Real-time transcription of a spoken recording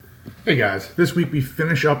Hey guys, this week we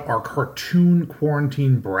finish up our cartoon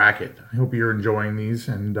quarantine bracket. I hope you're enjoying these,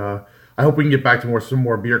 and I hope we can get back to some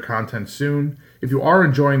more beer content soon. If you are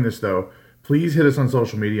enjoying this, though, please hit us on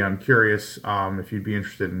social media. I'm curious if you'd be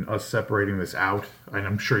interested in us separating this out. And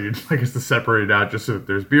I'm sure you'd like us to separate it out just so that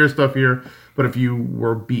there's beer stuff here. But if you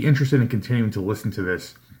were be interested in continuing to listen to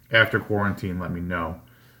this after quarantine, let me know.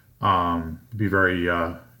 It'd be very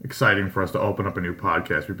exciting for us to open up a new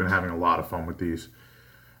podcast. We've been having a lot of fun with these.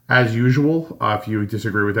 As usual, if you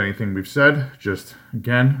disagree with anything we've said, just,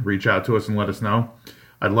 again, reach out to us and let us know.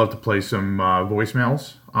 I'd love to play some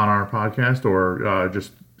voicemails on our podcast or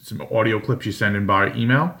just some audio clips you send in by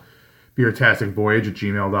email,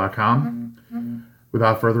 beertasticvoyage@gmail.com.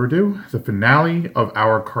 Without further ado, the finale of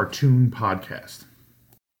our cartoon podcast.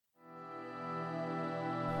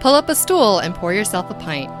 Pull up a stool and pour yourself a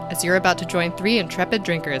pint as you're about to join three intrepid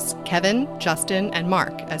drinkers, Kevin, Justin, and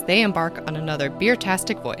Mark, as they embark on another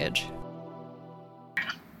beer-tastic voyage.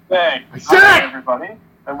 Hey, hi everybody,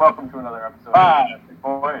 and welcome to another episode of Beer-tastic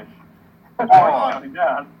Voyage. Counting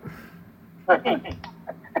down.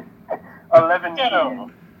 11.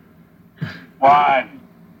 One.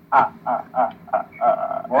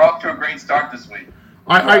 We're off to a great start this week.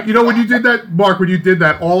 You know, when you did that, Mark, when you did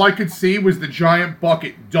that, all I could see was the giant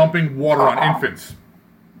bucket dumping water on infants.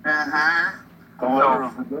 Uh-huh. The letter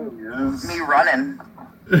of the day is... Me running.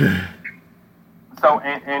 So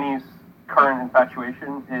Annie's current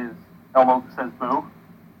infatuation is Elmo says boo,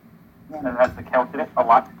 and it has to count in it a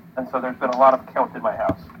lot, and so there's been a lot of count in my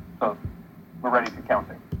house. So we're ready for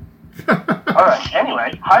counting. All right.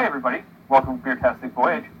 Anyway, hi everybody. Welcome to Beer-tastic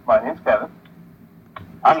Voyage. My name's Kevin.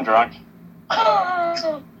 I'm drunk.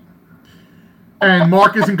 And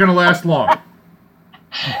Mark isn't going to last long.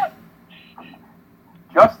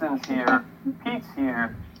 Justin's here, Pete's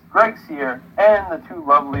here, Greg's here, and the two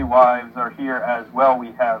lovely wives are here as well.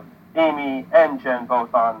 We have Amy and Jen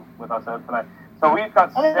both on with us tonight. So we've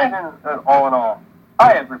got 7 all in all.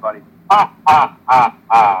 Hi, everybody.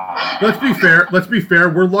 Let's be fair.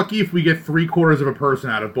 We're lucky if we get 3/4 of a person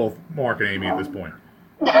out of both Mark and Amy at this point.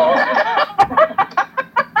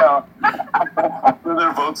 Do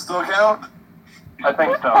their votes still count? I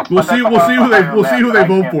think so. We'll see who they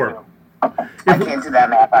vote for. I can't do that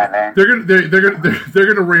math either. They're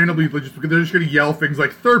gonna randomly they're just gonna yell things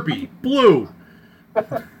like Therpy, blue.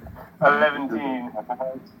 11.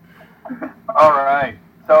 All right.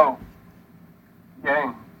 So,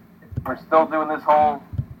 gang, we're still doing this whole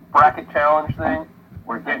bracket challenge thing.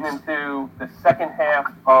 We're getting into the second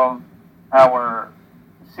half of our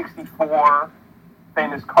 64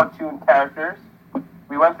 famous cartoon characters.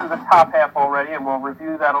 We went through the top half already, and we'll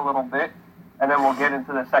review that a little bit, and then we'll get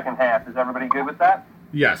into the second half. Is everybody good with that?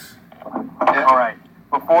 Yes. All right.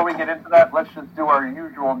 Before we get into that, let's just do our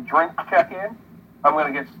usual drink check-in. I'm going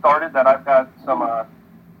to get started. That I've got some.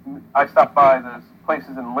 I stopped by the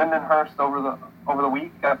places in Lindenhurst over the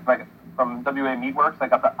week. From WA Meadworks, I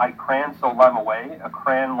got the I Cran So Lime Away, a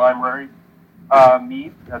Cran Library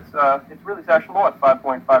mead. That's it's really sessionable at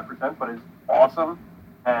 5.5%, but it's awesome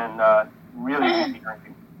and really easy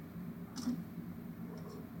drinking.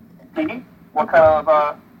 Pete, what kind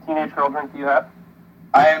of teenage girl drink do you have?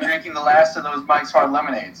 I am drinking the last of those Mike's Hard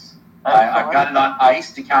Lemonades. I've got it on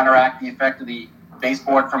ice to counteract the effect of the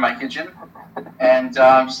baseboard from my kitchen. And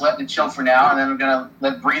I'm just letting it chill for now, and then I'm going to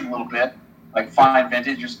let it breathe a little bit. Like fine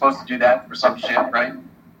vintage, you're supposed to do that for some shit, right?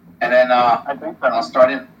 And then I think so. I'll start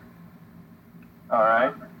in. All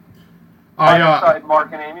right. Side,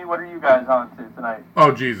 Mark and Amy, what are you guys on to tonight?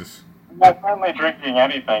 Oh, Jesus. I'm not currently drinking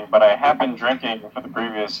anything, but I have been drinking for the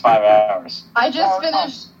previous 5 hours. I just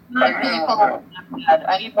finished my vehicle.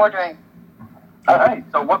 I need more drink. All right.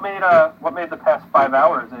 So what made the past 5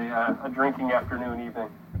 hours a drinking afternoon evening?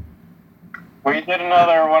 We did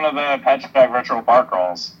another one of the Patch Bag Retro Bar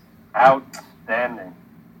Crawls. Outstanding.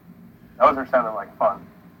 Those are sounding like fun.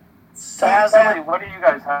 So how's that? What do you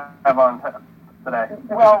guys have on today?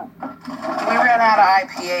 Well, we ran out of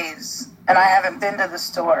IPAs, and I haven't been to the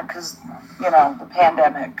store because, the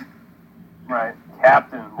pandemic. Right.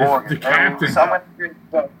 Captain Morgan. The captain. Someone drink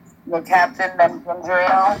the Captain and ginger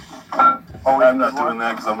ale. I'm not doing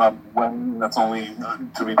that because I'm not wedding. That's only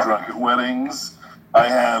to be drunk at weddings. I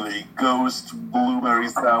have a Ghost Blueberry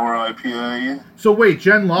Sour IPA. So wait,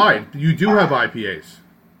 Jen lied. You do have IPAs.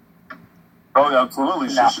 Oh, yeah, absolutely.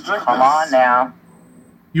 She should drink Come this. on now.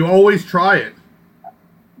 You always try it.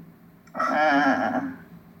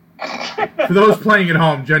 For those playing at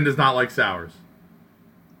home, Jen does not like sours.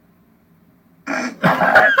 Jen?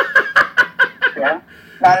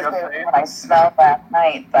 Not as good as what I smelled last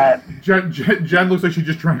night, but... Jen looks like she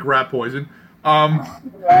just drank rat poison.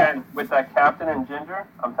 And with that Captain and Ginger,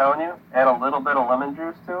 I'm telling you, add a little bit of lemon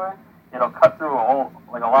juice to it. It'll cut through a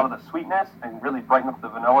lot of the sweetness and really brighten up the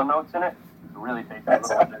vanilla notes in it. It's a really tasty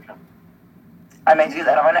little addition. I may do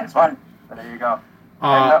that on my next one. There you go.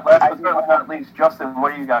 And last but certainly not least, Justin,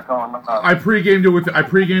 what do you got going on? I pre-gamed it with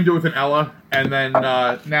an Ella, and then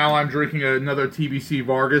now I'm drinking another TBC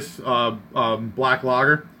Vargas black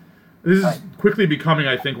lager. This is quickly becoming,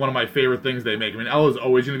 I think, one of my favorite things they make. I mean, Ella's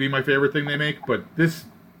always going to be my favorite thing they make, but this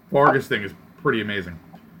Vargas thing is pretty amazing.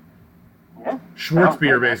 Yeah. Schwartz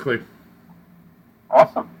beer, basically.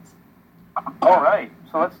 Awesome. All right.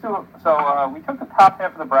 So let's do. So we took the top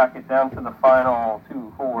half of the bracket down to the final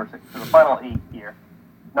 2, 4, 6, to the final 8 here.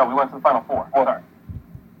 No, we went to the final 4. Sorry.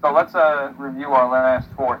 So let's review our last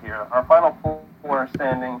 4 here. Our final 4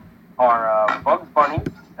 standing are Bugs Bunny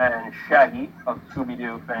and Shaggy of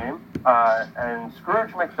Scooby-Doo fame, and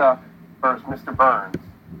Scrooge McDuck versus Mr. Burns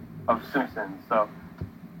of Simpsons. So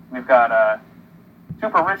we've got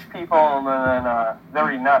super rich people and then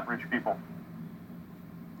very not rich people.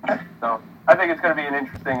 So I think it's going to be an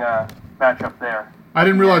interesting matchup there. I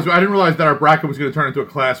didn't realize that our bracket was going to turn into a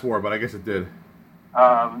class war, but I guess it did.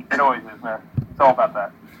 It always is, man. It's all about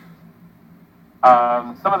that.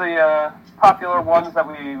 Some of the popular ones that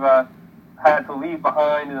we've had to leave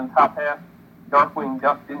behind in the top half. Darkwing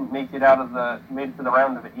Duck didn't make it made it to the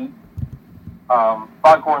round of 8.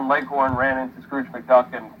 Foghorn Leghorn ran into Scrooge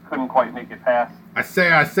McDuck and couldn't quite make it past. I say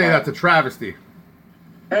that's a travesty.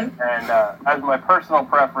 And as my personal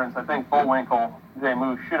preference, I think Bullwinkle J.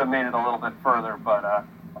 Moose should have made it a little bit further, but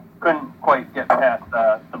couldn't quite get past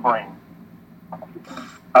the brain.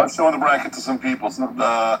 I was showing the bracket to some people. So,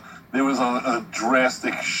 there was a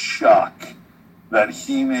drastic shock that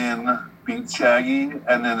He-Man beat Shaggy,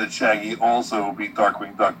 and then that Shaggy also beat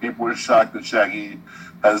Darkwing Duck. People were shocked that Shaggy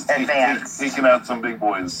has taken out some big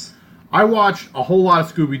boys. I watched a whole lot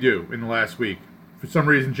of Scooby-Doo in the last week. For some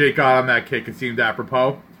reason, Jake got on that kick. It seemed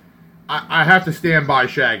apropos. I have to stand by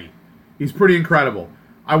Shaggy. He's pretty incredible.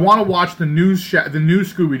 I want to watch the new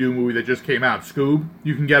Scooby-Doo movie that just came out, Scoob.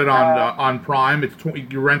 You can get it on Prime.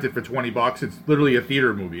 You rent it for $20. It's literally a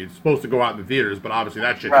theater movie. It's supposed to go out in the theaters, but obviously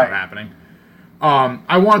that shit's not happening.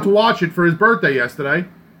 I wanted to watch it for his birthday yesterday,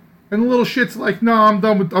 and the little shit's like, "No, I'm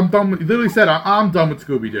done with." He literally said, "I'm done with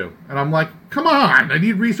Scooby-Doo," and I'm like, "Come on! I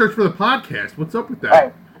need research for the podcast. What's up with that?"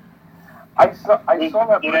 Right. I saw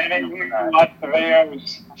that. Did any of you watch the video of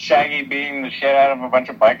Shaggy beating the shit out of a bunch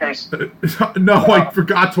of bikers? No, I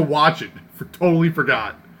forgot to watch it. Totally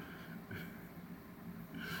forgot.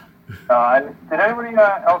 Did anybody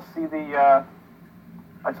else see the?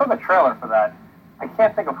 I saw the trailer for that. I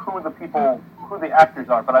can't think of who the actors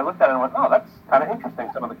are, but I looked at it and went, "Oh, that's kind of interesting."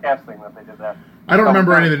 Some of the casting that they did there. I don't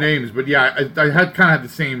remember any of the names, but yeah, I had kind of had the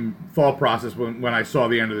same thought process when I saw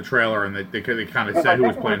the end of the trailer, and they kind of said who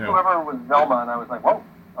was playing who. Whoever was Velma, and I was like, "Whoa,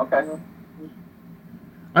 okay."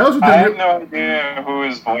 I have no idea who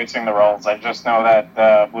is voicing the roles. I just know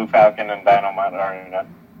that Blue Falcon and Dynamite are in it.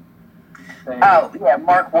 Oh, yeah,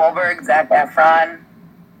 Mark Wahlberg, Zac Efron.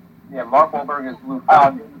 Yeah, Mark Wahlberg is Blue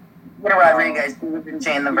Falcon. Peter Rodriguez, he was in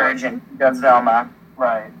Jane the Virgin. He does Velma.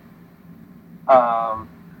 Right.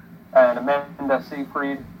 And Amanda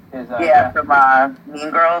Seyfried is... from Mean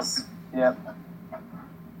Girls. Yep.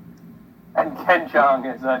 And Ken Jeong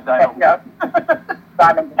is Dino. Yep.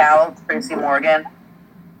 Simon Cowell, Tracy Morgan.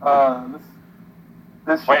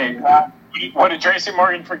 This Wait, what did Tracy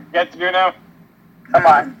Morgan forget to do now? Come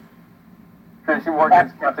on. Tracy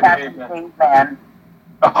Morgan's Captain Caveman.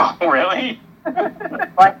 Oh, really?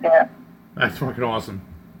 Right there. That's fucking awesome.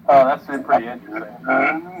 Oh, that's been pretty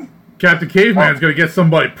interesting. Captain Caveman's gonna get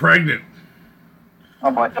somebody pregnant.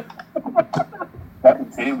 Oh boy.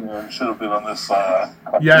 Captain Caveman should have been on this.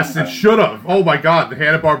 Yes, it should have. Oh my god, the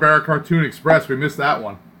Hanna-Barbera Cartoon Express. We missed that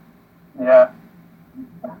one. Yeah.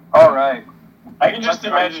 All right. I can just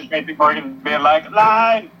imagine Tracy Morgan being like,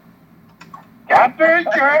 "Line, Captain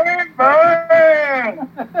Caveman."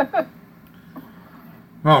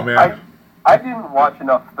 Oh man. I didn't watch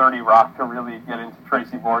enough 30 Rock to really get into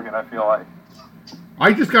Tracy Morgan, I feel like.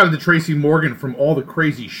 I just got into Tracy Morgan from all the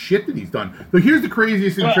crazy shit that he's done. So here's the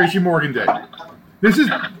craziest thing Tracy Morgan did. This is...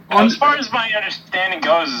 As far as my understanding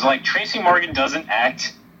goes, is like Tracy Morgan doesn't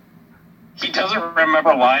act. He doesn't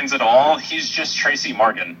remember lines at all. He's just Tracy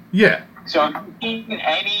Morgan. Yeah. So in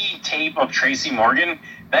any tape of Tracy Morgan,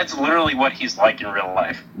 that's literally what he's like in real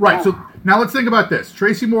life. Right, so now let's think about this.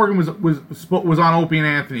 Tracy Morgan was on Opie and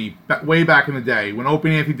Anthony way back in the day when Opie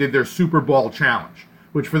and Anthony did their Super Bowl challenge,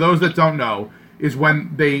 which for those that don't know is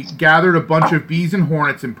when they gathered a bunch of bees and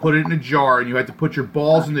hornets and put it in a jar, and you had to put your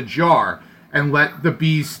balls in the jar and let the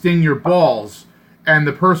bees sting your balls, and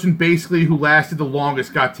the person basically who lasted the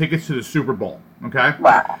longest got tickets to the Super Bowl. Okay?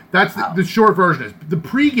 Wow. That's the short version. Is the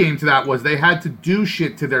pregame to that was they had to do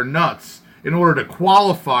shit to their nuts in order to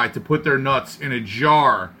qualify to put their nuts in a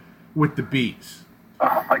jar with the bees.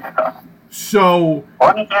 Oh my god. So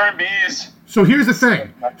bees. So here's the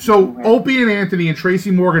thing. So Opie and Anthony and Tracy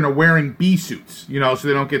Morgan are wearing bee suits, you know, so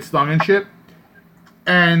they don't get stung and shit.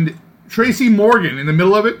 And Tracy Morgan, in the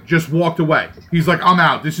middle of it, just walked away. He's like, I'm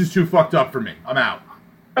out. This is too fucked up for me. I'm out.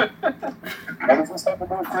 What does this have to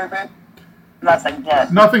do with Grape Ape? Nothing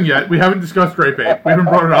yet. Nothing yet. We haven't discussed Grape Ape. We haven't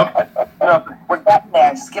brought it up. We're getting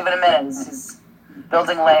there. Just give it a minute. He's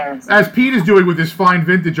building layers. As Pete is doing with his fine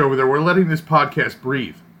vintage over there, we're letting this podcast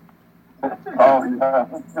breathe. Oh, yeah.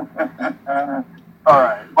 All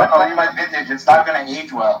right. Luckily, my vintage, it's not going to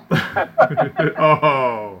age well.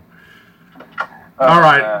 Oh. All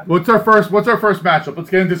right. What's our first matchup?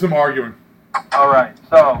 Let's get into some arguing. All right.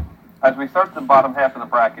 So, as we start the bottom half of the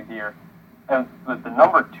bracket here, and with the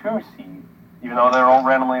number 2 seed, even though they're all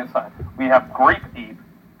randomly assigned, we have Grape Ape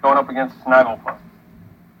going up against Snagglepuss.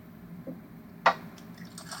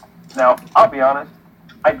 Now, I'll be honest,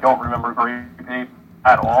 I don't remember Grape Ape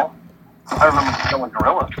at all. I remember Killing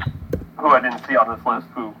Gorilla, who I didn't see on this list,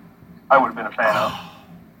 who I would have been a fan of.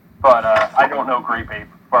 But I don't know Grape Ape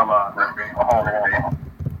from a whole long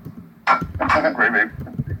time. Grape Ape.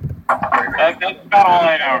 That's about all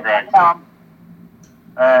I know, Greg.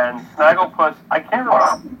 And Snagglepuss, I can't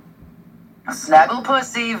remember.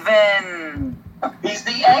 Snagglepuss even. He's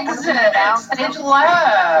the exit at stage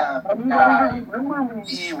left. Having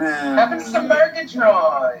some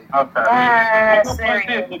Murgatroyd. Okay.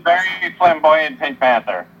 Snagglepuss is the very flamboyant Pink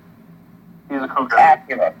Panther. He's a cougar.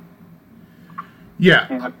 Accurate. Yeah.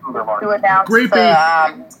 He's a cougar, Mark. Who announced Grape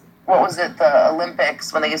the, what was it, the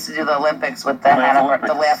Olympics, when they used to do the Olympics with the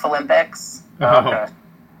Laugh Olympics? Okay.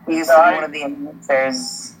 He used to be one of the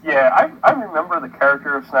announcers. Yeah, I remember the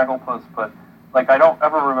character of Snagglepuss, but like I don't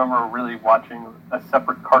ever remember really watching a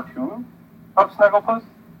separate cartoon of Snagglepuss.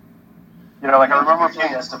 You know, like I remember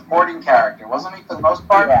being a supporting character, wasn't he, for the most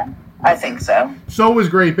part? Yeah, I think so. So was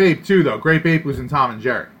Grape Ape, too, though. Grape Ape was in Tom and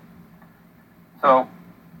Jerry. So,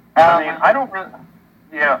 I mean, I don't really...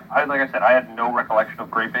 Yeah, like I said, I had no recollection of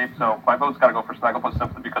Grape Ape, so my vote's got to go for Snagglepuss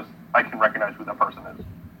simply because I can recognize who that person is,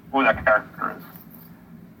 who that character is.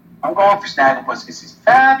 I'm going for Snagglepuss because he's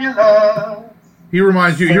fabulous. He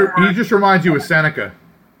reminds you. He just reminds you of Seneca.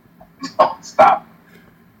 Oh, stop.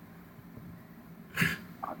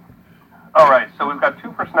 All right, so we've got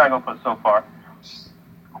 2 for Snagglepuss so far.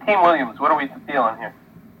 Team Williams, what are we feeling here?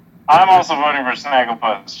 I'm also voting for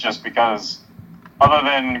Snagglepuss just because, other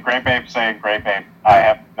than Grape Ape saying Grape Ape, I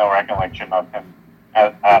have no recollection of him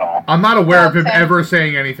at all. I'm not aware of him ever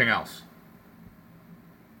saying anything else.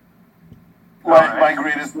 My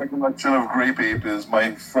greatest recollection of Grape Ape is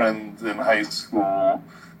my friend in high school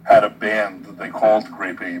had a band that they called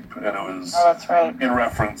Grape Ape, and it was that's right. in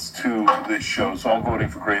reference to this show. So I'm voting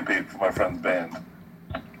for Grape Ape for my friend's band.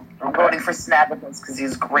 I'm voting for Snagglepuss because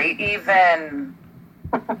he's great even.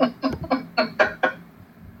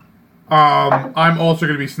 I'm also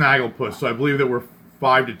going to be Snagglepuss, so I believe that we're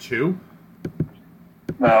 5-2.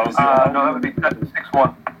 No, that would be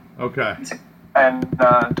 6-1. Okay. And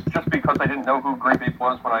just because I didn't know who Grape Ape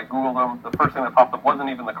was when I Googled him, the first thing that popped up wasn't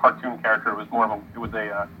even the cartoon character. It was more of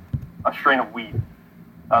a strain of weed.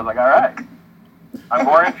 I was like, all right. I'm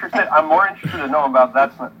more interested to know about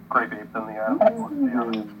that Grape Ape than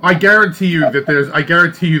the I guarantee you that there's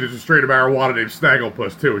a strain of marijuana named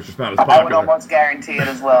Snagglepuss too. It's just not as popular. I would almost guarantee it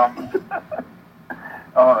as well.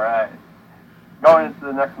 All right. Going into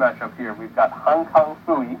the next matchup here, we've got Hong Kong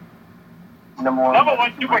Phooey, number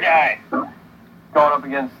one super guy, going up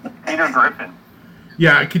against Peter Griffin.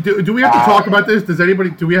 Yeah, do we have to talk about this?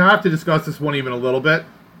 Do we have to discuss this one even a little bit?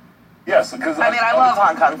 Yes, because I love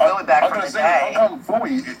Hong Kong Phooey back from the day. Hong Kong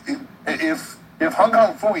Phooey, if Hong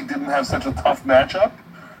Kong Phooey didn't have such a tough matchup,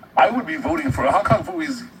 I would be voting for Hong Kong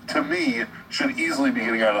Phooey's. To me, should easily be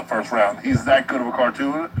getting out of the first round. He's that good of a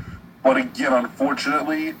cartoon, but again,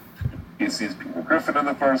 unfortunately, he sees Peter Griffin in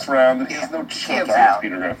the first round, and he has no chance against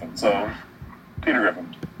Peter Griffin. So, Peter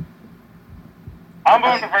Griffin. I'm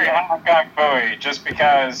voting for Hong Kong Phooey just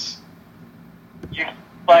because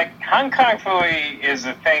Hong Kong Phooey is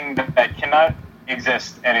a thing that cannot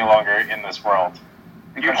exist any longer in this world.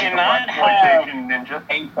 Because you cannot have ninja.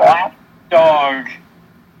 a black dog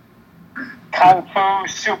kung fu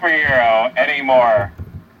superhero anymore.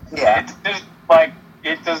 Yeah.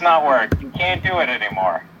 It does not work. You can't do it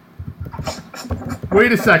anymore.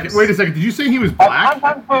 Wait a second. Did you say he was black?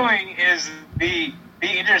 Hong Kong Phooey is the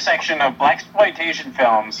intersection of blaxploitation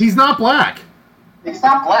films. He's not black. He's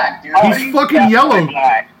not black, dude. He's fucking yellow.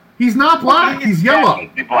 Black. He's not black. He's yellow.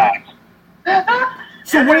 Definitely black.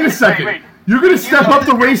 So wait a second. Wait. You're gonna step up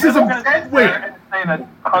the racism? Wait. And say that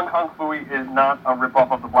Hong Kong Phooey is not a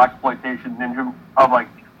ripoff of the blaxploitation ninja of like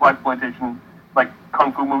blaxploitation like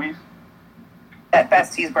kung fu movies. At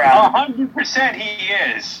best, he's brown. 100% he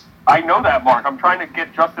is. I know that, Mark. I'm trying to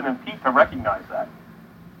get Justin and Pete to recognize that.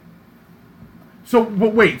 So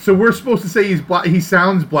but wait. So we're supposed to say he's black. He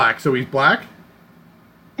sounds black, so he's black.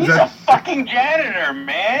 He's a fucking janitor,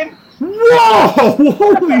 man. Whoa!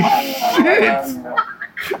 Holy shit!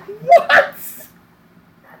 What?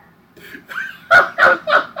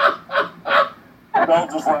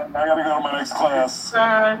 Don't just let me. I gotta go to my next class.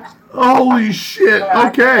 Holy shit!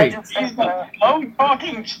 Okay. He's the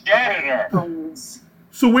slow-talking janitor.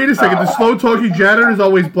 So wait a second. The slow-talking janitor is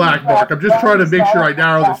always black, Mark. I'm just trying to make sure I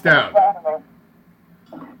narrow this down.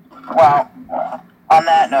 Well, on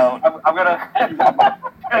that note, I'm gonna.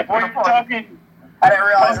 We're talking I didn't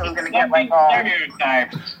realize it was going to get like all...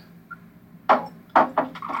 stereotypes.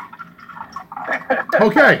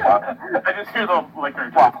 Okay. I just hear the liquor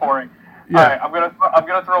just pouring. Yeah. All right, I'm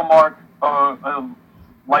gonna throw Mark a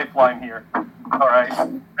lifeline here. All right,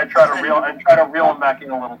 and try to reel him back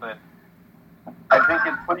in a little bit. I think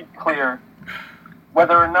it's pretty clear,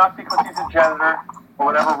 whether or not because he's a janitor or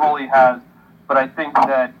whatever role he has, but I think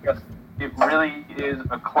that it really is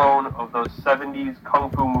a clone of those 70s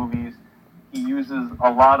kung fu movies. He uses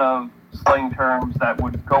a lot of slang terms that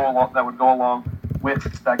would go along with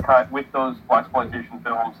those blaxploitation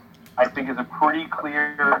films. I think is a pretty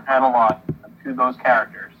clear analog to those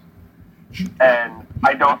characters, and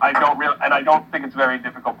I don't think it's very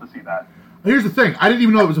difficult to see that. Here's the thing. I didn't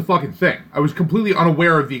even know it was a fucking thing. I was completely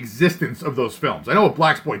unaware of the existence of those films. I know what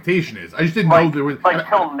blaxploitation is. I just didn't know there was... Like,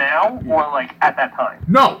 till now, or, like, at that time?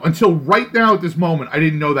 No, until right now at this moment, I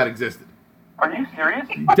didn't know that existed. Are you serious?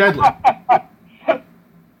 Deadly.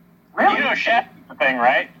 Really? You know Shaft is the thing,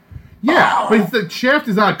 right? Yeah, but the Shaft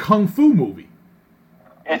is not a kung fu movie.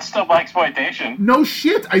 It's still blaxploitation. No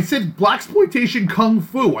shit. I said blaxploitation kung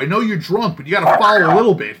fu. I know you're drunk, but you gotta follow a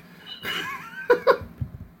little bit.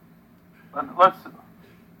 Let's.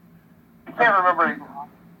 I can't remember.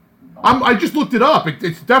 I just looked it up.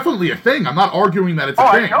 It's definitely a thing. I'm not arguing that it's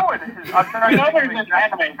a thing. I know it is. You know there's an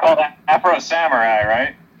anime called Afro Samurai,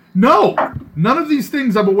 right? No, none of these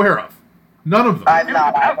things I'm aware of. None of them. I'm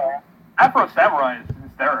not either. Afro Samurai is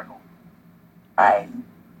hysterical. I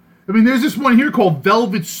mean, there's this one here called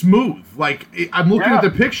Velvet Smooth. Like, I'm looking at the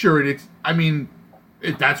picture, and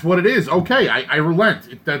that's what it is. Okay, I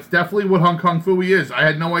relent. That's definitely what Hong Kong Phooey is. I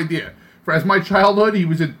had no idea. As my childhood, he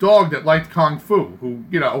was a dog that liked Kung Fu, who,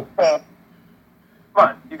 you know... Come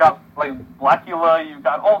on, you got, like, Blackula, you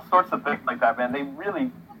got all sorts of things like that, man. They really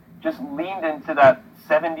just leaned into that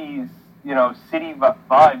 70s, you know, city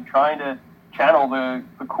vibe, trying to channel the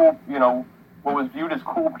cool, you know, what was viewed as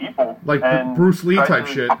cool people. Like and Bruce Lee type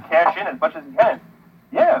shit. Cash in as much as you can.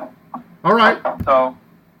 Yeah. All right. So,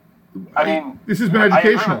 I mean... This has been I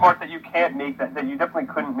agree educational. with Mark that you can't make that you definitely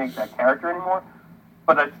couldn't make that character anymore.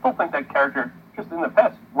 But I still think that character, just in the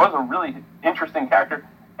past, was a really interesting character.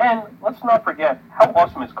 And let's not forget how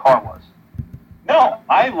awesome his car was. No,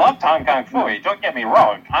 I loved Hong Kong Phooey. Don't get me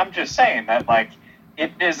wrong. I'm just saying that, like,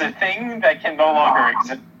 it is a thing that can no longer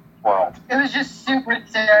exist in the world. It was just super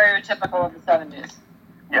stereotypical of the 70s.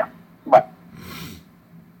 Yeah. But,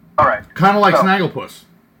 all right. Kind of like So- Snagglepuss.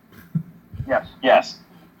 Yes. Yes.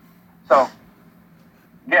 So,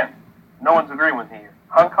 again, no one's agreeing with me here.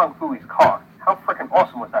 Hong Kong Phooey's car. How freaking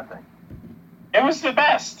awesome was that thing? It was the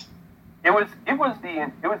best. It was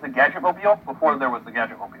the Gadget-mobile before there was the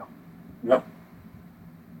Gadget-mobile. Yep.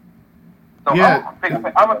 So Yeah.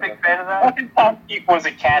 I'm a big fan of that. Fucking Tom Peep was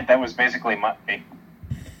a cat that was basically Muttley.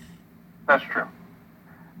 That's true.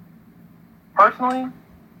 Personally,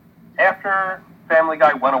 after Family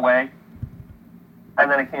Guy went away,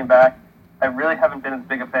 and then it came back, I really haven't been as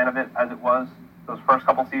big a fan of it as it was those first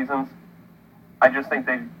couple seasons. I just think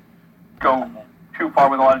they go too far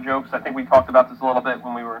with a lot of jokes. I think we talked about this a little bit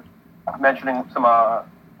when we were mentioning some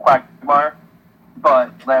Quagmire,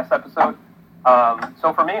 but last episode.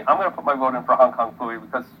 So for me, I'm going to put my vote in for Hong Kong Phooey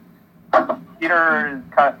because Peter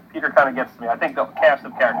kind of gets to me. I think the cast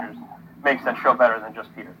of characters makes that show better than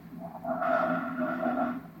just Peter.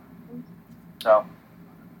 So.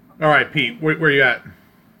 All right, Pete, where you at?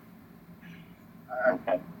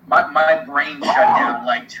 Okay. My brain shut down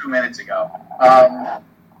like 2 minutes ago. I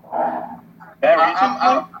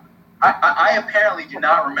apparently do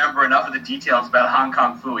not remember enough of the details about Hong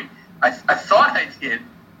Kong Phooey. I thought I did,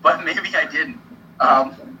 but maybe I didn't.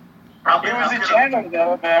 Probably He was a not channel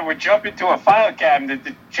though that would jump into a file cabinet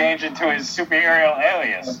to change into his superhero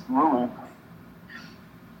alias.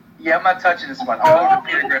 Yeah, I'm not touching this one. I'm going to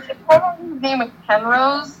Peter Griffin. His name was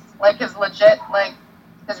Penrose, like his legit, like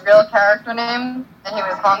his real character name, and he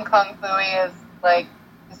was Hong Kong Phooey as like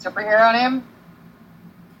his superhero name.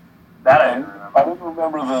 That I didn't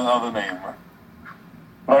remember the other name.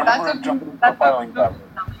 But I remember jumping into the filing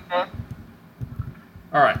cabinet.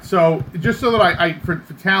 All right, so just so that I for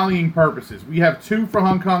tallying purposes, we have 2 for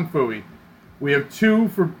Hong Kong Phooey, we have 2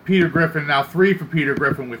 for Peter Griffin, now 3 for Peter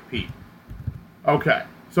Griffin with Pete. Okay,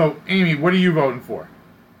 so Amy, what are you voting for?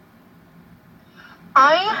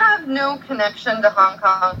 I have no connection to Hong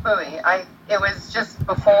Kong Phooey. It was just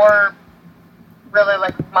before really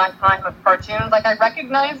like my time of cartoons. Like I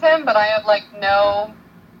recognize him, but I have like no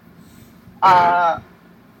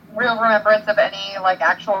real remembrance of any like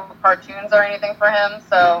actual cartoons or anything for him.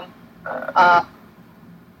 So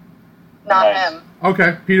not him.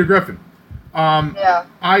 Okay, Peter Griffin. Yeah.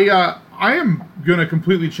 I am gonna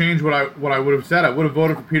completely change what I would have said. I would have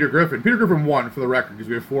voted for Peter Griffin. Peter Griffin won for the record because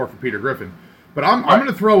we have 4 for Peter Griffin. But I'm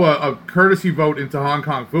gonna throw a courtesy vote into Hong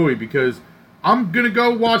Kong Phooey because I'm gonna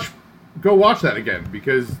go watch that again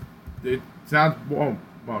because it sounds oh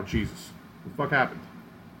Jesus, what the fuck happened?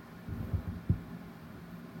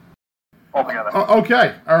 Altogether.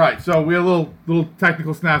 Okay, all right. So we had a little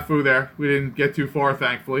technical snafu there. We didn't get too far,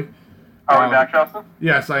 thankfully. Are we back, Justin?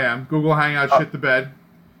 Yes, I am. Google Hangout shit the bed.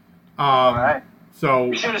 All right. So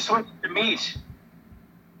We should have switched to meat.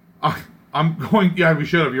 I'm going. Yeah, we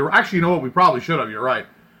should have. You're actually, you know what? We probably should have. You're right.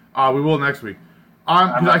 We will next week.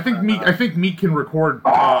 Because I think meat can record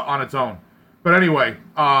on its own. But anyway,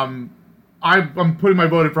 I'm putting my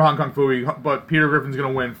vote in for Hong Kong Phooey, but Peter Griffin's going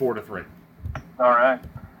to win 4-3. All right.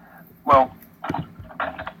 Well,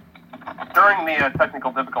 during the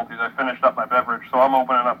technical difficulties, I finished up my beverage, so I'm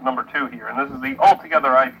opening up number 2 here, and this is the Altogether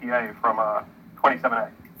IPA from 27A.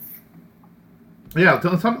 Yeah,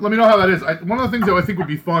 let me know how that is. One of the things that I think would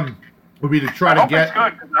be fun would be to try to get. It's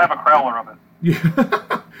good because I have a crowler of it.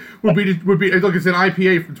 Yeah, would be look. It's an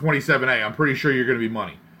IPA from 27A. I'm pretty sure you're going to be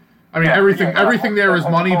money. I mean, everything there is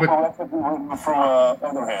money, but from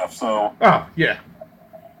other half. So. Oh yeah.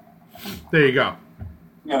 There you go.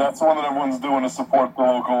 Yeah, that's the one that everyone's doing to support the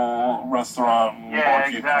local restaurant. And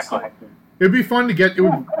barkeep exactly. And stuff. It'd be fun to get. It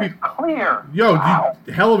would be clear. Yo,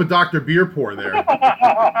 hell of a Dr. Beer pour there.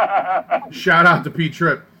 Shout out to Pete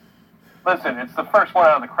Tripp. Listen, it's the first one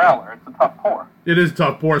out of the crowler. It's a tough pour. It is a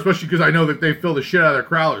tough pour, especially because I know that they fill the shit out of their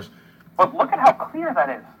crowlers. But look at how clear that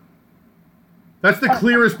is. That's the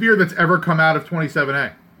clearest beer that's ever come out of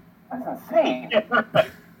 27A. That's insane.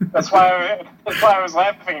 That's why I was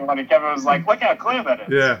laughing when Kevin was like, "Look how clear that is."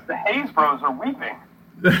 Yeah. The Hayes Bros are weeping.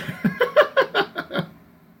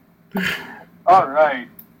 All right.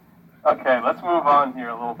 Okay, let's move on here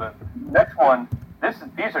a little bit. Next one.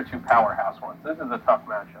 These are 2 powerhouse ones. This is a tough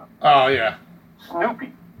matchup. Oh yeah.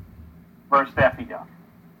 Snoopy versus Daffy Duck.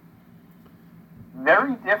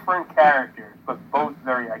 Very different characters, but both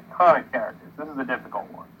very iconic characters. This is a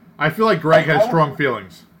difficult one. I feel like Greg has strong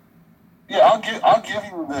feelings. Yeah, I'll give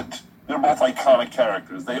you that they're both iconic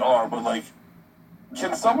characters. They are, but like,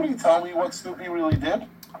 can somebody tell me what Snoopy really did?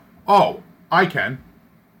 Oh, I can.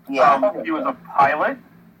 Yeah. He was a pilot.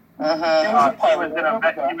 He was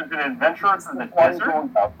an adventurer in the desert.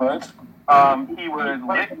 He would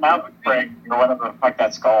lick mountain Craig or whatever the fuck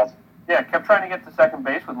that's called. Yeah, kept trying to get to second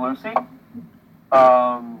base with Lucy.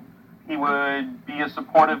 He would be a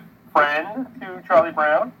supportive friend to Charlie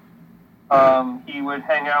Brown. He would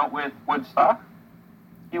hang out with Woodstock.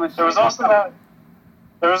 There was also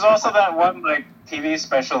that one like TV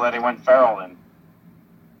special that he went feral in.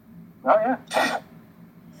 Oh yeah.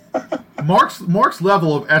 Mark's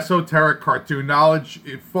level of esoteric cartoon knowledge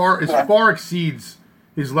far exceeds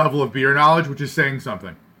his level of beer knowledge, which is saying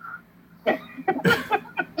something. He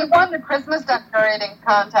won the Christmas decorating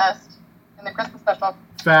contest in the Christmas special.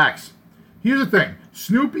 Facts. Here's the thing.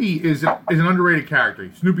 Snoopy is an underrated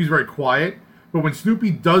character. Snoopy's very quiet, but when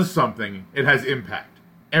Snoopy does something, it has impact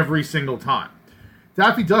every single time.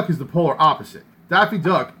 Daffy Duck is the polar opposite. Daffy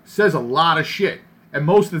Duck says a lot of shit, and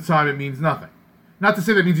most of the time it means nothing. Not to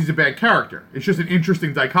say that means he's a bad character. It's just an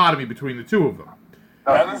interesting dichotomy between the two of them.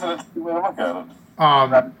 That is an interesting way to look at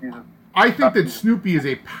it. I think that Snoopy is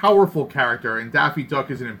a powerful character and Daffy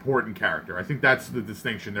Duck is an important character. I think that's the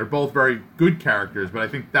distinction. They're both very good characters, but I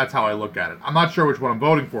think that's how I look at it. I'm not sure which one I'm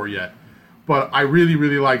voting for yet, but I really,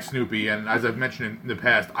 really like Snoopy, and as I've mentioned in the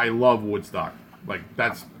past, I love Woodstock. Like,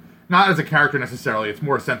 that's not as a character necessarily. It's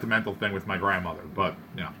more a sentimental thing with my grandmother, but,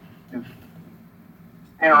 you know.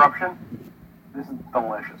 Interruption. This is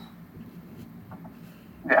delicious.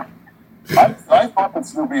 Yeah. I thought that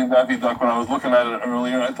Snoopy and Daffy Duck when I was looking at it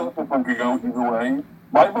earlier. I thought that one could go either way.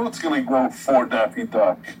 My vote's going to go for Daffy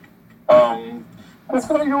Duck. That's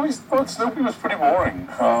because I always thought Snoopy was pretty boring.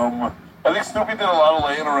 I think Snoopy did a lot of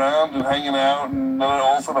laying around and hanging out, and then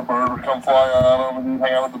all of a sudden a bird would come fly on him, and he'd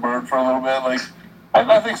hang out with the bird for a little bit. Like,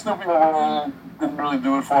 I think Snoopy overall didn't really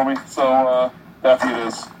do it for me, so Daffy it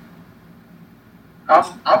is.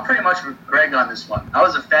 I'm pretty much with Greg on this one. I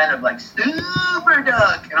was a fan of like Super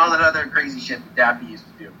Duck and all that other crazy shit that Daffy used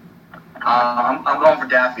to do. I'm going for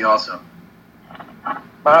Daffy also.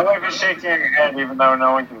 My wife is shaking her head even though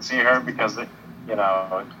no one can see her because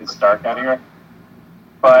it's dark out here.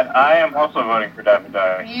 But I am also voting for Daffy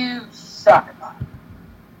Duck. You suck.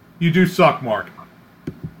 You do suck, Mark.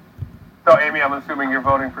 So, Amy, I'm assuming you're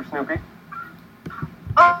voting for Snoopy?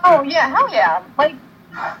 Oh, yeah, hell yeah. Like,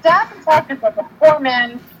 Daffy Duck is like a poor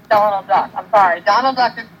man's Donald Duck. I'm sorry. Donald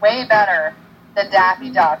Duck is way better than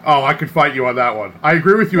Daffy Duck. Oh, I could fight you on that one. I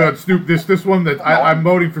agree with you on Snoop. This one that I'm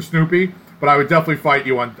voting for Snoopy, but I would definitely fight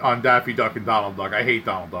you on Daffy Duck and Donald Duck. I hate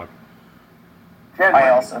Donald Duck. I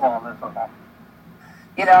also.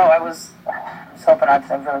 I was hoping not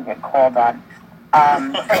to really get called on.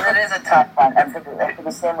 It is a tough one. And for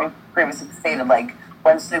the same way previously stated, like,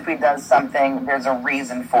 when Snoopy does something, there's a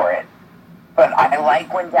reason for it. But I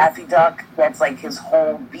like when Daffy Duck gets, like, his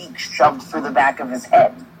whole beak shoved through the back of his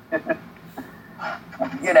head.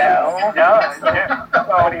 You know? Yeah.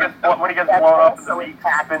 When he gets blown up in the beak,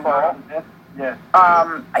 yeah.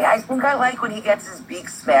 I think I like when he gets his beak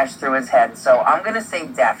smashed through his head, so I'm going to say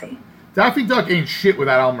Daffy. Daffy Duck ain't shit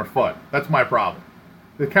without Elmer Fudd. That's my problem.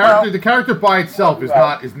 The character by itself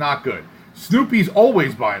is not good. Snoopy's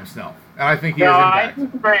always by himself, and I think he has impact. I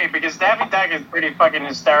disagree because Daffy Duck is pretty fucking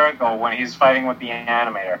hysterical when he's fighting with the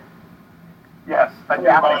animator. Yes, I do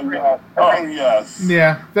agree. Oh yes.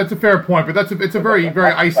 Yeah, that's a fair point, but it's a very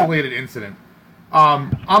very isolated incident.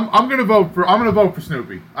 I'm gonna vote for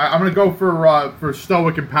Snoopy. I'm gonna go for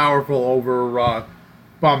stoic and powerful over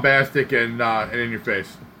bombastic and in your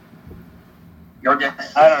face. Your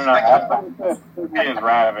guess. I don't know. I think Snoopy is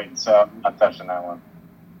ravaged, so I'm not touching that one.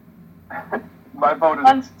 My vote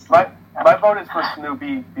is for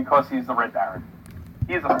Snoopy because he's the Red Baron.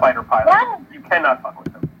 He is a fighter pilot. Yeah. You cannot fuck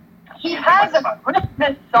with him. He has a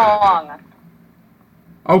Christmas song.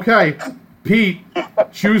 Okay, Pete,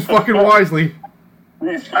 choose fucking wisely.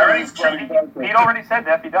 Pete already said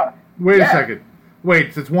Daffy Duck. Wait a second.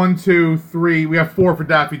 Wait, so it's 1, 2, 3. We have 4 for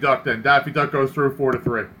Daffy Duck. Then Daffy Duck goes through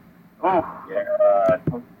 4-3. Ooh, yeah.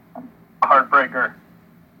 Heartbreaker.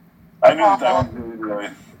 I knew that one really.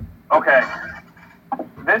 Okay.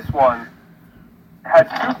 This one has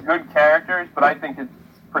 2 good characters, but I think it's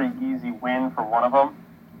a pretty easy win for one of them.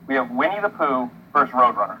 We have Winnie the Pooh versus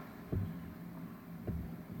Roadrunner.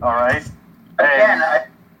 All right? Again,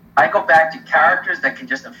 I go back to characters that can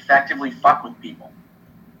just effectively fuck with people.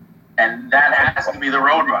 And that has to be the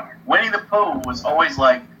Roadrunner. Winnie the Pooh was always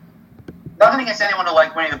like, nothing against anyone who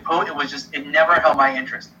liked Winnie the Pooh, it never held my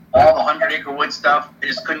interest. All the 100 Acre Wood stuff, I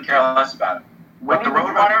just couldn't care less about it. With the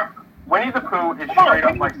Roadrunner, Winnie the Pooh is straight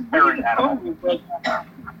up like spirit animal.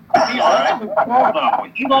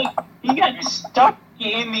 He got stuck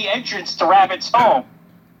in the entrance to Rabbit's home.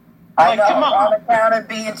 I know, come on. on account of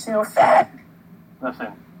being too fat.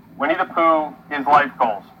 Listen, Winnie the Pooh, his life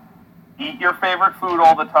goals. Eat your favorite food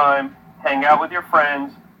all the time, hang out with your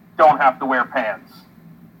friends, don't have to wear pants.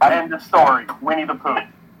 End of story. Winnie the Pooh.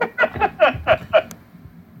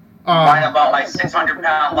 lie about my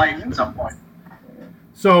 600-pound life at some point.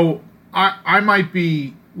 So, I might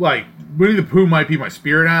be, like, Winnie the Pooh might be my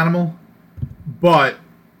spirit animal, but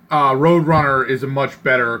Roadrunner is a much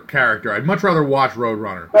better character. I'd much rather watch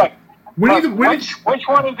Roadrunner. Look, which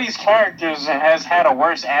one of these characters has had a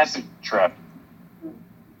worse acid trip?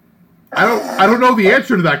 I don't know the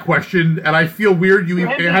answer to that question, and I feel weird you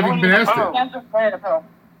having been asked it.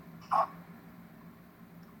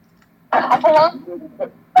 I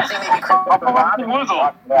think maybe Christopher Robin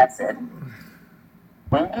acid.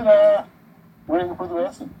 When did Winnie the Pooh do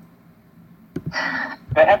acid?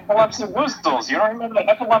 The Heffalumps and Woozles. You don't remember the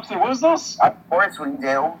Heffalumps and Woozles? Of course we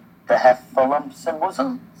do. The Heffalumps and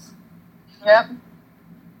Woozles. Yep.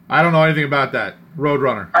 I don't know anything about that.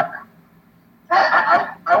 Roadrunner.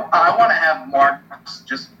 I want to have Mark's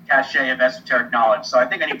just cachet of esoteric knowledge, so I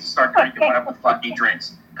think I need to start drinking whatever the fuck he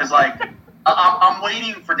drinks. Because, like, I'm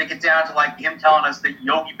waiting to get down to, like, him telling us that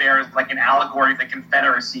Yogi Bear is, like, an allegory of the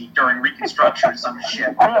Confederacy during Reconstruction or some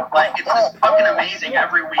shit. Like, it's just fucking amazing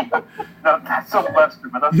every week. No, that's so Lester,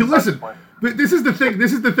 but that's You listen. This is the thing.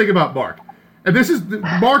 This is the thing about Mark, and this is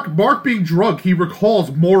Mark being drunk. He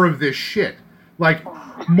recalls more of this shit. Like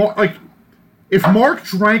If Mark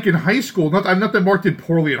drank in high school, not that Mark did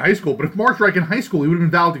poorly in high school, but if Mark drank in high school, he would have been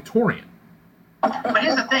valedictorian. But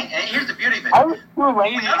here's the thing. Here's the beauty of it. I was too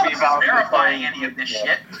lazy We to don't be know if verifying any of this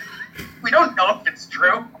shit. We don't know if it's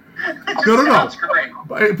true. It just sounds great.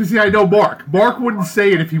 But see, I know Mark. Mark wouldn't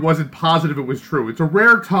say it if he wasn't positive it was true. It's a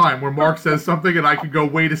rare time where Mark says something and I could go,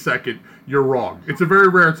 wait a second, you're wrong. It's a very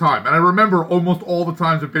rare time. And I remember almost all the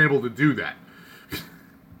times I've been able to do that.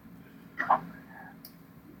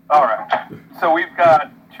 All right. So we've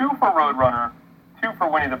got 2 for Roadrunner, 2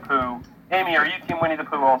 for Winnie the Pooh. Amy, are you Team Winnie the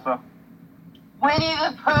Pooh also? Winnie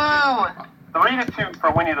the Pooh. 3-2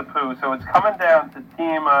 for Winnie the Pooh. So it's coming down to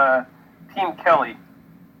Team Kelly.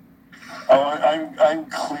 Oh, I'm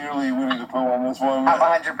clearly Winnie the Pooh on this one. I'm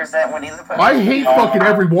 100% Winnie the Pooh. I hate fucking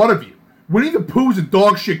every one of you. Winnie the Pooh's a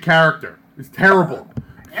dog shit character. It's terrible.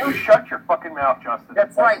 You shut your fucking mouth, Justin.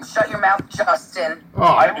 That's right. Shut your mouth, Justin. Oh,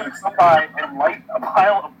 I'm going to come by and light a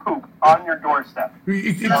pile of poop on your doorstep.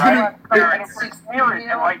 it's I'm gonna, going to smear it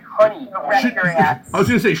in like honey. I was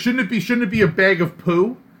gonna say, shouldn't it be a bag of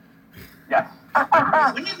poo? Yes.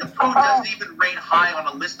 Winnie the Pooh doesn't even rate high on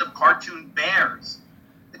a list of cartoon bears.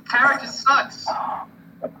 The character sucks.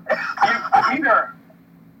 Peter,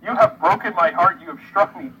 you have broken my heart. You have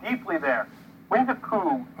struck me deeply there. Winnie the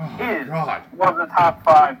Pooh is one of the top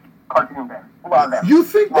 5 cartoon bears. Love him. You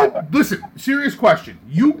think that? Listen, serious question.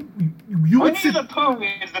 You would Winnie the Pooh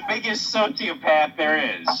is the biggest sociopath there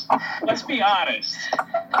is. Let's be honest.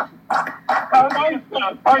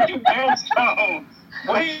 Cartoon bears go.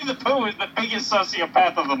 Winnie the Pooh is the biggest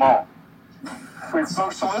sociopath of them all. Wait,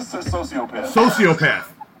 socialist or sociopath? Sociopath.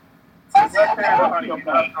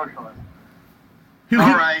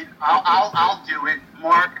 All right, I'll do it.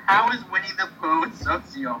 Mark, how is Winnie the Pooh a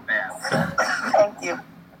sociopath? Thank you.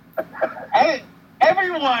 Hey,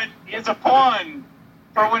 everyone is a pawn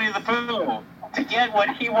for Winnie the Pooh to get what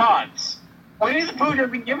he wants. Winnie the Pooh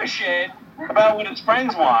doesn't give a shit about what his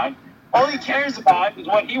friends want. All he cares about is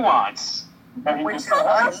what he wants. Which is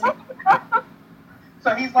honey.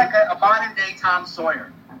 So he's like a modern-day Tom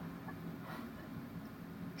Sawyer.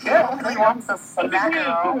 Yeah, he wants a snack.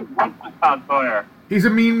 Tom Sawyer. He's a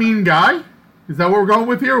mean guy? Is that what we're going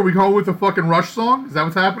with here? Are we going with the fucking Rush song? Is that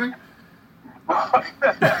what's happening?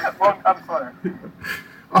 Wrong Tom Sawyer.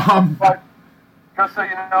 But just so you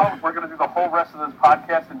know, we're going to do the whole rest of this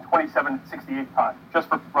podcast in 2768 time, just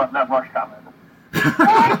for that Rush comment.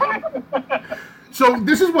 So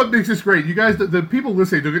this is what makes this great. You guys, the people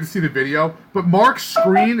listening don't get to see the video, but Mark's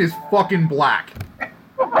screen is fucking black.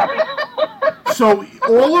 So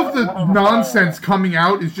all of the nonsense coming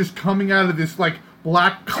out is just coming out of this like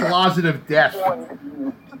black closet of death.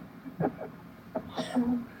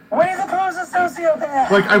 Winnie the Pooh's a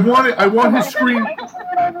sociopath. Like I want his screen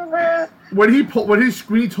when his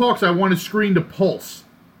screen talks. I want his screen to pulse.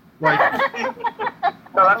 Like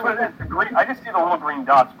No, that's what it is. The green, I just see the little green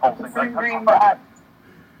dots pulsing. Green dots.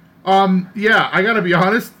 Yeah, I gotta be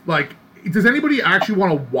honest. Like, does anybody actually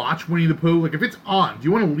want to watch Winnie the Pooh? Like, if it's on, do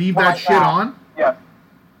you want to leave that shit on? Yeah.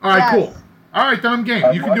 All right, Yes. cool. All right, then I'm game.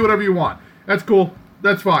 You can do whatever you want. That's cool.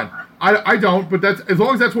 That's fine. I don't, but that's as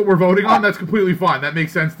long as that's what we're voting on, that's completely fine. That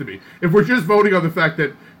makes sense to me. If we're just voting on the fact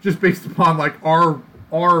that just based upon like our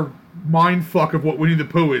mind fuck of what Winnie the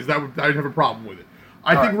Pooh is, I'd have a problem with it.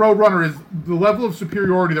 I think Roadrunner is the level of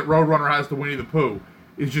superiority that Roadrunner has to Winnie the Pooh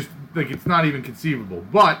is just like it's not even conceivable.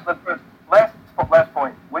 But last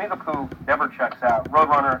point, Winnie the Pooh never checks out.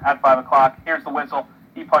 Roadrunner at 5 o'clock. Here's the whistle.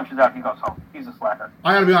 He punches out. He goes home. He's a slacker.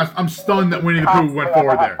 I gotta be honest. I'm stunned that Winnie the Pooh went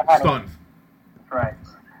forward there. Stunned. That's right.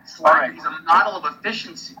 Slacker, he's a model of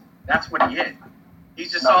efficiency. That's what he is.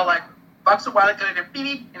 He's just all like, bucks a while, beep,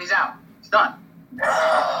 beep, and he's out. He's done.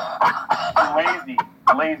 Lazy.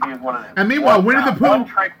 Lazy is what it is. And meanwhile, Winnie the Pooh,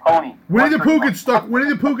 One-trick pony. Winnie the Pooh gets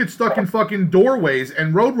stuck in fucking doorways,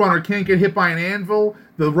 and Roadrunner can't get hit by an anvil.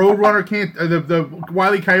 The Roadrunner can't. The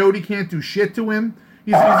Wile E. Coyote can't do shit to him.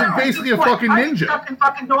 He's basically a fucking I get ninja. stuck in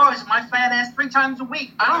fucking doors, my fat ass 3 times a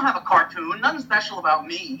week. I don't have a cartoon. Nothing special about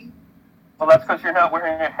me. Well, that's because you're not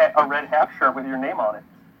wearing a red half shirt with your name on it.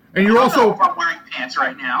 And you're also I'm wearing pants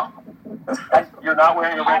right now. You're not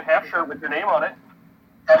wearing a red half shirt with your name on it.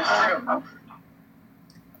 That is true.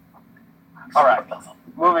 All right,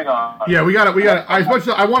 moving on. yeah. We got it. As much as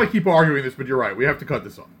I want to keep arguing this, but you're right. We have to cut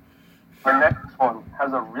this off. Our next one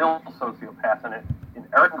has a real sociopath in it, in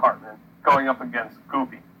Eric Cartman, going up against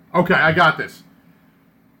Goofy. Okay, I got this.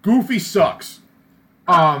 Goofy sucks.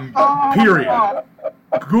 Period.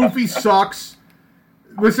 Goofy sucks.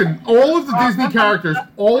 Listen, all of the Disney characters,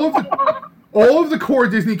 all of the core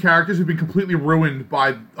Disney characters have been completely ruined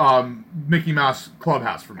by Mickey Mouse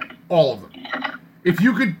Clubhouse for me. All of them. If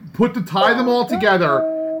you could tie them all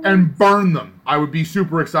together and burn them, I would be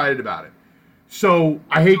super excited about it. So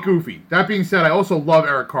I hate Goofy. That being said, I also love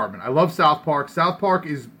Eric Cartman. I love South Park. South Park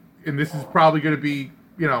is, and this is probably going to be,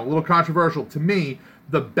 a little controversial to me,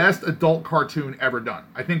 the best adult cartoon ever done.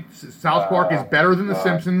 I think South Park is better than The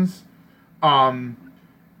Simpsons. But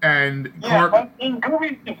in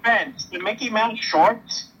Goofy's defense, the Mickey Mouse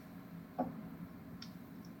shorts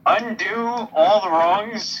undo all the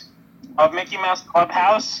wrongs of Mickey Mouse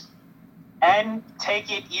Clubhouse and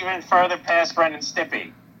take it even further past Ren and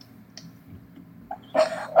Stimpy.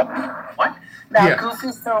 What? Now,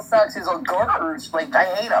 Goofy still sucks. He's a garbage. Like, I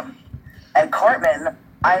hate him. And Cartman,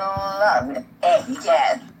 I love it.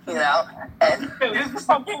 Yeah, And there's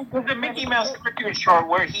a Mickey Mouse cartoon short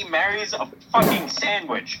where he marries a fucking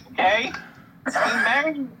sandwich, okay? He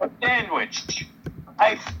marries a sandwich.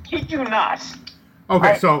 I kid you not.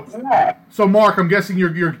 Okay, so Mark, I'm guessing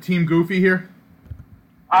you're Team Goofy here?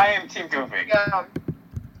 I am Team Goofy. Yeah.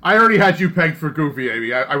 I already had you pegged for Goofy,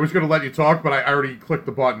 Amy. I was going to let you talk, but I already clicked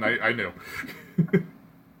the button. I knew.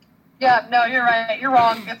 Yeah, no, you're right. You're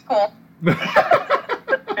wrong. It's cool.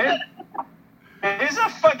 There's a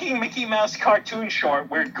fucking Mickey Mouse cartoon short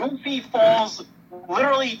where Goofy falls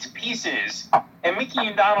literally to pieces, and Mickey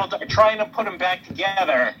and Donald are trying to put him back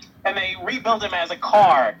together, and they rebuild him as a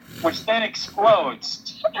car, which then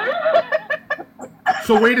explodes.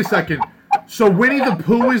 So wait a second. So Winnie the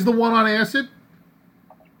Pooh is the one on acid?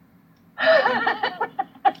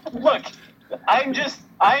 Look, I am just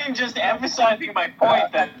emphasizing my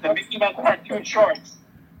point that the Mickey Mouse cartoon shorts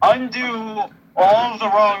undo all of the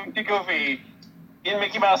wrong to Goofy in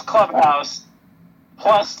Mickey Mouse Clubhouse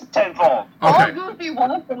plus tenfold. Okay. All Goofy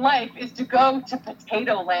wants in life is to go to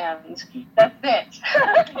Potato Land. That's it.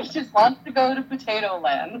 He just wants to go to Potato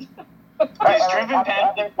Land. He's driven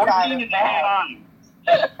past it 14 and a half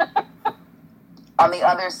times. On the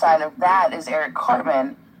other side of that is Eric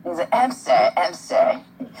Cartman. He's an MC.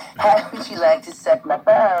 How would you like to suck my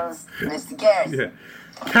balls, Mr. Garrison? Yeah.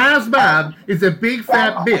 Kazman is a big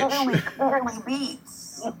fat bitch. Clearly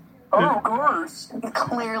beats. Oh, gosh. He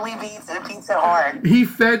clearly beats it. It beats it hard.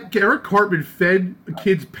 Eric Cartman fed a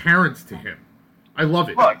kid's parents to him. I love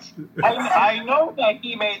it. Look, I know that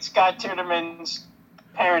he made Scott Tiedeman's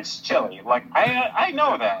parents chili. Like, I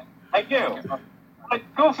know that. I do. But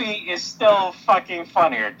Goofy is still fucking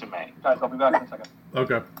funnier to me. Guys, I'll be back in a second.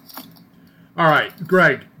 Okay. All right,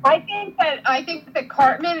 Greg. I think that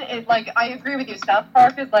Cartman is I agree with you. South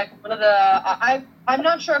Park is one of the I'm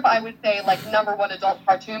not sure if I would say number one adult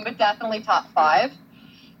cartoon, but definitely top 5.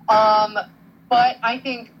 But I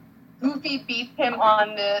think Goofy beats him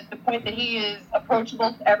on the point that he is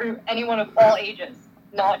approachable to anyone of all ages,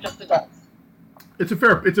 not just adults. It's a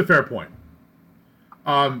fair point.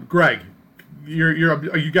 Greg,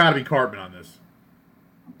 you got to be Cartman on this.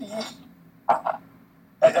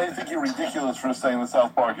 I think you're ridiculous for saying that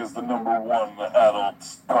South Park is the number one adult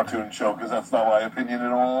cartoon show, because that's not my opinion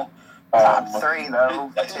at all. Top 3,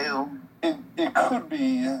 though, 2. It could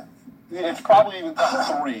be. It's probably even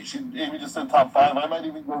top 3. Amy just said top 5. I might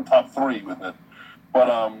even go top 3 with it.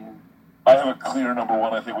 But I have a clear number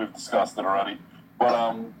 1. I think we've discussed it already. But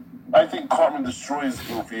I think Cartman destroys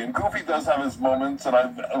Goofy. And Goofy does have his moments, and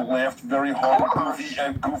I've laughed very hard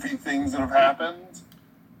at Goofy things that have happened.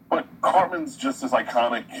 But Cartman's just this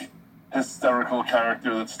iconic, hysterical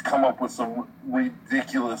character that's come up with some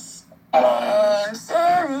ridiculous lines.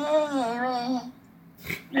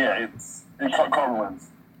 Yeah, Cartman wins.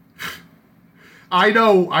 I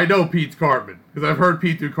know Pete's Cartman, because I've heard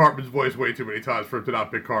Pete do Cartman's voice way too many times for him to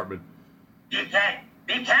not pick Cartman.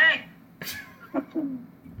 BK!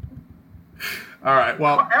 All right,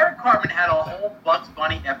 well, Eric Cartman had a whole Bugs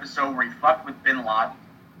Bunny episode where he fucked with Bin Laden.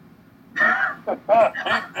 And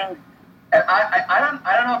I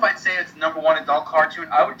don't know if I'd say it's number one adult cartoon.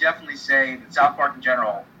 I would definitely say that South Park in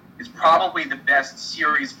general is probably the best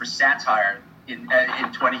series for satire in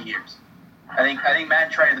 20 years. I think Matt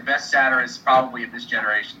and Trey are the best satirists probably of this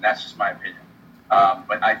generation. That's just my opinion.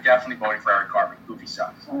 But I definitely voted for Eric Cartman. Goofy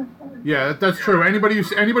sucks. Yeah, that's true. Anybody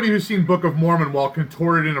who's seen Book of Mormon while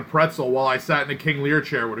contorted in a pretzel while I sat in a King Lear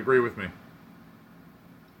chair would agree with me.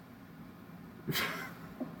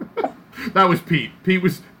 That was Pete. Pete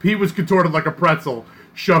was contorted like a pretzel,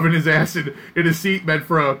 shoving his ass in a seat meant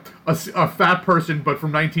for a fat person, but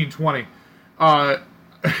from 1920.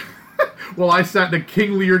 While I sat in a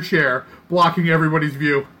King Lear chair, blocking everybody's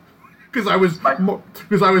view, because I was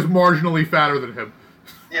marginally fatter than him.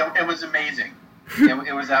 Yeah, it was amazing.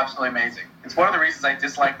 It was absolutely amazing. It's one of the reasons I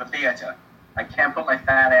dislike the theater. I can't put my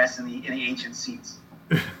fat ass in the ancient seats.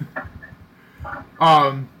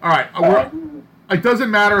 All right. It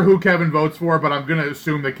doesn't matter who Kevin votes for, but I'm going to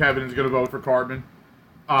assume that Kevin is going to vote for Cartman.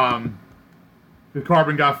 The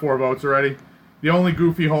Carbon got 4 votes already. The only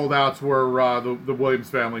goofy holdouts were the Williams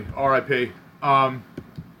family. R.I.P.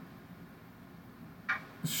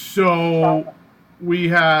 So we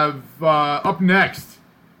have up next.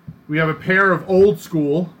 We have a pair of old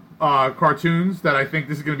school cartoons that I think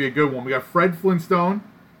this is going to be a good one. We got Fred Flintstone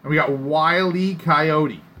and we got Wile E.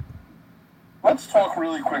 Coyote. Let's talk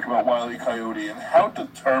really quick about Wile E. Coyote and how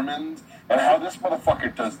determined and how this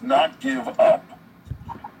motherfucker does not give up.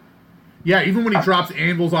 Yeah, even when he drops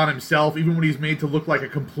anvils on himself, even when he's made to look like a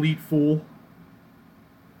complete fool.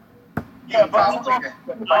 Yeah, but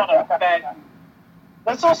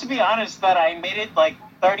let's also be honest that I made it like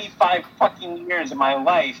 35 fucking years of my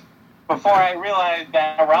life before I realized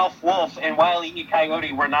that Ralph Wolf and Wile E.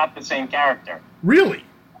 Coyote were not the same character. Really?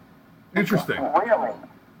 Interesting. Really?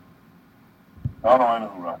 Oh, no, I know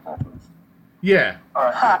who Ralph Wolf is. Yeah.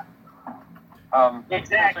 All right.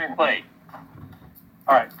 Exactly.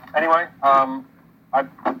 All right. Anyway, I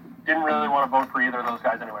didn't really want to vote for either of those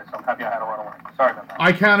guys anyway, so I'm happy I had to run away. Sorry about that.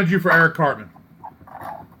 I counted you for Eric Cartman.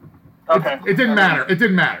 Okay. It didn't matter. It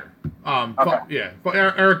didn't matter. Okay. Yeah. But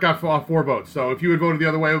Eric got 4 votes, so if you had voted the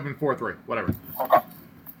other way, it would have been 4-3. Whatever. Okay.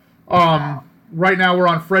 Right now we're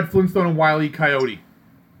on Fred Flintstone and Wile E. Coyote.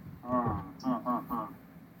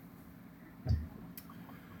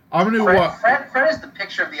 I'm going to... Fred is the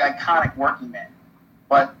picture of the iconic working man,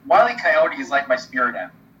 but Wile E. Coyote is like my spirit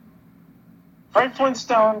animal. Fred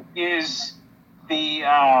Flintstone is the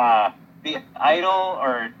idol,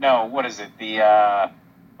 or no, what is it? The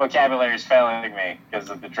vocabulary is failing me because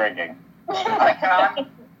of the drinking. Icon.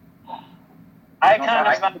 Icon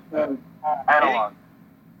is not the Analog.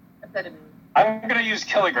 I'm going to use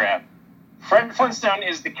kilogram. Fred Flintstone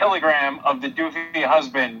is the kilogram of the doofy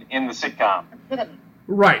husband in the sitcom.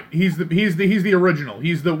 Right. He's the original.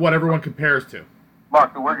 He's the what everyone compares to.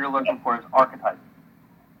 Mark, the word you're looking for is archetype.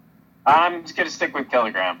 I'm just going to stick with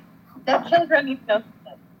kilogram. That kilogram you know.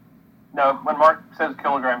 No, when Mark says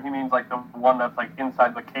kilogram, he means like the one that's like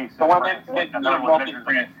inside the case. The one that's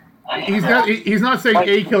He's not saying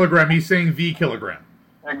a kilogram. He's saying the kilogram.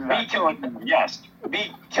 The kilogram, yes. The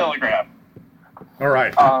kilogram. All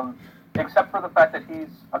right. Except for the fact that he's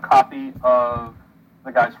a copy of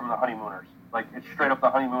the guys from the Honeymooners. Like, it's straight up the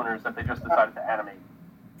Honeymooners that they just decided to animate.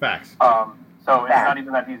 Facts. So it's not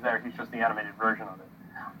even that he's there, he's just the animated version of it.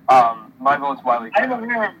 My vote's Wile E. I'm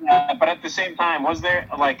aware of that, but at the same time, was there,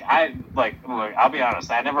 look, I'll be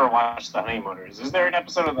honest, I never watched the Honeymooners. Is there an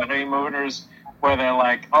episode of the Honeymooners where they're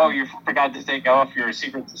like, oh, you forgot to take off your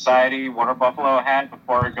secret society water buffalo hat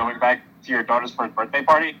before going back to your daughter's first birthday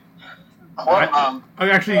party?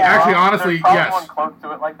 Actually, honestly, there's probably yes. one close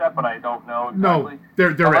to it like that, but I don't know exactly. No,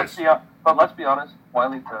 there is. But let's be honest,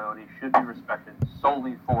 Wile E. Coyote should be respected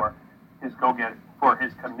solely for his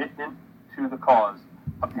commitment to the cause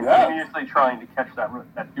of continuously trying to catch that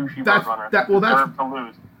douchey roadrunner that deserved to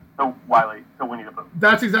lose to Winnie the Pooh.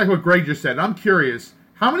 That's exactly what Greg just said. And I'm curious,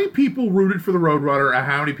 how many people rooted for the Roadrunner and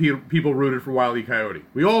how many people rooted for Wile E. Coyote?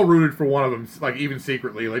 We all rooted for one of them, like even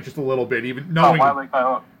secretly, like just a little bit, even knowing. Wile E.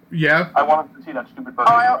 Coyote. Yeah. I wanted to see that stupid bird.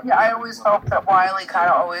 I always hoped that Wile E.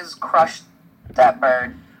 kind of always crushed that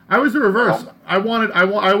bird. I was the reverse. I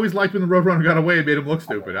always liked when the Roadrunner got away and made him look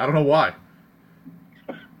stupid. I don't know why.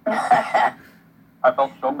 I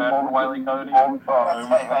felt so bad for Wile E. Coyote.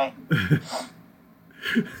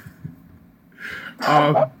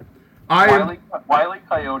 Wile E.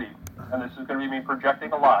 Coyote, and this is going to be me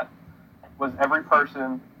projecting a lot, was every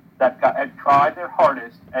person that had tried their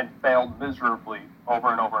hardest and failed miserably over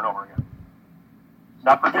and over and over again.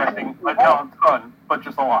 Not projecting a ton, but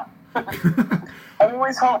just a lot.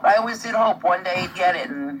 I always did hope one day he'd get it,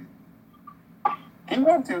 and he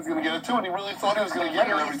knew he was going to get it too, and he really thought he was going to get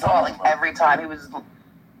it every time. time. Every time he was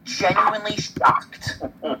genuinely shocked,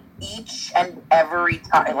 each and every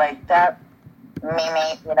time, like that.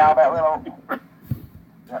 Mimi, that little.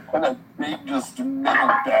 And that big just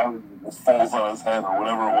metal down just falls on his head or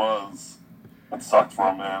whatever it was. It sucked for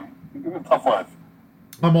him, man. He had a tough life.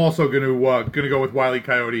 I'm also gonna go with Wile E.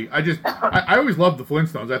 Coyote. I always loved the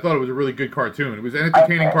Flintstones. I thought it was a really good cartoon. It was an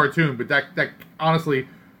entertaining cartoon, but that honestly,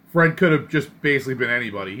 Fred could have just basically been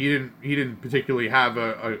anybody. He didn't particularly have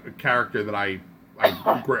a character that I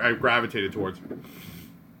gravitated towards.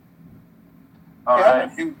 A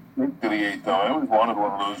huge steak that he ate, though. I always wanted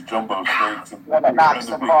one of those jumbo steaks. And that knocks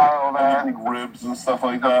the car over. Big ribs and stuff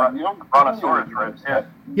like that. Brontosaurus ribs, yeah.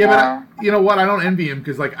 Yeah, but you know what? I don't envy him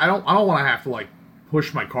because I don't want to have to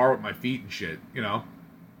push my car with my feet and shit.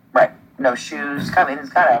 Right. No shoes. It's kind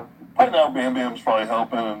of. Right now, Bam Bam's probably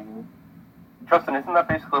helping. And Justin, isn't that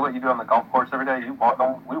basically what you do on the golf course every day? We walk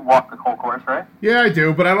the whole course, right? Yeah, I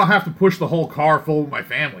do, but I don't have to push the whole car full of my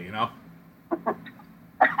family, you know?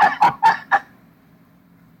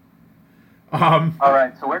 All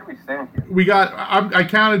right, so where do we stand here? We got. I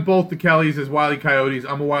counted both the Kellys as Wile E. Coyotes.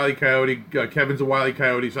 I'm a Wile E. Coyote. Kevin's a Wile E.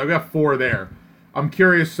 Coyote. So I've got 4 there. I'm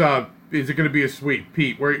curious. Is it going to be a sweep,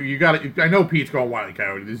 Pete? Where you got it? I know Pete's going Wile E.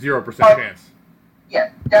 Coyote. There's 0% chance.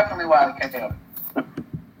 Yeah, definitely Wile E. Coyote.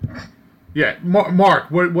 Yeah,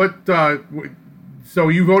 Mark. What? So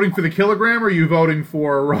are you voting for the kilogram, or are you voting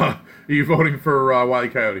for? Wile E.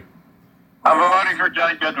 Coyote? I'm voting for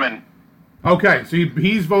John Goodman. Okay, so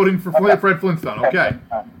he's voting for Fred Flintstone. Okay,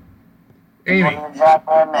 Amy. I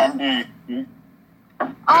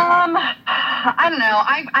don't know.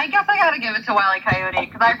 I guess I gotta give it to Wile E. Coyote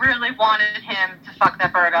because I really wanted him to fuck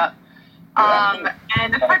that bird up.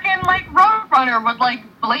 And the freaking like Roadrunner would like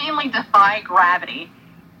blatantly defy gravity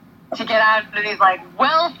to get out of these like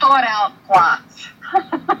well thought out plots.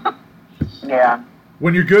 Yeah.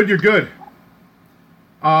 When you're good, you're good.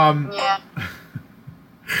 Yeah.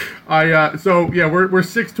 We're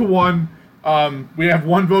 6-1. We have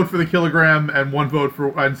 1 vote for the kilogram and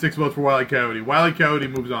 6 votes for Wile E. Coyote. Wile E. Coyote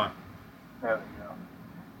moves on. There we go.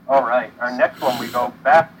 All right, our next one, we go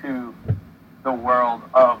back to the world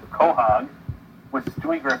of Quahog with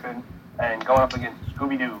Stewie Griffin and going up against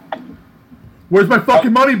Scooby-Doo. Where's my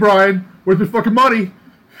fucking money, Brian? Where's my fucking money?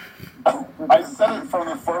 I said it from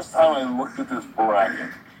the first time I looked at this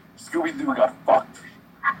bracket. Scooby-Doo got fucked.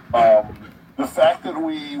 The fact that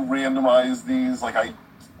we randomized these, like, I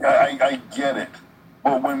get it.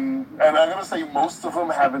 But and I'm going to say most of them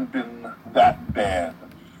haven't been that bad.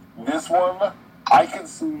 This one, I can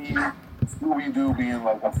see Scooby-Doo being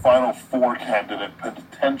like a Final Four candidate,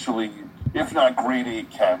 potentially, if not grade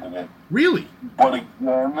 8 candidate. Really? But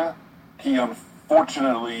again, he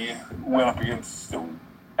unfortunately went up against Stewie.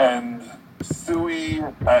 And Stewie,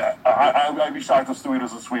 I'd be shocked if Stewie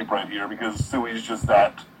doesn't sweep right here, because Stewie's just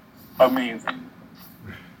that amazing.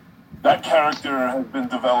 That character has been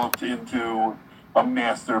developed into a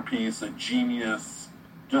masterpiece, a genius,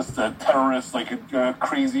 just a terrorist, like a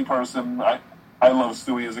crazy person. I love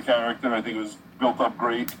Stewie as a character. I think it was built up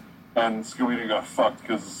great, and Scooby-Doo got fucked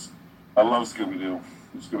because I love Scooby-Doo.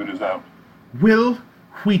 Scooby-Doo's out. Will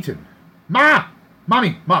Wheaton.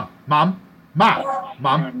 Mommy. Mom.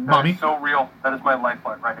 Dude, Mommy. so real. That is my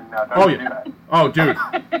lifeblood right now. Don't Oh, do yeah. that. Oh, dude.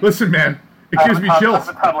 Listen, man. It gives me chills.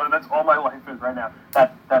 That's all my life is right now.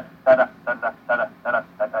 It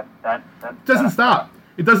doesn't stop.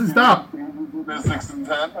 It doesn't stop. There's 6 and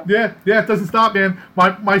 10. Yeah, it doesn't stop, man.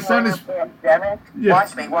 My son is. Yeah.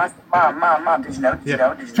 Watch me. Mom. Did you know? Do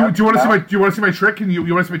you want to see my? Do you want to see my trick?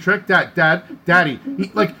 You want to see my trick? Daddy.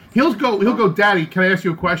 He'll go, Daddy. Can I ask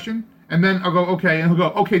you a question? And then I'll go, okay, and he'll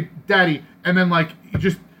go, okay, Daddy. And then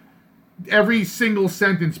just every single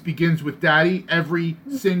sentence begins with Daddy. Every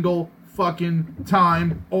single fucking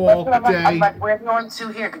time, all day. I'm like, where are you going to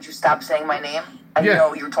here? Could you stop saying my name? I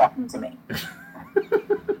know you're talking to me.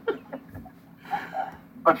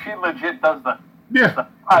 But she legit does the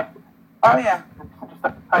hi. Oh yeah. Just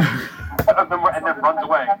the hi. and then runs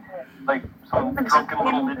away like some drunken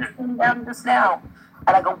little midget. Just now.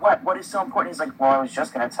 And I go, what? What is so important? He's like, well, I was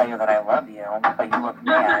just going to tell you that I love you, but you look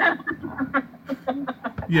mad.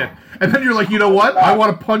 Yeah. And then you're like, you know what? I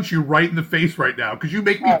want to punch you right in the face right now because you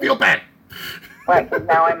make me feel bad. Right, because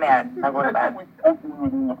now I'm mad. I go to bed. We told you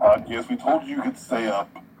in the podcast. We told you could stay up.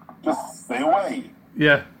 Just stay away.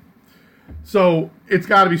 Yeah. So it's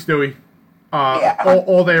got to be Stewie.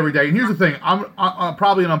 All day, every day. And here's the thing. I'm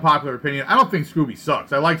probably an unpopular opinion. I don't think Scooby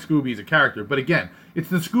sucks. I like Scooby as a character. But again, it's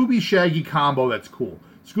the Scooby-Shaggy combo that's cool.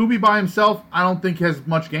 Scooby by himself, I don't think has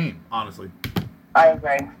much game, honestly. I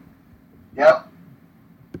agree. Yep.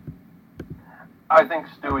 I think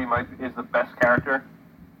Stewie is the best character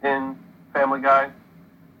in Family Guy.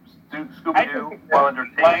 Scooby-Doo, while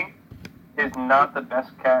entertaining, is not the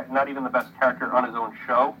best not even the best character on his own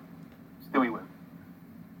show. Stewie wins.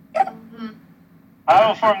 I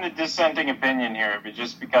will form the dissenting opinion here, but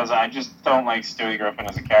just because I just don't like Stewie Griffin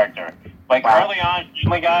as a character. Like, early on,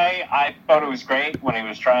 Family Guy, I thought it was great when he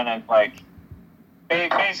was trying to,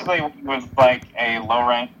 basically was, a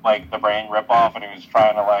low-rent, the Brain ripoff, and he was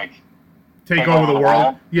trying to, take over the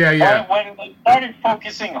world. Yeah. When they started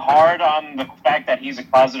focusing hard on the fact that he's a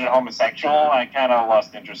closeted homosexual, I kind of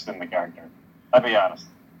lost interest in the character. I'll be honest.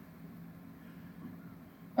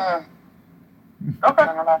 Okay.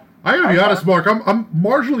 I gotta be honest, Mark. I'm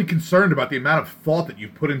marginally concerned about the amount of thought that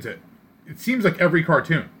you've put into it. It seems like every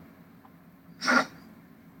cartoon.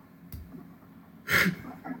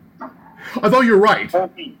 Although you're right.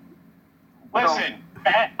 Listen,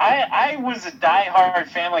 I was a diehard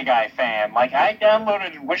Family Guy fan. Like, I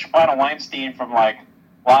downloaded Wish Upon a Weinstein from, like,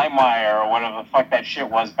 LimeWire or whatever the fuck that shit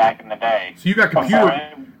was back in the day. So you got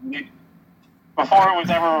computer... Before it was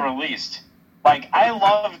ever released. Like, I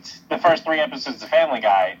loved the first 3 episodes of Family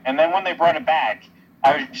Guy, and then when they brought it back,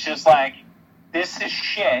 I was just like, this is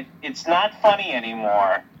shit. It's not funny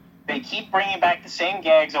anymore. They keep bringing back the same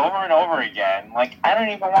gags over and over again. Like, I don't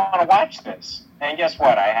even want to watch this. And guess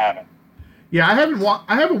what? I haven't. Yeah, I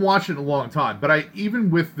haven't watched it in a long time, but even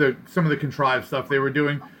with some of the contrived stuff they were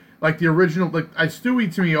doing, like the original, like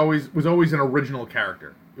Stewie to me was always an original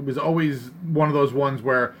character. It was always one of those ones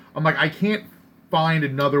where I'm like, I can't find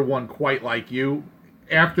another one quite like you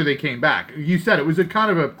after they came back. You said it was a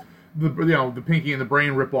kind of the Pinky and the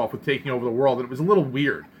Brain ripoff with taking over the world, and it was a little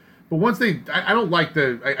weird. But once I don't like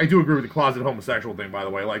I do agree with the closet homosexual thing, by the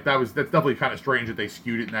way. Like that's definitely kind of strange that they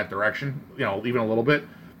skewed it in that direction, even a little bit.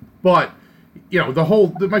 But one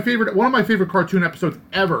of my favorite cartoon episodes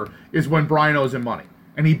ever is when Brian owes him money,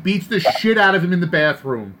 and he beats the shit out of him in the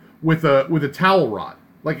bathroom with a towel rod.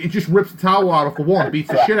 Like, it just rips the towel rod off the wall and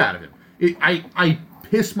beats the shit out of him. I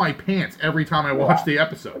piss my pants every time I watch the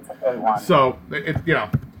episode. So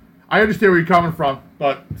I understand where you're coming from,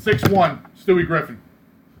 but 6-1, Stewie Griffin.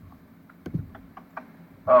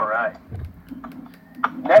 All right.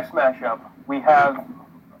 Next matchup, we have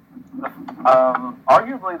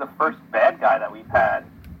arguably the first bad guy that we've had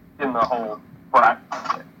in the whole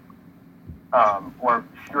bracket, or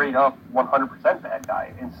straight up 100% bad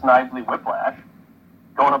guy in Snively Whiplash,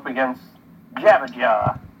 going up against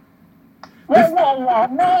Jabberjaw.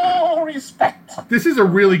 No respect. This is a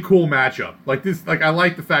really cool matchup. I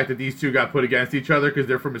like the fact that these two got put against each other because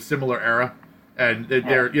they're from a similar era, and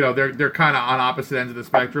they're kind of on opposite ends of the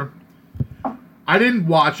spectrum. I didn't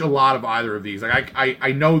watch a lot of either of these. Like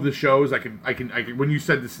I know the shows. I can when you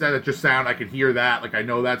said that just sound, I could hear that. Like I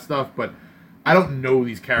know that stuff, but I don't know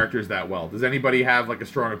these characters that well. Does anybody have like a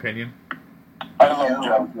strong opinion? I loved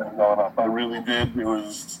Jabberjaw growing up. I really did. It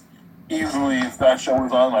was easily, if that show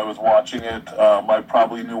was on, I was watching it. I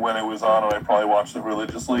probably knew when it was on, and I probably watched it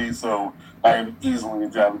religiously. So I am easily a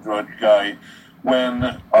Jabberjaw guy.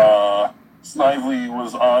 When Snively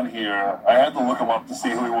was on here, I had to look him up to see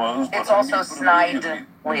who he was. It's also Snidely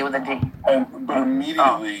with a D. But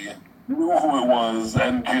immediately knew who it was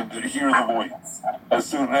and could hear the voice. As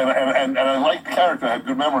soon and I liked the character, I had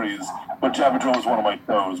good memories. But Jabberjaw was one of my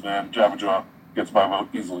shows, man. Jabberjaw gets my vote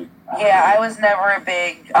easily. Yeah, I was never a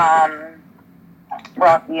big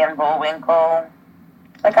Rocky and Bullwinkle.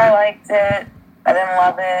 Like, I liked it. I didn't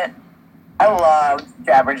love it. I loved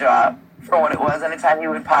Jabberjaw for what it was. Anytime he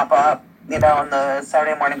would pop up, in the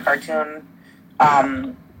Saturday morning cartoon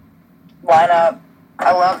lineup,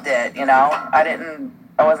 I loved it,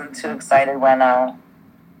 I wasn't too excited when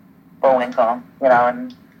Bullwinkle,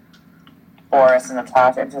 and Boris and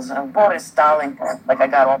Natasha, Boris Stalin, like I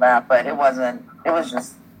got all that, but it was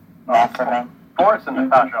just not for me. Boris and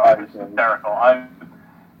Natasha are just hysterical. I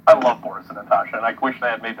love Boris and Natasha, and I wish they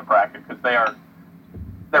had made the bracket because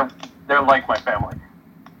they're like my family.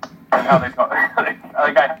 And how they talk,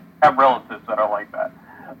 I have relatives that are like that.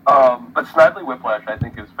 But Snidely Whiplash, I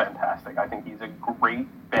think, is fantastic. I think he's a great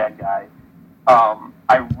bad guy.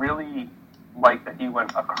 I really like that he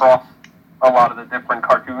went across a lot of the different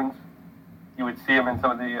cartoons. You would see him in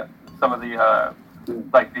some of the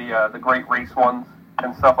Great Race ones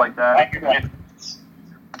and stuff like that.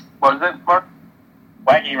 What is it, Mark?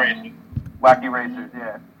 Wacky Racers. Wacky Racers,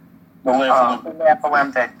 yeah. The Laugh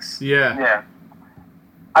Olympics. Yeah. Yeah.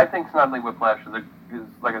 I think Snidely Whiplash is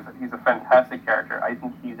like I said, he's a fantastic character. I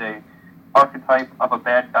think he's a archetype of a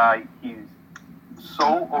bad guy. He's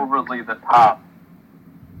so overly the top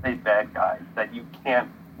a bad guy that you can't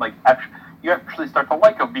you actually start to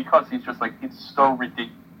like him because he's just like, it's so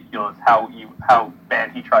ridiculous how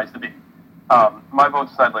bad he tries to be. My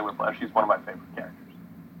vote's Snidely Whiplash. He's one of my favorite characters.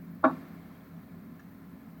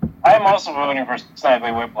 I'm also voting for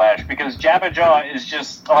Snidely Whiplash because Jabberjaw is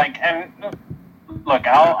just like, and look,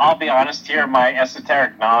 I'll be honest here, my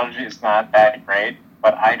esoteric knowledge is not that great,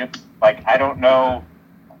 but I don't know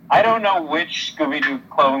which Scooby-Doo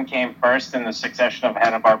clone came first in the succession of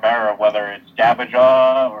Hanna-Barbera, whether it's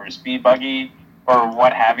Jabberjaw or Speed Buggy or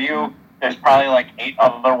what have you. There's probably like 8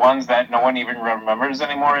 other ones that no one even remembers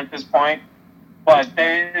anymore at this point, but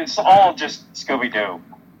it's all just Scooby-Doo.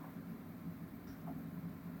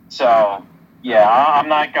 So, yeah, I'm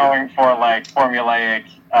not going for like formulaic,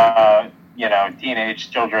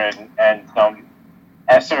 teenage children and some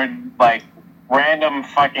like random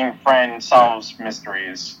fucking friend solves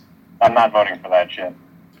mysteries. I'm not voting for that shit.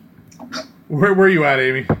 Where are you at,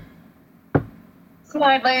 Amy?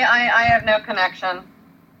 Slightly. I have no connection.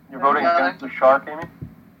 You're voting against the shark, Amy?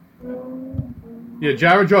 Yeah,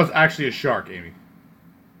 Jabberjaw is actually a shark, Amy.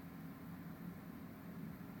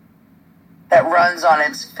 That runs on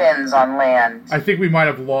its fins on land. I think we might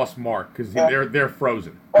have lost Mark because they're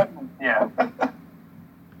frozen. Yeah.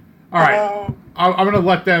 All right, I'm gonna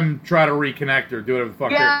let them try to reconnect or do whatever the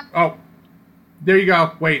fuck. Yeah. Oh, there you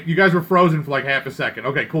go. Wait, you guys were frozen for like half a second.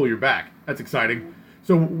 Okay, cool, you're back. That's exciting.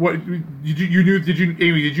 So, what did you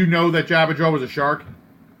Amy? Did you know that Jabberjaw was a shark?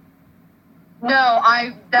 No,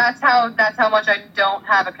 that's how much I don't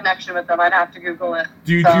have a connection with them. I'd have to Google it.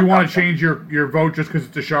 Do you want to change your vote just because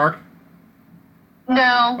it's a shark?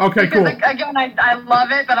 No. Okay, because, cool. Again, I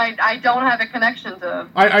love it, but I don't have a connection to.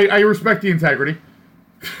 I respect the integrity.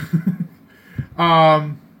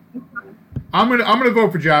 I'm gonna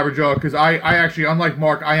vote for Jabberjaw because I actually, unlike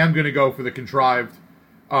Mark, I am gonna go for the contrived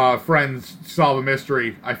friends solve a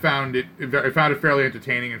mystery. I found it fairly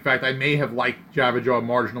entertaining. In fact, I may have liked Jabberjaw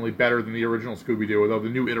marginally better than the original Scooby-Doo, although the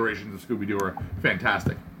new iterations of Scooby-Doo are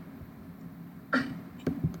fantastic.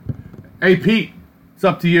 Hey Pete, it's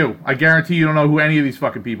up to you. I guarantee you don't know who any of these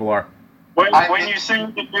fucking people are. When you say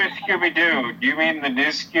the new Scooby-Doo, do you mean the new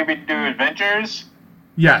Scooby-Doo Adventures?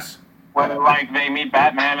 Yes. Where, like, they meet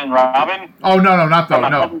Batman and Robin? Oh, no, not those.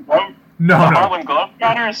 No. Harlem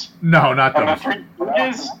Globetrotters? No, not And the those. Three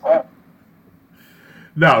Stooges?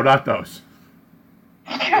 No, not those.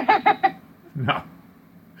 No.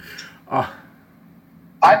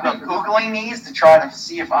 I've been Googling these to try to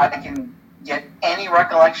see if I can get any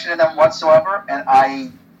recollection of them whatsoever, and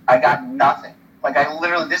I got nothing. Like,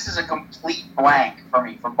 this is a complete blank for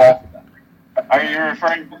me for both of them. Are you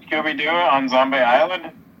referring to Scooby-Doo on Zombie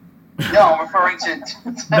Island? No, I'm referring to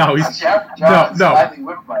No, he's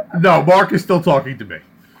Jabberjaw. No, Mark is still talking to me.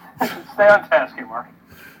 Stay on task here, Mark.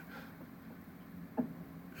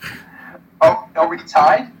 Oh, are we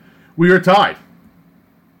tied? We are tied.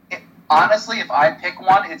 Honestly, if I pick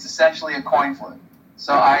one, it's essentially a coin flip.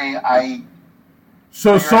 So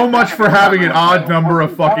So much for having an odd number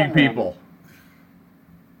of fucking people.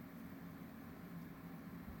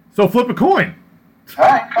 So flip a coin. All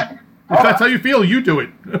right. If that's how you feel, you do it.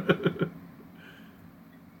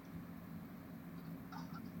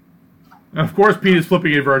 And of course, Pete is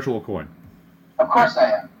flipping a virtual coin. Of course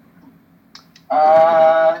I am.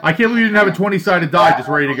 I can't believe you didn't have a 20-sided die just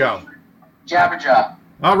ready to go. Jabberjaw.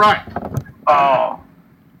 All right. Oh.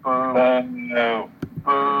 Boo. No.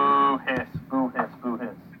 Boo hiss. Boo hiss. Boo hiss.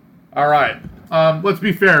 All right. Let's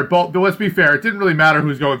be fair. Let's be fair. It didn't really matter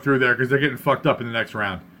who's going through there because they're getting fucked up in the next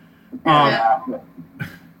round.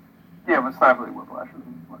 Yeah, but it's not really Whiplash.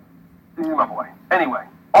 He's my boy. Anyway,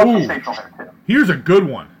 also facial hair, too. Here's a good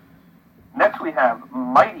one. Next we have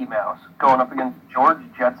Mighty Mouse going up against George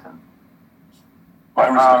Jetson. I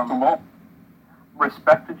respect them all.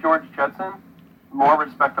 Respect to George Jetson, more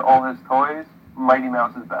respect to all his toys. Mighty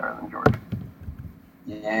Mouse is better than George.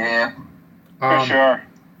 Yeah. For sure.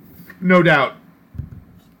 No doubt.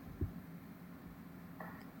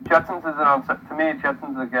 Jetsons is to me,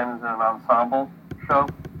 Jetsons again is an ensemble show.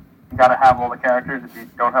 You got to have all the characters. If you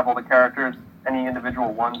don't have all the characters, any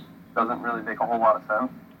individual one doesn't really make a whole lot of sense,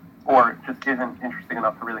 or it just isn't interesting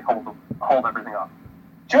enough to really hold everything up.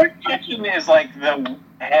 George Jetson is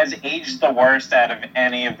has aged the worst out of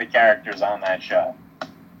any of the characters on that show.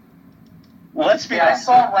 Let's be I honest.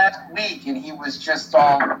 saw him last week, and he was just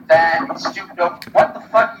all fat and stupid. What the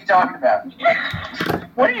fuck are you talking about?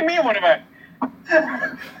 What do you mean? What about?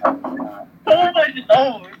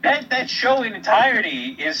 That show in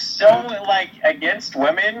entirety is so against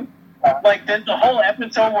women. Like there's the whole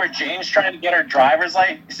episode where Jane's trying to get her driver's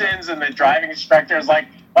license, and the driving instructor is like,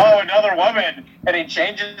 "Oh, another woman," and he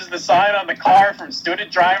changes the sign on the car from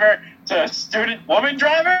student driver to student woman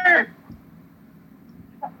driver.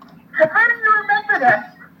 How do you remember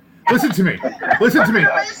that? Listen to me. How do you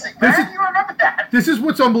remember that? This is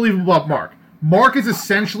what's unbelievable about Mark. Mark is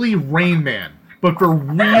essentially Rain Man, but for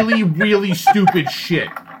really, really stupid shit.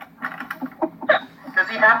 Does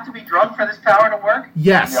he have to be drunk for this power to work?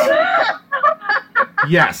 Yes.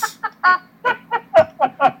 Yes.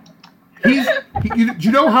 Do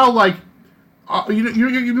you know how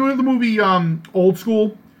you know the movie Old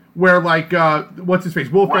School, where what's his face,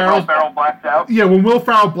 Will Ferrell? Will Ferrell blacks out. Yeah, when Will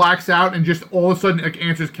Ferrell blacks out and just all of a sudden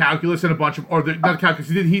answers calculus and a bunch of not calculus.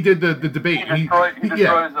 He did the debate. He destroys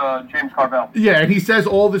James Carvell. Yeah, and he says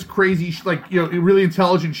all this crazy really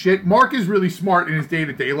intelligent shit. Mark is really smart in his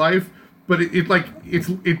day-to-day life, but it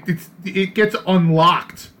gets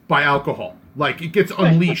unlocked by alcohol. It gets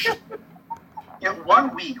unleashed. In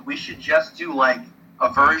 1 week, we should just do a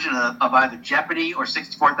version of either Jeopardy or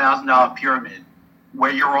 $64,000 Pyramid,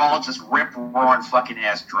 where you're all just rip roaring fucking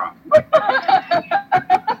ass drunk.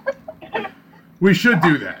 We should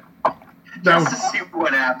do that. Just to see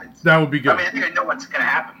what happens. That would be good. I mean, I think I know what's going to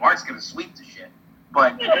happen. Mark's going to sweep the shit.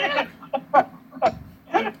 But I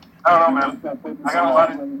don't know, man. I got a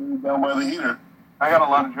lot of down by the heater. I got a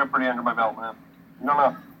lot of Jeopardy under my belt, man. You don't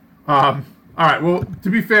know. All right. Well, to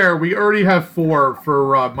be fair, we already have 4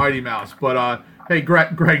 for Mighty Mouse. But hey,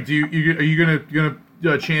 Greg, are you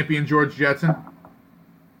gonna champion George Jetson?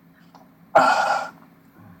 All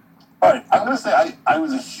right, I'm gonna say I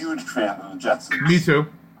was a huge fan of the Jetsons. Me too.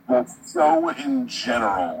 The show in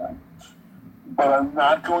general, but I'm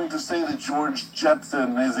not going to say that George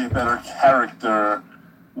Jetson is a better character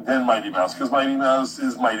than Mighty Mouse, because Mighty Mouse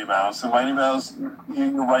is Mighty Mouse, and Mighty Mouse,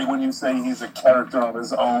 you're right when you say he's a character on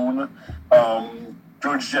his own.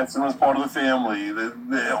 George Jetson was part of the family.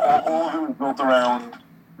 All of it was built around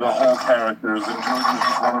the whole characters, and George was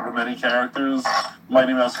just one of the many characters.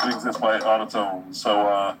 Mighty Mouse could exist on its own.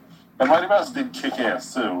 So, and Mighty Mouse did kick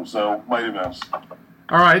ass too. So, Mighty Mouse.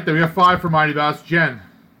 All right, then we have 5 for Mighty Mouse. Jen.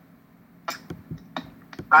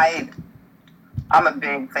 I'm a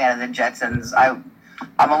big fan of the Jetsons.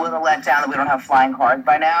 I'm a little let down that we don't have flying cars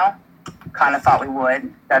by now. Kind of thought we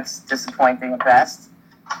would. That's disappointing at best.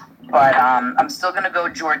 But I'm still going to go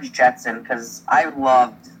George Jetson because I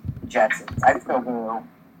loved Jetsons. I still do.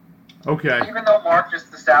 Okay. even though Mark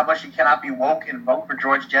just established he cannot be woke and vote for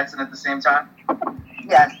George Jetson at the same time.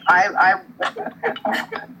 Yes, I know.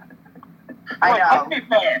 Let's be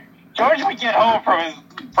fair. George would get home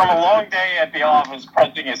from a long day at the office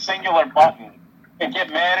pressing a singular button and get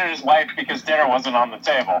mad at his wife because dinner wasn't on the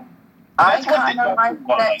table. I kind of like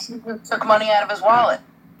that she just took money out of his wallet.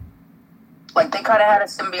 Like, they kind of had a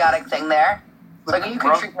symbiotic thing there. It's like, you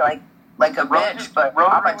can treat me like a bitch, but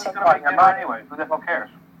I'm going to take all your money. Anyway, who the hell cares?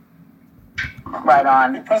 Right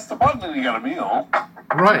on. You press the button and you got a meal.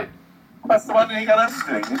 Right. Press the button and you got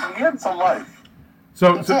everything. He had some life.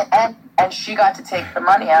 So And she got to take the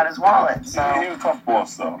money out of his wallet. So. He was a tough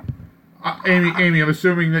boss, though. Amy, I'm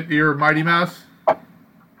assuming that you're Mighty Mouse?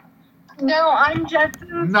 No, I'm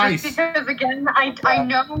Jetson. Nice. Just because, again, I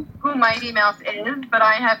know who Mighty Mouse is, but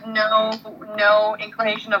I have no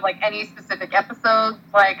inclination of, like, any specific episodes.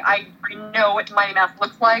 Like, I know what Mighty Mouse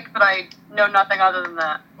looks like, but I know nothing other than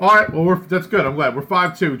that. All right, well, that's good. I'm glad. We're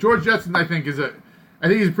 5-2. George Jetson, I think he's a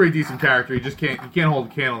pretty decent character. He just can't hold a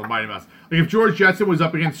candle to Mighty Mouse. Like, if George Jetson was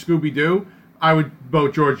up against Scooby-Doo, I would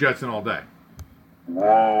vote George Jetson all day.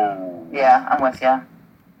 Whoa. Yeah, I'm with you.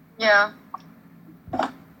 Yeah.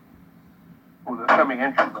 Ooh, that's gonna be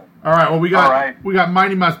interesting. All right, well, we got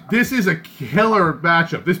Mighty Mouse. This is a killer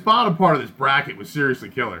matchup. This bottom part of this bracket was seriously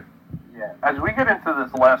killer. Yeah. As we get into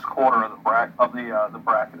this last quarter of the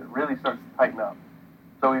bracket, it really starts to tighten up.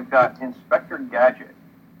 So we've got Inspector Gadget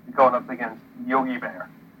going up against Yogi Bear.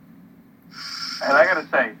 And I gotta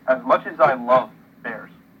say, as much as I love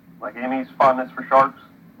bears, like Amy's fondness for sharks,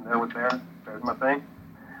 and there with bears, bears my thing.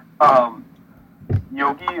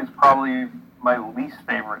 Yogi is probably my least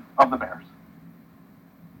favorite of the bears.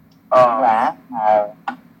 Wow.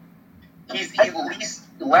 He's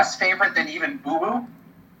less favorite than even Boo Boo.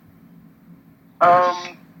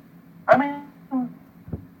 I mean,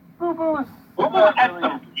 Boo Boo is. Boo Boo had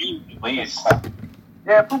some views, at least.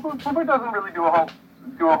 Yeah, Boo Boo doesn't really do a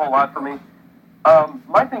whole lot for me.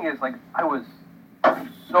 My thing is, like, I was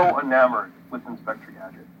so enamored with Inspector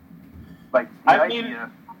Gadget. Like, the idea.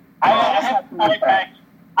 I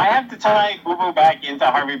have to tie Boo Boo back into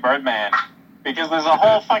Harvey Birdman because there's a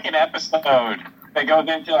whole fucking episode that goes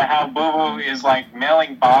into how Boo Boo is like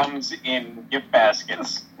mailing bombs in gift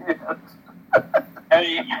baskets. Yes.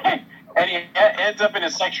 and he ends up in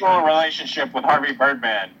a sexual relationship with Harvey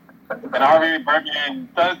Birdman. And Harvey Birdman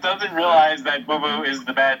doesn't realize that Boo Boo is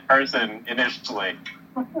the bad person initially.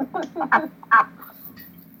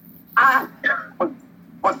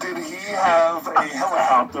 But did he have a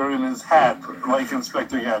helicopter in his hat like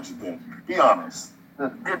Inspector Gadget did? Be honest.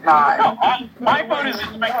 Did not. No, my vote is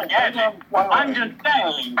Inspector Gadget. I'm just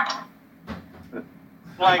saying,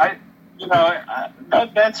 like,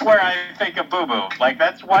 that's where I think of Boo Boo. Like,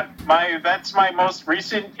 that's my most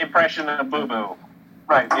recent impression of Boo Boo.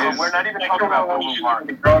 Right. So we're not even talking about Boo Boo, Mark.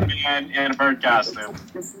 A grown man in a bird costume.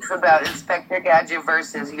 This is about Inspector Gadget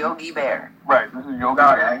versus Yogi Bear. Right. This is Yogi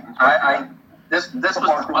No, Bear. this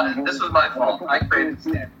was my fault. I created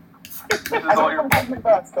Stan. This is all your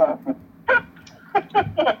fault. All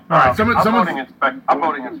right, I'm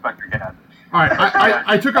voting Inspector Gadget. All right,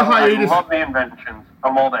 I took a hiatus. I love the inventions.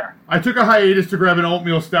 I'm all there. I took a hiatus to grab an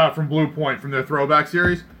oatmeal stout from Blue Point from their throwback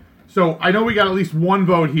series. So I know we got at least one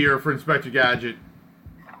vote here for Inspector Gadget.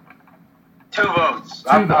 2 votes.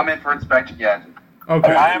 I'm in for Inspector Gadget.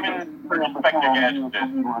 Okay. I am in for Inspector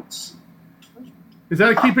Gadget. Is that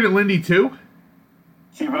a Keeping It Lindy too?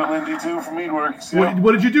 Keeping It Lindy too for Meadworks.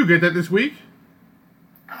 What did you do? Get that this week?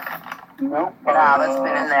 Nope. No, that's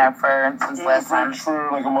been in there since last time. For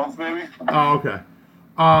like a month, maybe. Oh, okay.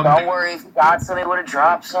 Don't worry, if you got some, they would have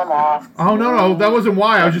dropped some off. Oh no, that wasn't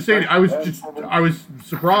why. I was just saying. I was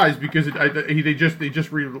surprised because they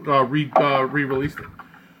just re-released it.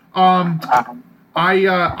 I'm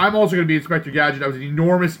also going to be Inspector Gadget. I was an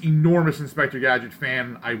enormous Inspector Gadget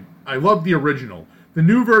fan. I love the original. The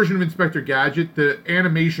new version of Inspector Gadget, the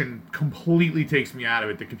animation completely takes me out of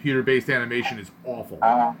it. The computer-based animation is awful.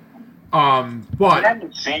 But I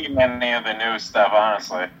haven't seen any of the new stuff,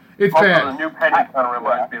 honestly. It's also, bad. The new Penny kind of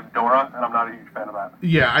reminds me of Dora, and I'm not a huge fan of that.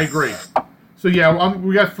 Yeah, I agree. So yeah,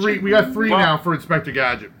 we got three now for Inspector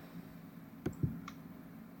Gadget.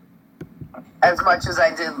 As much as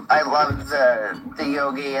I loved the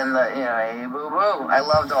Yogi and the hey boo boo. I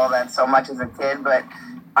loved all that so much as a kid, but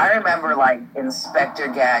I remember like Inspector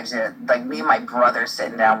Gadget, like me and my brother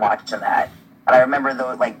sitting down watching that, and I remember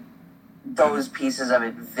those pieces of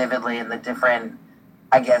it vividly and the different,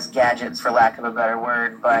 I guess, gadgets for lack of a better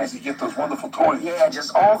word, but Because you get those wonderful toys. yeah,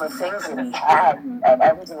 just all the things that he had, and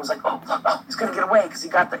everything was like, oh, he's gonna get away because he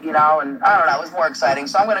got the, and I don't know, it was more exciting.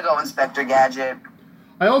 So I'm gonna go Inspector Gadget.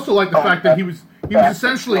 I also like the fact that he was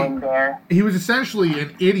essentially there. he was essentially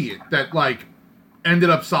an idiot that like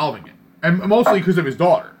ended up solving it, and mostly because of his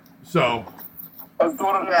daughter. So His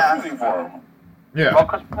daughter did everything for him. yeah. Well,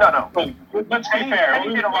 cause, no. Let's be fair.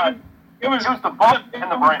 Penny did a lot. It was the book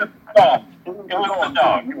and the brain. It was the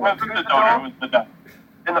dog. It wasn't the daughter. It was the dog.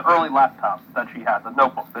 In the early laptops that she had, the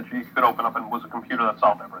notebook that she could open up and was a computer that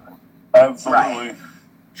solved everything. Absolutely.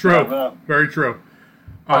 True. Yeah. Very true.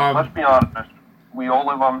 But let's be honest. We all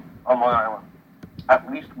live on Long Island.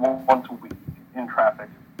 At least once a week in traffic.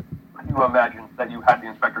 Can you imagine that you had the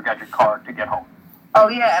Inspector Gadget card to get home? Oh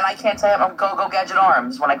yeah, and I can't tell him go Gadget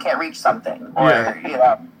Arms when I can't reach something. Or,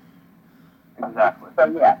 Yeah. Exactly. So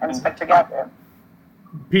yeah, Inspector Gadget.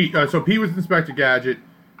 Pete. So Pete was Inspector Gadget.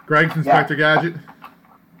 Greg's Inspector Gadget.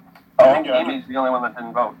 I think Amy's the only one that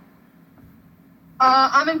didn't vote.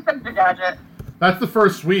 I'm Inspector Gadget. That's the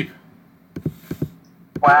first sweep.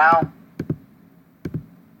 Wow.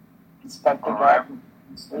 Inspector Gadget.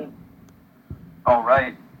 Sweet. All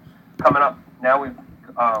right. Coming up, now we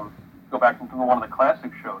go back into one of the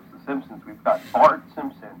classic shows, The Simpsons. We've got Bart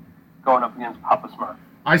Simpson going up against Papa Smurf.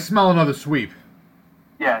 I smell another sweep.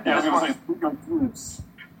 Yeah, Yeah, I was this going to one, say, foods.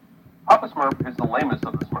 Papa Smurf is the lamest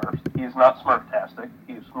of the Smurfs. He is not Smurftastic.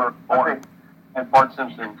 He is Smurf boring. And Bart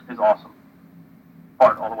Simpson is awesome.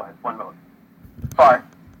 Bart all the way. One vote. Bart.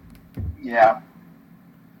 Yeah.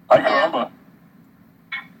 I caramba.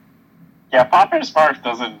 Yeah, Papa Smurf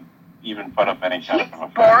doesn't even put up any kind He's of a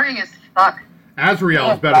fight. boring as fuck.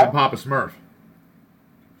 Azrael is better than Papa Smurf.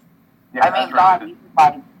 Yeah, I mean, that's God, right. even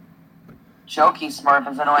like Jokey Smurf,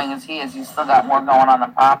 as annoying as he is, he's still got more going on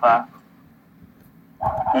than Papa.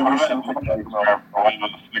 Maybe we What should about take Smurf, or whatever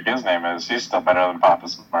the fuck his name is? He's still better than Papa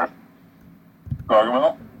Smurf.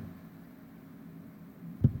 Gargamel.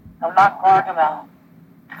 I'm not Gargamel.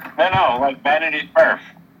 No, like Vanity Smurf,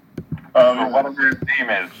 or whatever his name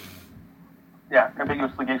is. Yeah,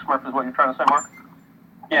 ambiguously gay Smurf is what you're trying to say, Mark?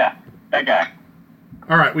 Yeah, that guy.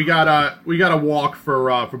 All right, we got a walk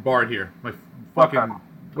for Bart here. My fucking Okay.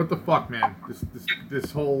 what the fuck, man?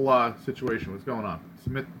 This whole situation. What's going on?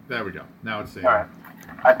 Submit. There we go. Now it's saved. All right.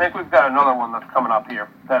 I think we've got another one that's coming up here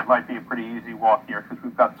that might be a pretty easy walk here because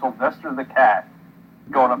we've got Sylvester the Cat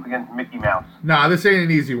going up against Mickey Mouse. Nah, this ain't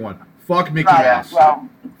an easy one. Fuck Mickey Right, Mouse. well,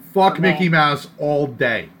 Fuck for me. Mickey Mouse all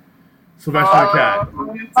day. Sylvester the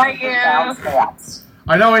Cat. Fight you. Cats.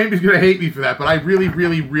 I know Amy's gonna hate me for that, but I really,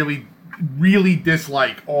 really, really, really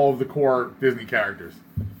dislike all of the core Disney characters.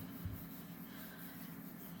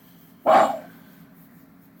 Wow.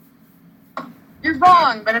 You're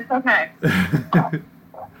wrong, but it's okay.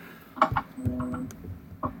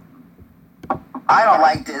 I don't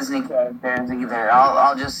like Disney characters either.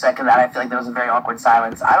 I'll just second that. I feel like there was a very awkward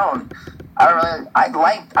silence. I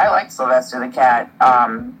like Sylvester the Cat.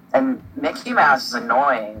 And Mickey Mouse is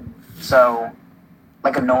annoying. So,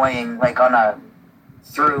 like annoying, like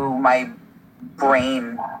through my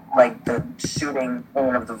brain, like the shooting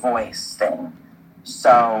pain of the voice thing.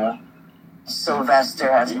 So,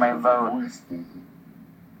 Sylvester has my vote.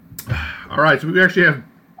 All right, so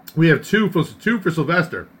we have two for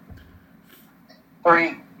Sylvester.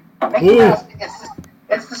 3. Mickey Ooh. Mouse,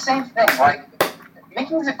 it's the same thing. Like,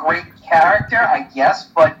 Mickey's a great character, I guess,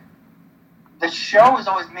 but the show is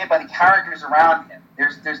always made by the characters around him.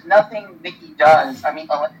 There's nothing Mickey does. I mean,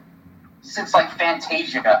 since like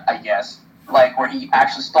Fantasia, I guess, like where he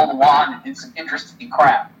actually stole the wand and did some interesting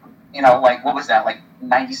crap. You know, like what was that, like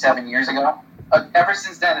 97 years ago? Ever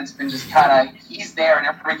since then, it's been just kind of he's there and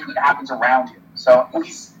everything that happens around him. So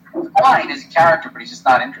he's fine as a character, but he's just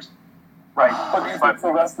not interesting. Right. But do you think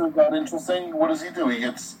Sylvester's not interesting? What does he do? He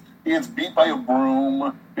gets beat by a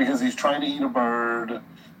broom because he's trying to eat a bird,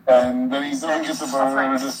 and then he doesn't get the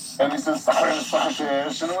bird, and he says suck fish.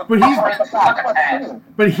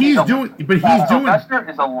 But he's doing. Sylvester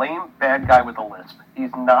is a lame bad guy with a lisp.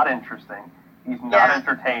 He's not interesting. He's not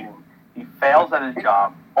entertaining. He fails at his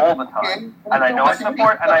job all the time. And I know I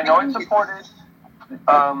supported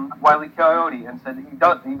Wile E. Coyote and said he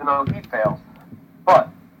does, even though he fails. But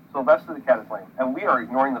Sylvester the Cat is lame, and we are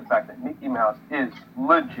ignoring the fact that Mickey Mouse is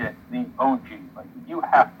legit the OG. Like, you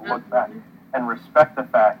have to look back and respect the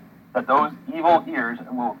fact that those evil ears,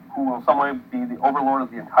 who will someday be the overlord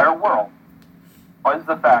of the entire world, is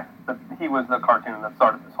the fact that he was the cartoon that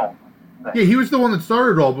started this whole thing. Yeah, he was the one that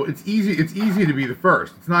started it all, but it's easy to be the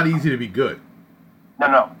first. It's not easy to be good.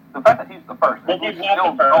 No. The fact that he's the first, Mickey's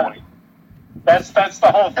not the first. That's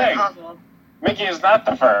the whole thing. Mickey is not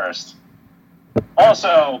the first.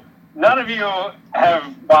 Also, none of you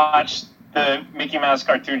have watched the Mickey Mouse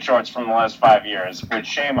cartoon shorts from the last 5 years, which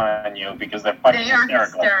shame on you because they're fucking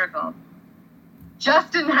hysterical.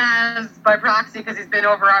 Justin has by proxy because he's been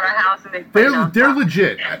over at our house and they're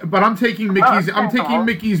legit. But I'm taking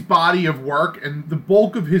Mickey's body of work, and the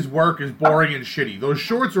bulk of his work is boring and shitty. Those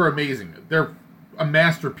shorts are amazing. They're a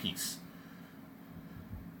masterpiece.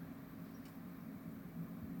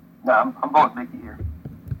 No, I'm both Mickey here.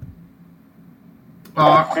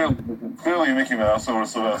 Clearly Mickey Mouse over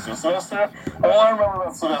Sylvester. All I remember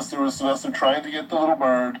about Sylvester was Sylvester trying to get the little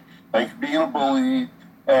bird, like being a bully,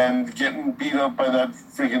 and getting beat up by that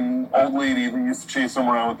freaking old lady that used to chase him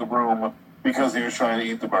around with the broom because he was trying to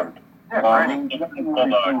eat the bird. Yeah, All right,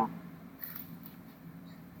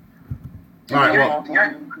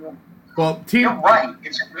 You're right.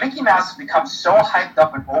 Mickey Mouse has become so hyped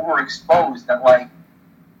up and overexposed that, like,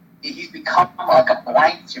 he's become like a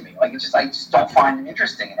blank to me. Like, I just don't find him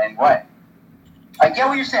interesting in any way. I get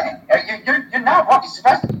what you're saying. You're not wrong.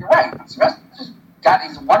 Sylvester, you're right. Sylvester just got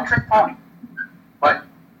his one-trick pony. But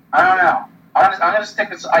I don't know. I'm gonna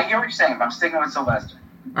stick with. I hear what you're saying, but I'm sticking with Sylvester.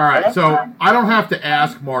 All right, so I don't have to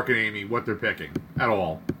ask Mark and Amy what they're picking at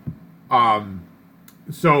all.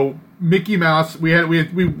 So Mickey Mouse, we had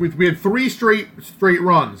 3 straight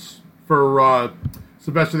runs for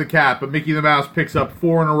Sylvester the Cat, but Mickey the Mouse picks up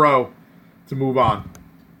 4 in a row to move on.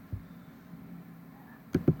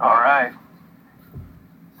 All right.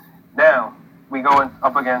 Now we go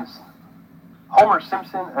up against Homer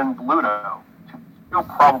Simpson and Bluto. Two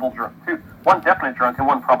probable drunk. One definite drunk and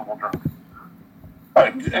one probable drunk. All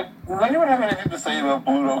right. Does anyone have anything to say about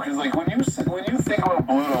Bluto? Because like when you think about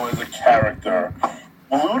Bluto as a character,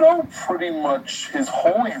 Bluto pretty much his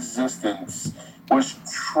whole existence was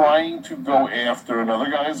trying to go after another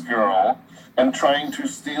guy's girl and trying to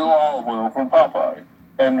steal olive oil from Popeye.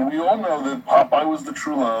 And we all know that Popeye was the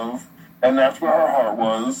true love, and that's where her heart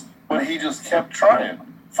was. But he just kept trying.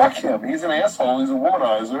 Fuck him. He's an asshole. He's a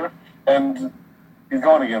womanizer, and he's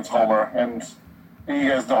going against Homer, and you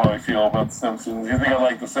guys know how I feel about The Simpsons. You think I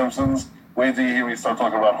like The Simpsons? Wait till you hear me start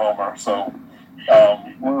talking about Homer. So,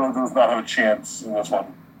 Bluto does not have a chance in this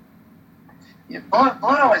one. Yeah,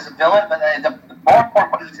 Bluto is a villain, but the more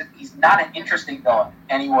important part is that he's not an interesting villain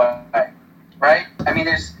anyway, right? I mean,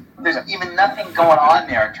 there's even nothing going on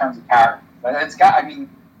there in terms of character. But it's got, I mean,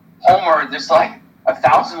 Homer, there's like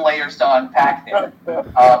 1,000 layers to unpack there.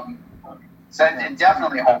 So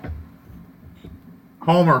definitely Homer.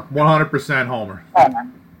 Homer, 100% Homer.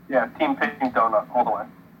 Yeah, Team Pink Donut all the way.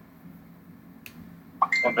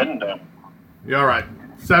 Forbidden Donut. Yeah, all right.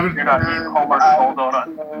 7. You're not eating Homer's whole donut.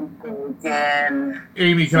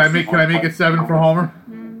 Amy, can I make it 7 for Homer?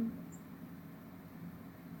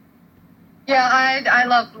 Yeah, I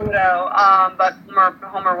love Bluto, but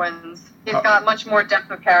Homer wins. He's got much more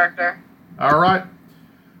depth of character. All right.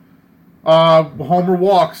 Homer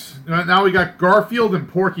walks. Now we got Garfield and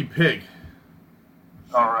Porky Pig.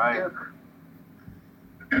 All right.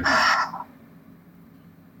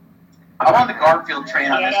 I'm on the Garfield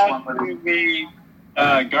train on this one. But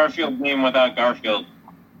the Garfield name without Garfield.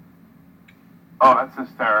 Oh, that's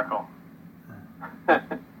hysterical.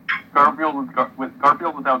 Garfield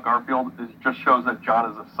without Garfield just shows that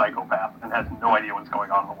John is a psychopath and has no idea what's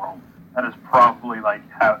going on in the world. That is probably like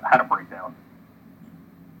had a breakdown.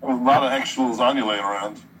 There's a lot of extra lasagna laying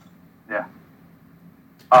around. Yeah.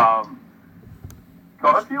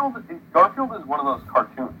 Garfield is one of those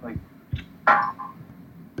cartoons. Like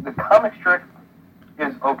the comic strip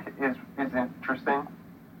is okay, is interesting,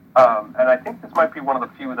 and I think this might be one of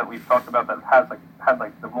the few that we've talked about that had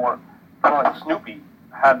the more kind of like Snoopy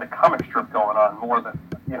had the comic strip going on more than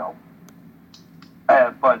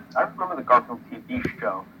but I remember the Garfield TV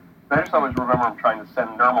show. I just always remember him trying to send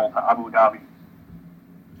Nermal to Abu Dhabi.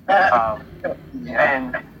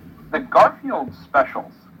 And the Garfield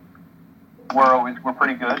specials were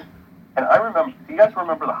pretty good. And I remember, do you guys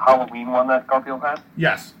remember the Halloween one that Garfield had?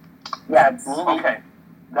 Yes. Yes. Okay.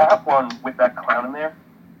 That one with that clown in there,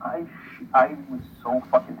 I was so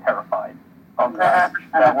fucking terrified of that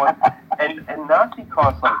one. And not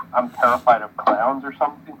because like I'm terrified of clowns or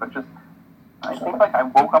something, but just I think like I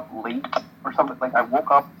woke up late or something. Like I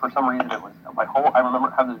woke up for some reason. It was I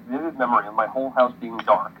remember have this vivid memory of my whole house being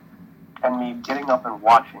dark, and me getting up and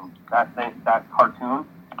watching that cartoon,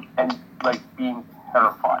 and like being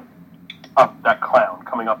terrified of that clown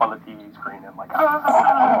coming up on the TV screen and like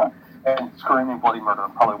and screaming bloody murder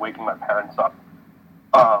and probably waking my parents up.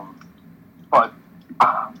 But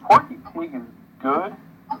Porky Pig is good,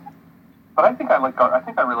 but I think I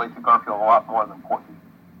relate to Garfield a lot more than Porky.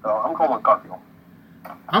 So I'm going with Garfield.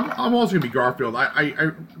 I'm also gonna be Garfield.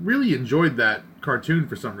 I really enjoyed that cartoon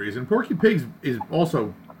for some reason. Porky Pig is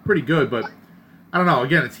also pretty good, but I don't know.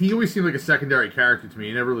 Again, he always seemed like a secondary character to me.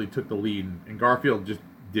 He never really took the lead, and Garfield just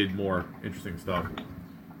did more interesting stuff.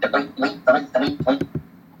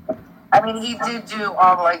 I mean, he did do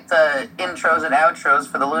all like the intros and outros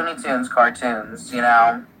for the Looney Tunes cartoons,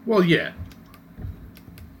 Well, yeah.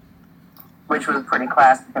 Which was pretty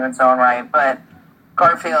classic in its own right. But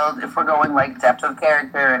Garfield, if we're going like depth of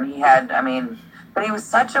character, and but he was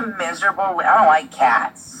such a miserable. I don't like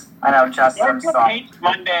cats. I know Justin hates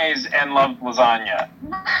Mondays and loved lasagna,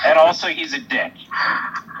 and also he's a dick.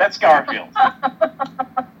 That's Garfield.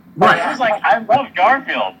 Right. He was like, I love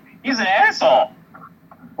Garfield. He's an asshole.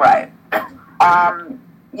 Right.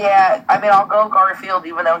 Yeah, I'll go Garfield,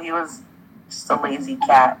 even though he was just a lazy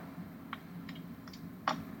cat.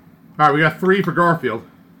 All right, we got 3 for Garfield.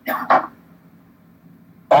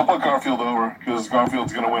 I'll put Garfield over, because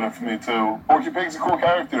Garfield's going to win it for me, too. Porky Pig's a cool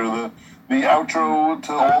character. The outro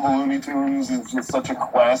to all the Looney Tunes is just such a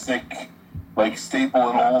classic, like, staple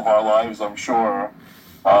in all of our lives, I'm sure.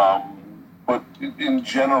 But in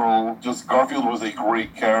general, just Garfield was a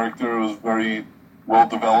great character. It was very well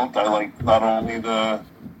developed. I liked not only the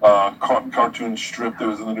cartoon strip that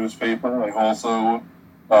was in the newspaper, I also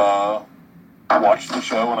watched the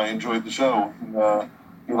show and I enjoyed the show.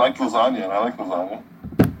 He liked lasagna and I like lasagna.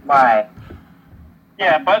 Right.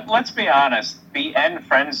 Yeah, but let's be honest. The end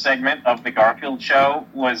friends segment of the Garfield show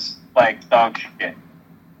was like dog shit.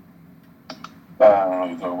 I don't know what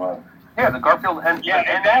you're talking about. Yeah, the Garfield and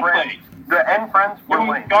exactly. The end friends were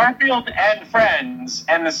lame. Garfield and Friends,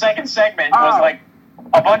 and the second segment was like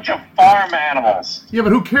a bunch of farm animals. Yeah,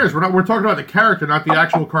 but who cares? We're talking about the character, not the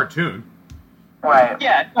actual cartoon. Right.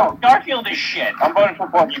 Yeah, no, Garfield is shit. I'm voting for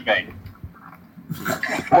Porky Pig.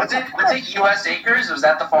 Was it U.S. Acres? Was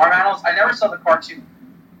that the farm animals? I never saw the cartoon.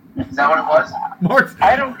 Is that what it was? Mark,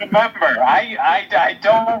 I don't remember. I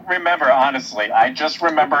don't remember, honestly. I just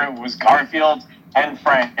remember it was Garfield and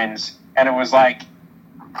Friends, and it was like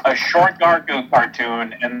a short Garfield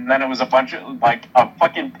cartoon, and then it was a bunch of, like, a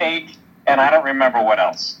fucking pig, and I don't remember what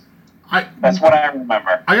else. That's what I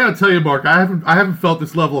remember. I gotta tell you, Mark, I haven't felt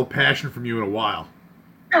this level of passion from you in a while.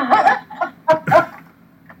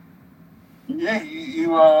 Yeah,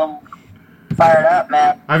 you Fired up,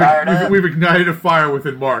 man. We've ignited a fire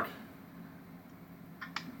within Mark.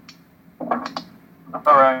 All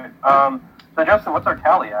right. So, Justin, what's our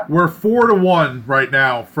tally at? We're 4-1 right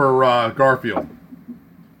now for Garfield.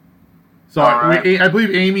 So right. I believe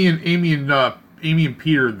Amy and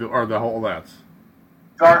Peter are the holdouts.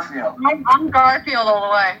 Garfield. I'm Garfield all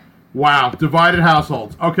the way. Wow, divided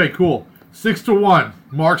households. Okay, cool. 6-1.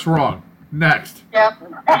 Mark's wrong. Next. Yep.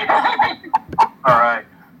 All right.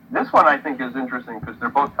 This one I think is interesting because they're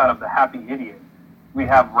both kind of the happy idiot. We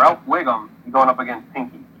have Ralph Wiggum going up against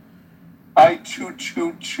Pinky. I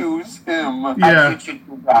choose him. Yeah.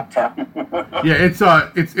 Yeah. It's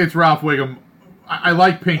Ralph Wiggum. I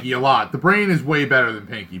like Pinky a lot. The brain is way better than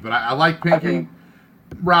Pinky, but I like Pinky. Okay.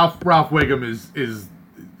 Ralph Wiggum is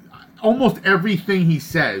almost everything he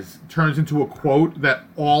says turns into a quote that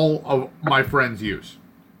all of my friends use.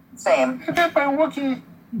 Same.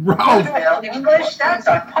 Ralph, English? That's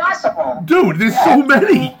impossible. dude, there's so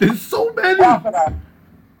many. There's so many.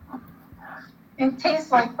 It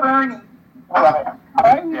tastes like Bernie. Yeah.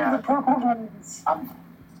 the purple ones.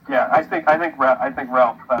 Yeah, I think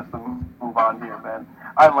Ralph has to move on here, man.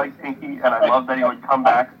 I like Pinky, and I love that he would come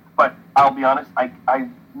back. But I'll be honest, I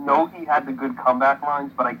know he had the good comeback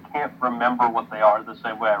lines, but I can't remember what they are the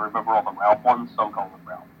same way I remember all the Ralph ones. So I'm going with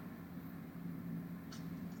Ralph.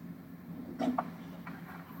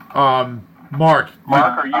 Mark,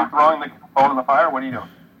 are you throwing the phone in the fire? What are you doing?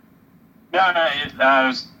 No, I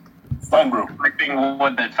was collecting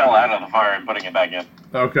wood that fell out of the fire and putting it back in.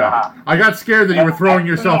 Okay. I got scared that you were throwing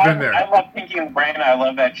yourself in there. I love Pinky and the Brain. I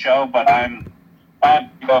love that show, but I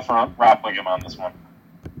have to go for Ralph Wiggum on this one.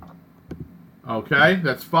 Okay,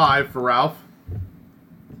 that's 5 for Ralph.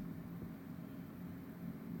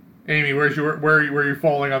 Amy, where are you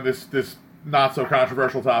falling on this not so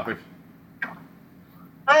controversial topic?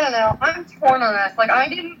 I don't know. I'm torn on this. Like, I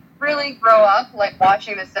didn't really grow up like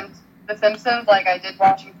watching The Simpsons like I did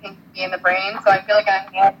watching Pinky and the Brain, so I feel like I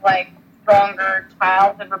have like stronger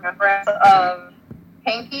childhood remembrance of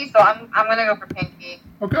Pinky. So I'm gonna go for Pinky.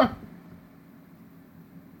 Okay.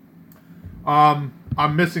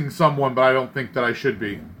 I'm missing someone, but I don't think that I should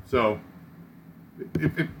be. So,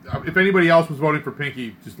 if anybody else was voting for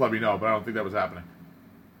Pinky, just let me know. But I don't think that was happening.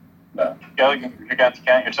 No. You got to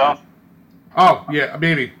count yourself? Oh, yeah,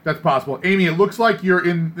 maybe. That's possible. Amy, it looks like you're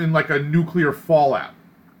in like a nuclear fallout.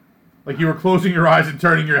 Like you were closing your eyes and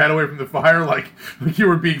turning your head away from the fire like you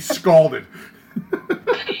were being scalded.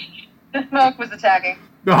 The smoke was attacking.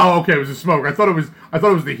 Oh, okay, it was the smoke. I thought it was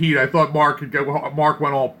the heat. I thought Mark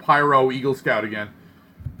went all pyro Eagle Scout again.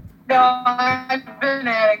 No, I've been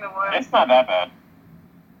adding the wood. It's not that bad.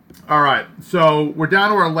 All right, so we're down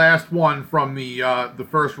to our last one from the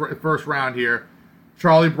first round here.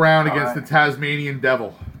 Charlie Brown against the Tasmanian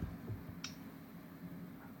Devil.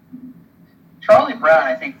 Charlie Brown,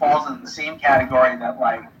 I think, falls in the same category that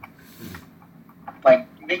like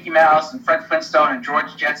Mickey Mouse and Fred Flintstone and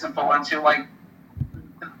George Jetson fall into. Like,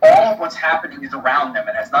 all of what's happening is around them.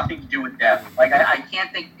 It has nothing to do with them. Like, I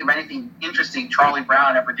can't think of anything interesting Charlie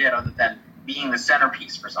Brown ever did other than being the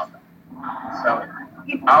centerpiece for something. So,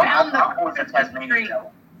 I'll go with the Tasmanian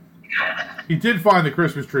Devil. He did find the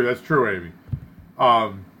Christmas tree. That's true, Amy. So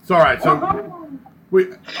all right. So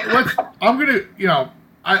I'm gonna.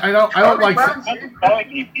 I don't like.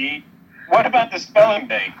 What about the spelling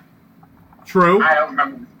bee? True. I don't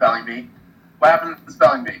remember the spelling bee. What happened to the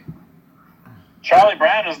spelling bee? Charlie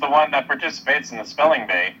Brown is the one that participates in the spelling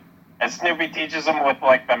bee, and Snoopy teaches him with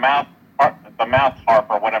like the mouth harp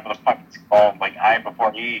or whatever the fuck it's called, like I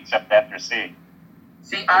before E except after C.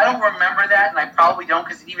 See, I don't remember that, and I probably don't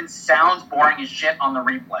because it even sounds boring as shit on the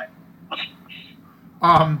replay.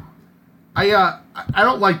 I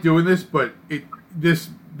don't like doing this, but this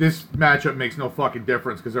matchup makes no fucking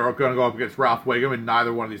difference because they're going to go up against Ralph Wiggum, and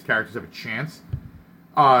neither one of these characters have a chance.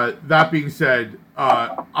 That being said,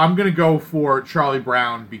 I'm going to go for Charlie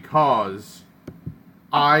Brown because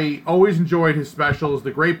I always enjoyed his specials. The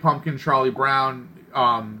Great Pumpkin, Charlie Brown,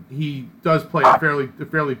 he does play a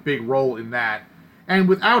fairly big role in that, and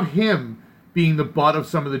without him being the butt of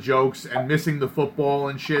some of the jokes and missing the football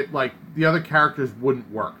and shit, like, the other characters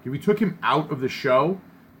wouldn't work. If we took him out of the show,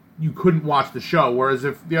 you couldn't watch the show. Whereas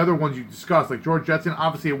if the other ones you discussed, like George Jetson,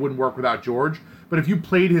 obviously it wouldn't work without George. But if you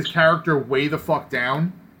played his character way the fuck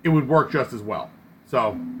down, it would work just as well.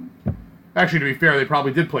 So, actually, to be fair, they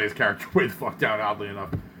probably did play his character way the fuck down, oddly enough.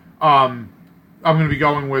 I'm going to be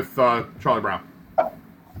going with Charlie Brown.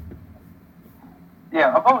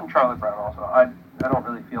 Yeah, I'm voting Charlie Brown also. I don't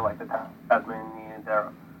really feel like the Tasmanian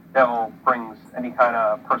Devil brings any kind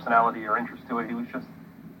of personality or interest to it. He was just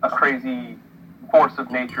a crazy force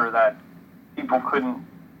of nature that people couldn't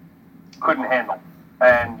handle.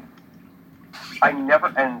 And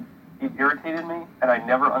it irritated me, and I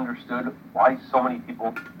never understood why so many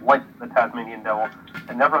people liked the Tasmanian Devil.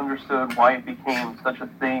 I never understood why it became such a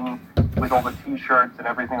thing with all the t-shirts and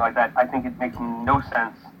everything like that. I think it makes no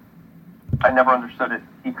sense. I never understood it.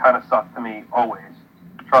 He kind of sucked to me always.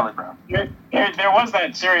 Charlie Brown. There was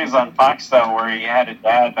that series on Fox, though, where he had a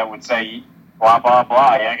dad that would say, blah, blah,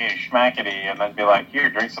 blah, yakety schmackety, and then be like, here,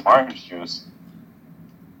 drink some orange juice.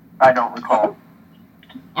 I don't recall.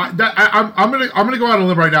 I'm gonna go out on a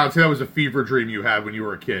limb right now and say that was a fever dream you had when you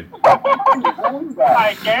were a kid.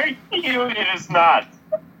 I guarantee you it is not.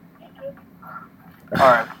 All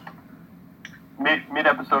right.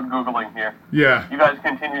 Mid-episode Googling here. Yeah. You guys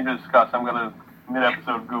continue to discuss. I'm going to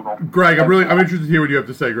mid-episode Google. Greg, I'm interested to hear what you have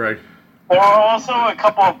to say, Greg. There are also a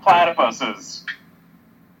couple of platypuses.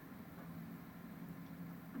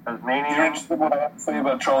 Tasmanian. You're interested in what I have to say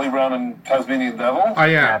about Charlie Brown and Tasmanian Devil? I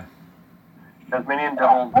am. Tasmanian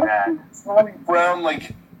Devil's bad. Charlie Brown,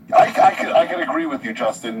 like, I could agree with you,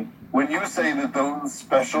 Justin. When you say that those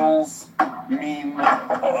specials mean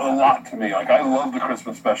a lot to me. Like, I love the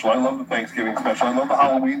Christmas special. I love the Thanksgiving special. I love the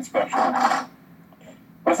Halloween special.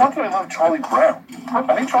 But it's not that I love Charlie Brown.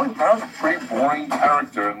 I think Charlie Brown's a pretty boring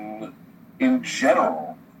character in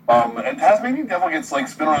general. And Tasmanian Devil gets, like,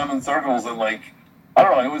 spin around in circles and, like, I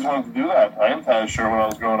don't know. I always wanted to do that. I am Taz shirt when I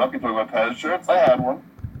was growing up. You talk about Taz shirts. I had one.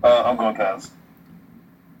 I'm going Taz.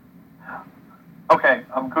 Okay,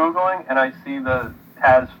 I'm Googling and I see the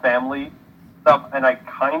Taz family stuff, and I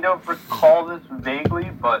kind of recall this vaguely,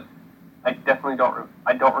 but I definitely don't.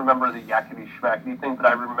 I don't remember the yakety schmackety thing, but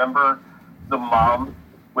I remember the mom,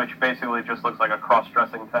 which basically just looks like a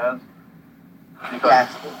cross-dressing Taz. Because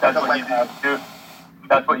that's what you do.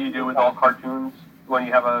 That's what you do with all cartoons when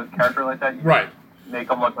you have a character like that. You make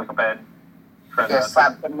them look like a bad.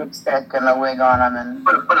 Slap the lipstick and a wig on them and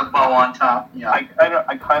put a bow on top. Yeah.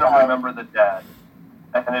 I kind of remember the dad,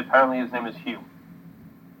 and apparently his name is Hugh.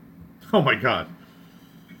 Oh my god.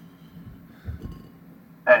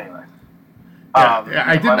 Anyway.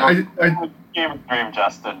 I Dream,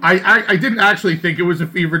 Justin. I didn't actually think it was a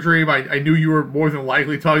fever dream. I knew you were more than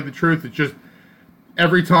likely telling the truth. It's just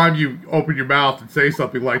every time you open your mouth and say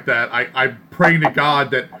something like that, I'm praying to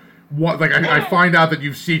God that I find out that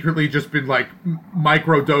you've secretly just been like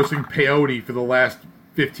micro-dosing peyote for the last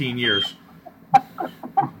 15 years.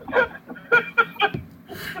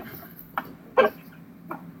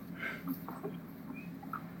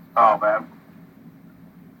 Oh man.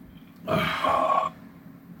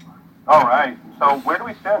 All right. So where do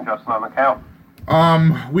we stand, Justin, on the count?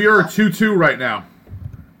 We are 2-2 right now.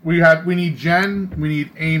 We need Jen, we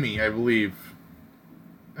need Amy, I believe.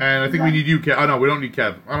 And I think we need you, Kev. Oh, no, we don't need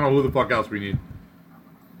Kev. I don't know who the fuck else we need.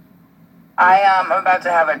 I'm about to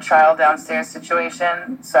have a child downstairs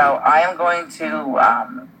situation, so I am going to,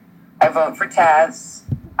 I vote for Taz.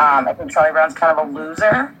 I think Charlie Brown's kind of a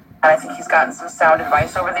loser, and I think he's gotten some sound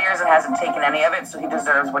advice over the years and hasn't taken any of it, so he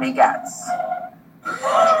deserves what he gets.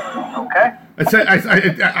 Okay.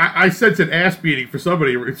 I sense an ass beating for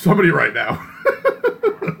somebody right now.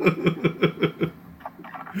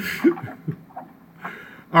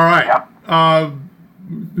 All right. Yeah.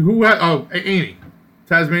 Amy,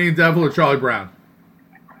 Tasmanian Devil or Charlie Brown?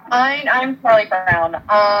 I'm Charlie Brown.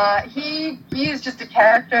 He is just a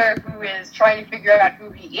character who is trying to figure out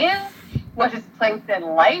who he is, what his place in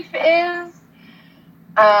life is.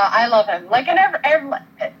 I love him. Like,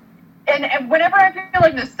 and whenever I feel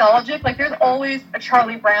like nostalgic, like there's always a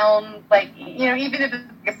Charlie Brown, like, you know, even if it's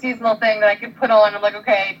like a seasonal thing that I can put on, I'm like,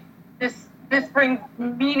 okay, this brings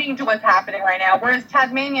meaning to what's happening right now. Whereas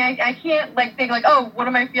Tasmania, I can't like think like, oh, what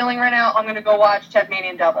am I feeling right now? I'm gonna go watch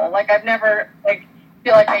Tasmanian Devil. Like I've never like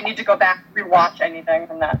feel like I need to go back and rewatch anything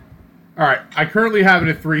from that. All right, I currently have it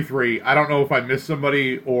at 3-3. I don't know if I missed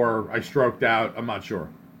somebody or I stroked out. I'm not sure.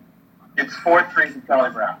 It's 4-3 for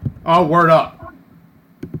Charlie Brown. Oh, word up.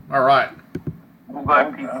 All right. I'm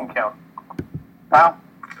glad Pete can count. Wow.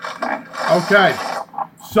 Okay,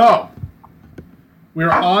 so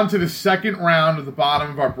we're on to the second round of the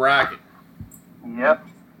bottom of our bracket. Yep.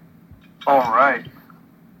 All right.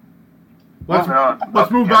 Let's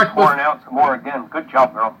move Just back. pouring out some more again. Good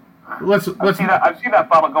job, girl. I've seen that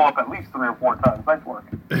bottle go up at least 3 or 4 times. Nice work.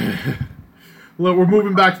 Well, we're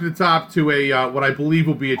moving back to the top to a what I believe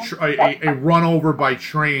will be a run over by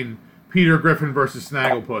train. Peter Griffin versus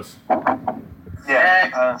Snagglepuss.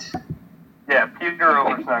 Yeah. Yeah, Peter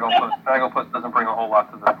over Snagglepuss. Snagglepuss doesn't bring a whole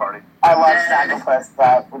lot to this party. I love Snagglepuss,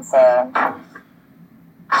 but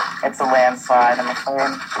it's a landslide, I'm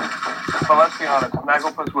afraid. But let's be honest,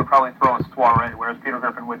 Snagglepuss would probably throw a soiree, whereas Peter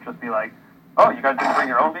Griffin would just be like, oh, you guys didn't bring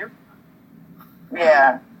your own beer?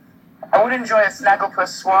 Yeah. I would enjoy a Snagglepuss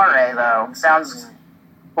soiree, though. Sounds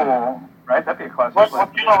cool. Right? That'd be a classic. What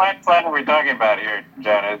kind of landslide are we talking about here,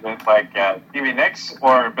 Jen? Is it like Stevie Nicks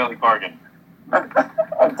or Billy Corgan?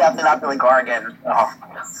 Definitely not Billy Corgan. Oh,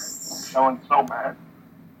 that one's so bad.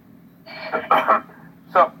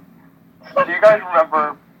 So, do you guys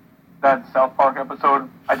remember that South Park episode?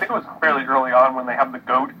 I think it was fairly early on when they have the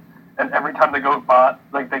goat, and every time the goat bought,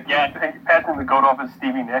 like they passing the goat off as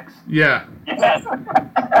Stevie Nicks. Yeah. Yes. Isn't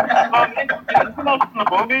that in the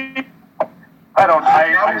movie? I don't know.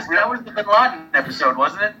 That was the Bin Laden episode,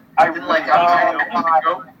 wasn't it? I really have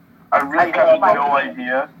no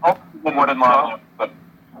idea what it was, but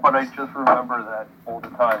I just remember that all the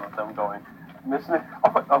time of them going, Miss Nix,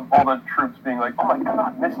 of all the troops being like, oh my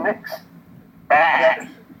god, Miss Nix.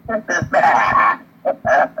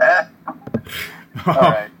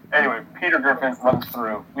 Alright, anyway, Peter Griffin runs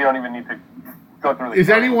through. We don't even need to go through the Is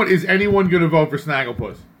anyone going to vote for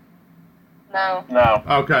Snagglepuss? No. No.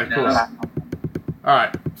 Okay, cool. All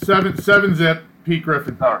right, 7-zip, Pete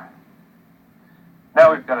Griffin. All right.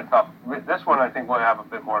 Now we've got a tough. This one I think we'll have a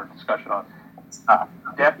bit more discussion on.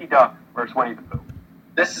 Daffy Duck versus Winnie the Pooh.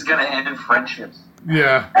 This is going to end in friendships.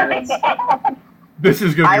 Yeah. This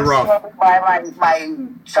is going to be rough. My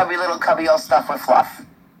chubby little cubby all stuffed with fluff.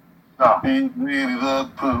 Oh. Winnie the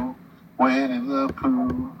Pooh. Winnie the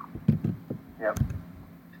Pooh. Yep.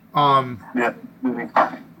 Yeah.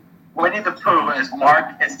 Winnie the Pooh, as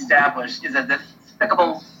Mark established, is a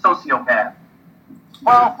despicable sociopath.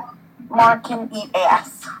 Well, Mark can eat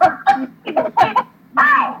ass.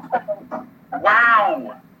 Wow!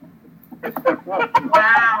 Wow!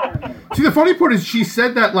 See, the funny part is she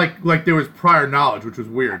said that like there was prior knowledge, which was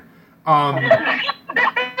weird.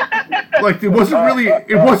 Like it wasn't really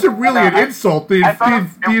an insult. The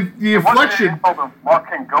inflection. Mark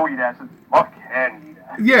can go eat ass. Mark can eat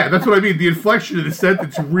ass. Yeah, that's what I mean. The inflection of the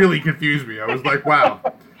sentence really confused me. I was like, wow.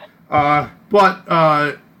 But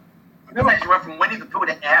You realize you went from Winnie the Pooh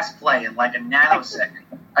to ass play in like a nanosecond.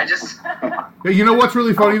 I just. you know what's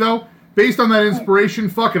really funny though? Based on that inspiration,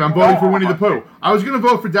 fuck it, I'm voting for Winnie the Pooh. I was gonna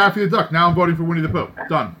vote for Daffy the Duck. Now I'm voting for Winnie the Pooh.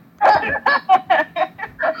 Done.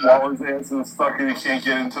 While his ass is stuck and he can't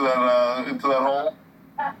get into that hole.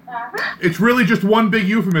 It's really just one big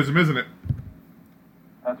euphemism, isn't it?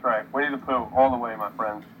 That's right. Winnie the Pooh, all the way, my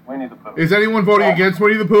friends. Winnie the Pooh. Is anyone voting against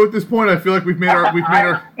Winnie the Pooh at this point? I feel like we've made our.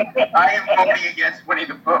 I am voting against Winnie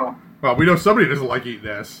the Pooh. Well, we know somebody doesn't like eating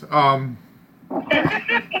ass. I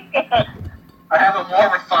have a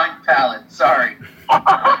more refined palate. Sorry.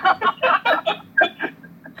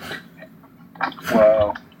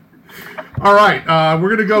 Wow. All right, we're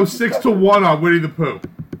gonna go 6-1 on Winnie the Pooh.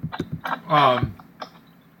 All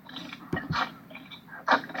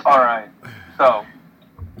right. So,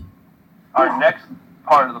 our next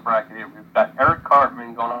part of the bracket here, we've got Eric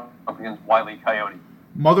Cartman going up against Wile E. Coyote.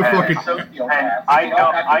 Motherfucking. And I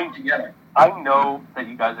know that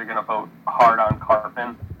you guys are going to vote hard on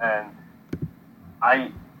Cartman, and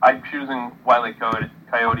I'm choosing Wile E.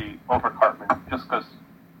 Coyote over Cartman just because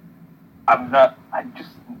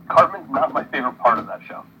Cartman's not my favorite part of that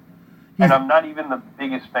show. And I'm not even the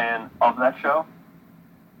biggest fan of that show.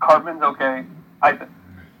 Cartman's okay. I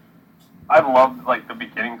loved like the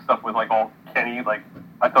beginning stuff with like all Kenny. Like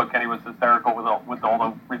I thought Kenny was hysterical with all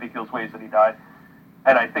the ridiculous ways that he died.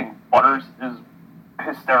 And I think Butters is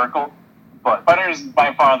hysterical, but Butters is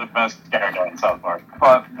by far the best character in South Park.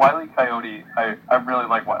 But Wile E. Coyote, I really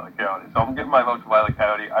like Wile E. Coyote, so I'm giving my vote to Wile E.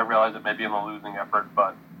 Coyote. I realize it may be in a losing effort,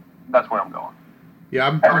 but that's where I'm going.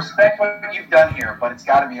 Yeah, I respect what you've done here, but it's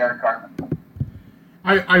got to be Eric Cartman.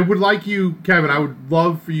 I would like you, Kevin. I would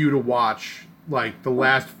love for you to watch like the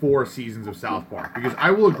last 4 seasons of South Park, because I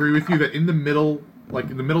will agree with you that in the middle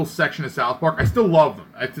section of South Park, I still love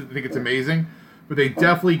them. I think it's amazing. But they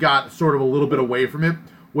definitely got sort of a little bit away from it.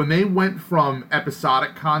 When they went from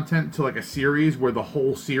episodic content to like a series where the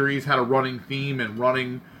whole series had a running theme and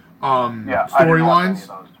running storylines.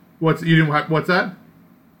 What's that?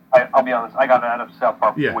 I'll be honest, I got out of South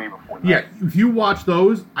Park way before that. Yeah, if you watch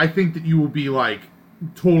those, I think that you will be like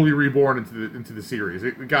totally reborn into the series.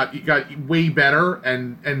 It got way better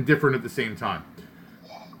and different at the same time.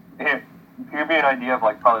 Here, to give you an idea of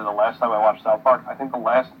like probably the last time I watched South Park, I think the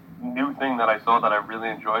last new thing that I saw that I really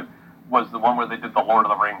enjoyed was the one where they did the Lord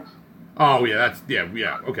of the Rings. Oh yeah,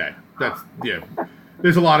 okay.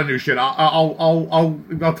 There's a lot of new shit.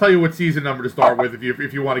 I'll tell you what season number to start with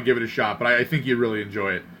if you want to give it a shot, but I think you'd really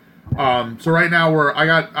enjoy it. So right now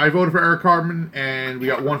I voted for Eric Cartman, and we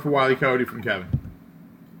got one for Wile E. Coyote from Kevin.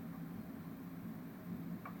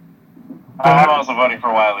 I'm also voting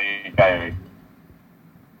for Wile E. Coyote.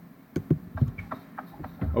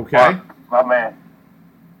 Okay. My man.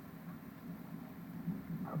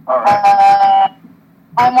 All right.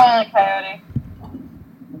 I'm Wile E. Coyote.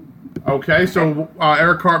 Okay, so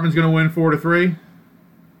Eric Cartman's going to win 4-3.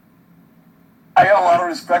 I got a lot of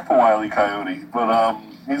respect for Wile E. Coyote, but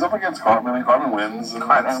he's up against Cartman, and Cartman wins. And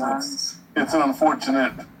it's an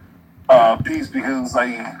unfortunate piece because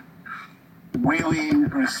I really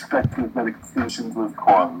respect his dedication to his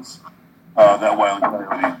cause, that Wile E.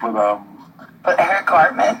 Coyote. But Eric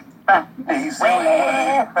Cartman. He's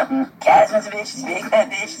Casman's a bitch, she's big, that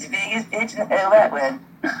bitch, she's the biggest bitch in the whole that one.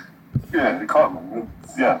 Yeah, Cartman.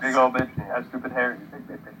 Yeah. Big old bitch, and he has stupid hair.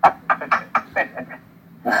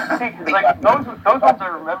 See, like those ones I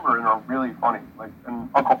remember and are really funny. Like, and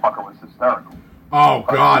Uncle Fucker was hysterical. Oh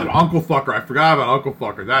God, Uncle Fucker! I forgot about Uncle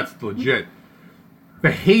Fucker. That's legit.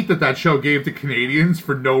 The hate that show gave to Canadians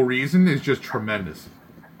for no reason is just tremendous.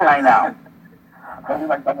 I know.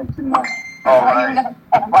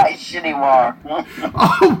 My shitty war.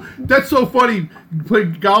 Oh, that's so funny.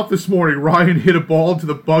 Playing golf this morning, Ryan hit a ball into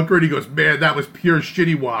the bunker, and he goes, "Man, that was pure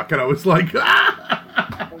shitty walk." And I was like,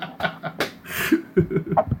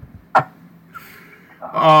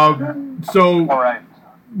 So all right,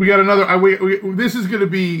 we got another. This is going to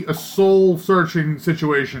be a soul-searching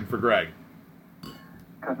situation for Greg.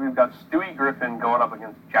 because we've got Stewie Griffin going up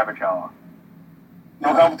against Jabba Jaw.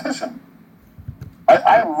 no competition.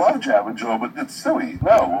 I love Jabberjaw, but it's Stewie.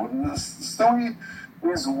 No, Stewie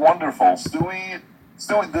is wonderful. Stewie,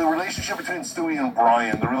 the relationship between Stewie and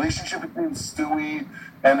Brian, the relationship between Stewie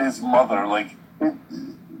and his mother, like,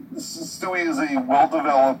 Stewie is a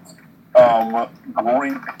well-developed,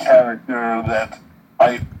 great character that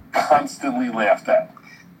I constantly laughed at.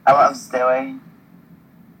 I love Stewie.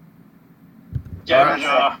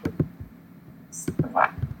 Jabberjaw.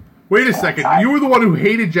 Wait a second. You were the one who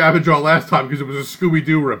hated Jabberjaw last time because it was a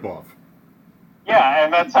Scooby-Doo ripoff. Yeah,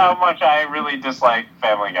 and that's how much I really dislike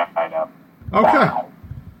Family Guy now. Okay.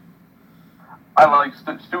 I like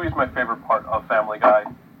Stewie's my favorite part of Family Guy.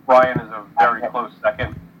 Brian is a very close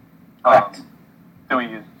second.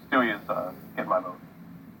 Stewie is getting my vote.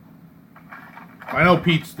 I know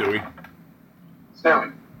Pete's Stewie.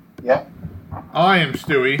 Stewie. Yeah. I am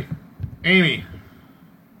Stewie. Amy.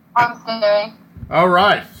 I'm Stewie. All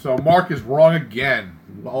right. So Mark is wrong again.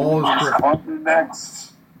 All is correct. On to the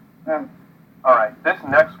next. All right, this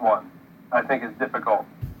next one I think is difficult.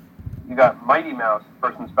 You got Mighty Mouse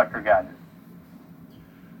versus Inspector Gadget.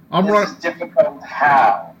 This is difficult.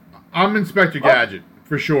 How? I'm Inspector Gadget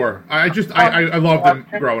for sure. I loved him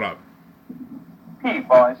growing up. Pete,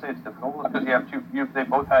 well, I say it's difficult because you have they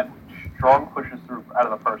both had strong pushes through out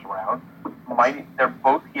of the first round. They're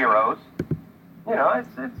both heroes. You know,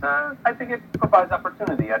 it's I think it provides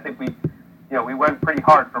opportunity. I think we went pretty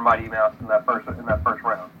hard for Mighty Mouse in that first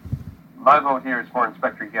round. My vote here is for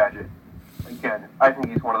Inspector Gadget. Again, I think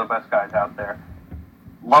he's one of the best guys out there.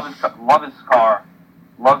 Love his car,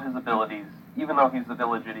 love his abilities. Even though he's a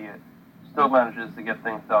village idiot, still manages to get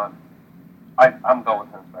things done. I'm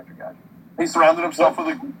going with Inspector Gadget. He surrounded himself with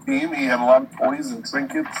a good team. He had a lot of toys and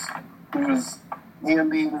trinkets. He was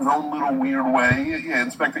handy in his own little weird way. Yeah,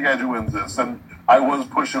 Inspector Gadget wins this. And I was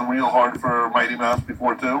pushing real hard for Mighty Mouse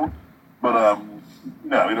before, too. But,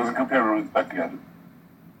 no, he doesn't compare to Inspector Gadget.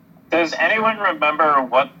 Does anyone remember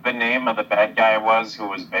what the name of the bad guy was who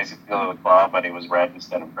was basically a claw, but he was red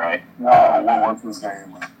instead of gray? No, what was his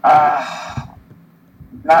name?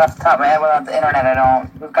 Not off the top of my head. Without the internet, I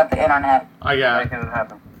don't. We've got the internet. I got Making it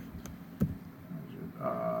happen.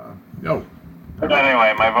 no. But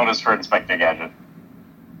anyway, my vote is for Inspector Gadget.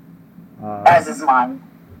 As is mine.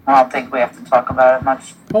 I don't think we have to talk about it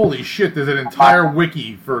much. Holy shit! There's an entire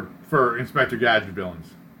wiki for Inspector Gadget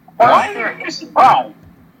villains. Why are you surprised?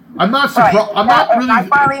 I'm not surprised. Right. I'm not really. I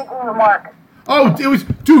finally agree with Mark. Oh, it was,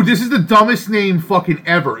 dude. This is the dumbest name fucking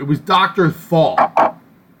ever. It was Dr. Thaw.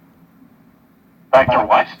 Dr.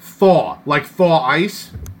 what? Thaw, like thaw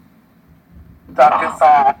ice. Dr.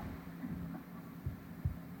 Thaw.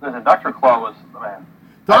 Listen, Dr. Claw was the man.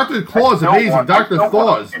 Dr. Claw is amazing. Dr.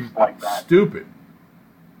 Thaw is like that. stupid.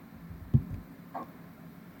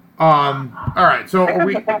 All right, so Think are of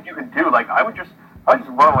we? the things you could do. Like I would just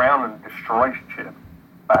run around and destroy shit if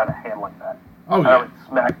I had a hand like that. Oh And I yeah. would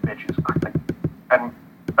smack bitches. Like, and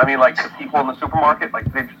I mean, like the people in the supermarket,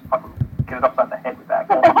 like they just fucking get it upside the head with that.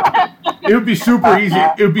 It would be super easy.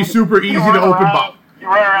 It would be super easy to open box. You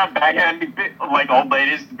run around backhanding like old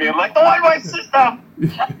ladies being like, the Wi-Fi system!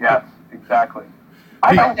 Yes, exactly.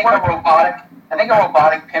 I think a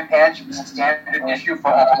robotic pimp hand should be a standard issue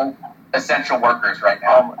for all essential workers right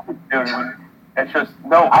now. Dude, it's just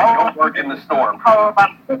no. I don't work in the store.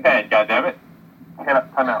 Okay, goddammit.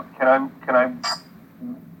 Time out. Can I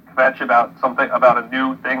fetch about something about a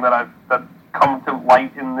new thing that's come to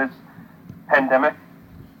light in this pandemic?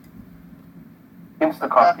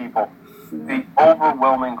 Instacart people. The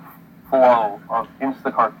overwhelming flow of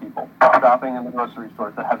Instacart people shopping in the grocery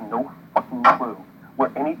stores that have no fucking clue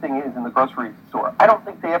where anything is in the grocery store. I don't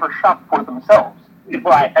think they ever shop for themselves.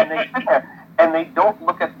 Right. And they sit there and they don't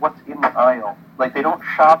look at what's in the aisle. Like they don't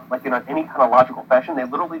shop like in any kind of logical fashion. They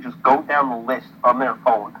literally just go down the list on their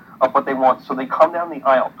phone of what they want. So they come down the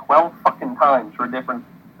aisle 12 fucking times for different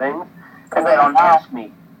things, and they don't ask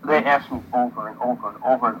me. They ask me over and over and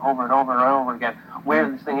over and over and over and over again where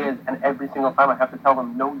this thing is, and every single time I have to tell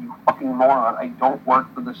them, no, you fucking moron, I don't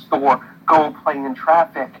work for the store. Go play in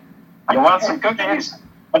traffic. You want some cookies?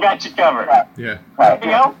 I got you covered. Yeah. Anything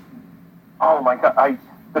else? Oh my god,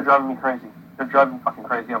 they're driving me crazy. They're driving me fucking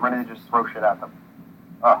crazy. I'm ready to just throw shit at them.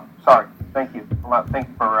 Sorry. Thank you. Thank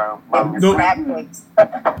you for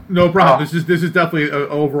No problem. This is definitely an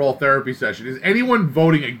overall therapy session. Is anyone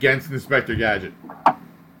voting against Inspector Gadget?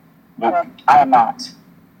 I am not.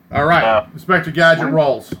 All right. No. Inspector Gadget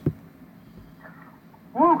rolls.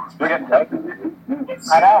 Woo, we're getting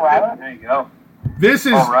I know, right? There you go. This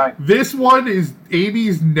is All right. This one is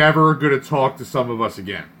Amy's never going to talk to some of us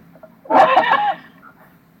again.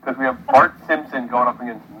 Because we have Bart Simpson going up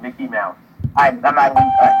against Mickey Mouse. I'm not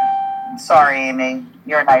even Sorry, Amy.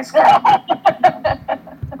 You're a nice girl.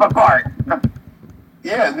 But Bart.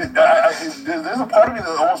 Yeah, there's a part of me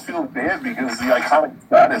that almost feels bad because the iconic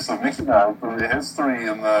status of Mickey Mouse, the history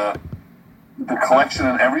and the collection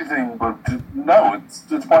and everything, but no, it's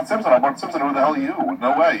Bart Simpson. I'm Bart Simpson. Who the hell are you?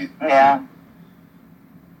 No way. Yeah.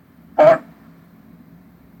 Bart.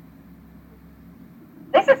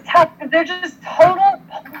 This is tough because they're just total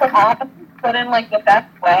opposites, but in like the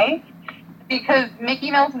best way. Because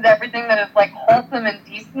Mickey Mouse is everything that is like wholesome and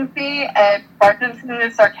decency, and Bart Simpson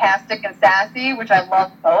is sarcastic and sassy, which I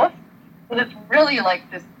love both. But it's really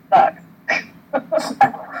like this sucks.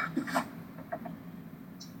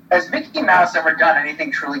 Has Mickey Mouse ever done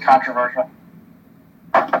anything truly controversial?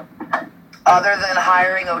 Other than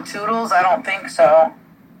hiring O'Toodles, I don't think so.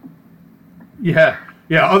 Yeah.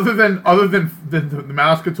 Other than the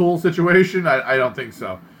Mousecatool situation, I don't think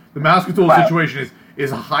so. The Mousecatool situation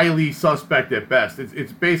is highly suspect at best.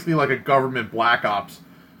 It's basically like a government black ops.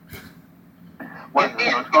 What?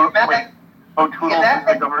 O'Toole is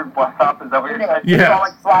the government black op? Is that what you're saying? Yeah. It's all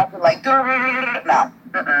like flapping, like no.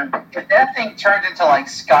 If that thing turned into like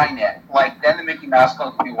Skynet, like then the Mickey Mouse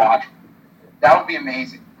Club would be watching. That would be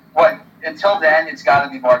amazing. But until then, it's got to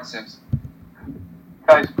be Bart Simpson.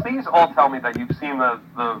 Guys, please all tell me that you've seen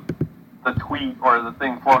the tweet or the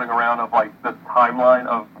thing floating around of like the timeline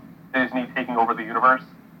of Disney taking over the universe.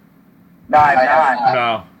 No, I've not.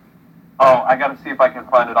 No. Oh, I gotta see if I can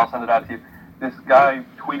find it. I'll send it out to you. This guy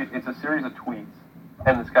tweeted, it's a series of tweets,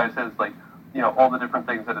 and this guy says like, you know, all the different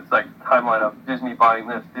things that it's like timeline of Disney buying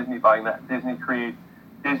this, Disney buying that, Disney creates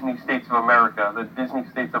Disney States of America, the Disney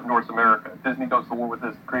States of North America, Disney goes to war with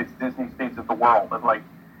this, creates Disney States of the world, and like,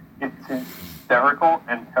 it's hysterical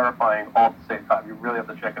and terrifying all at the same time. You really have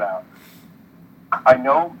to check it out. I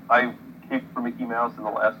know I kicked for Mickey Mouse in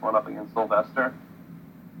the last one up against Sylvester,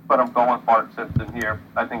 but I'm going with Bart Simpson here.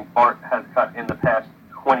 I think Bart has cut in the past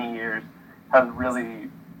 20 years, has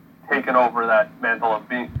really taken over that mantle of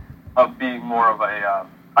being more of a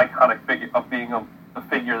iconic figure, of being a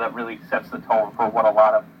figure that really sets the tone for what a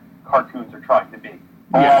lot of cartoons are trying to be.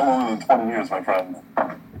 A lot longer than 20 years, my friend.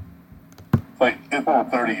 It's over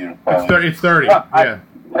 30 years. Probably. It's 30. Yeah.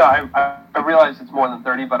 I realize it's more than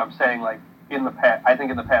 30, but I'm saying like in the past, I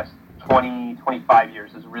think in the past 20, 25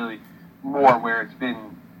 years is really more where it's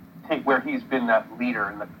been, where he's been that leader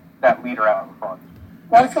and that leader out in front.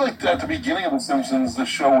 Well, I feel like at the beginning of The Simpsons, the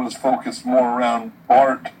show was focused more around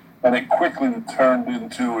Bart, and it quickly turned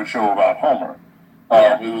into a show about Homer.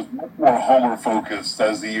 It was much more Homer-focused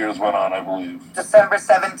as the years went on, I believe. December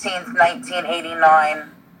 17th, 1989.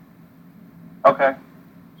 Okay.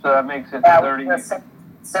 So that makes it 30.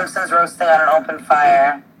 Simpsons roasting on an open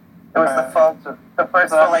fire. It was the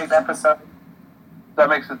first full-length episode. That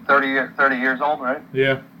makes it 30 years old, right?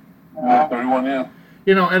 Yeah. 31 years.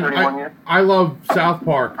 You know, and I love South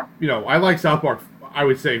Park. You know, I like South Park, I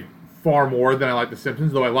would say, far more than I like The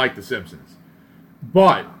Simpsons, though I like The Simpsons.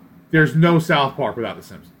 But there's no South Park without The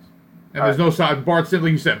Simpsons. And there's no South. Bart Simpson,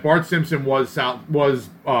 like you said, Bart Simpson was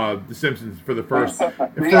The Simpsons for the first season.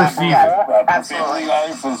 Absolutely.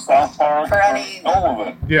 For South Park, for any, all of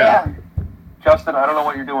it. Yeah. Justin, I don't know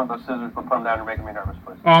what you're doing with those scissors, but put them down. You're making me nervous,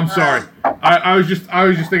 please. Oh, I'm sorry. I was just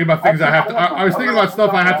thinking about things I have to. I was thinking about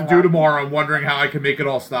stuff I have to do tomorrow and wondering how I can make it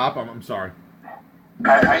all stop. I'm sorry.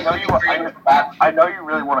 I know you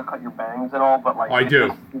really want to cut your bangs and all, but like I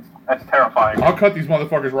do. That's terrifying. I'll cut these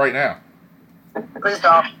motherfuckers right now. Please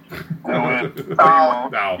don't.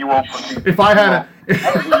 No. You won't. If I had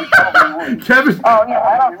Kevin. Oh yeah,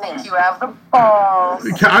 I don't think you have the balls.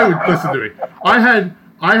 I would listen to me.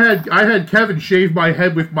 I had Kevin shave my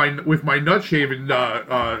head with my nut shaving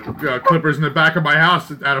clippers in the back of my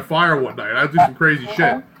house at a fire one night. I'd do some crazy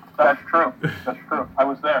shit. That's true. I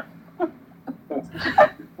was there.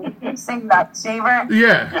 You sing nut shaver?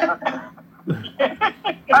 Yeah. Oh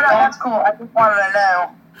no, that's cool. I just wanted to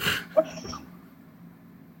know.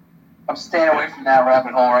 I'm staying away from that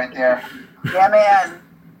rabbit hole right there. Yeah, man.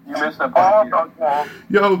 You missed that part.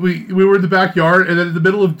 Yo, we were in the backyard, and then in the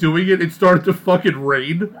middle of doing it, it started to fucking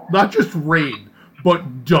rain. Not just rain,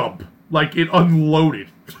 but dump. Like, it unloaded.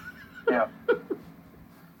 Yeah.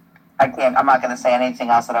 I'm not going to say anything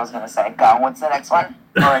else that I was going to say. Go, what's the next one?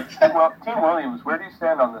 All right, Team Williams, where do you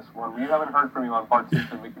stand on this one? We haven't heard from you on Bart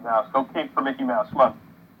Simpson and Mickey Mouse. Go cape for Mickey Mouse. Come on.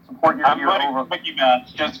 Support your I'm voting for Mickey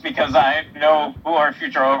Mouse just because I know who our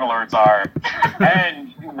future overlords are.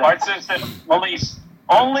 And Bart Simpson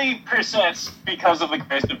only persists because of the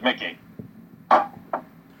grace of Mickey.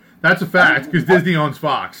 That's a fact, because Disney owns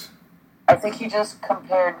Fox. I think you just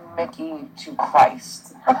compared Mickey to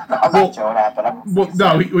Christ. I'll let Joe happen. Well,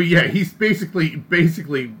 no, he's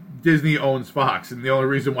basically Disney owns Fox, and the only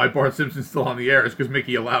reason why Bart Simpson's still on the air is because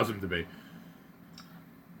Mickey allows him to be.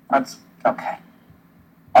 That's okay.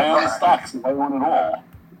 I own the stocks. I own it all.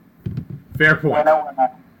 Fair point. We're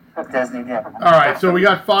not Disney did. All right, so we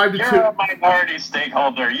got 5-2. You're a minority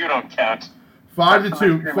stakeholder. You don't count.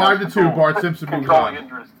 5-2. 5-2. Bart Simpson moves Controlling on.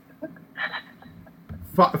 interest.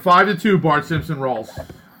 5-2. Bart Simpson rolls.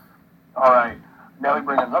 All right. Now we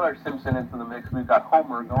bring another Simpson into the mix. We've got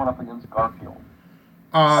Homer going up against Garfield.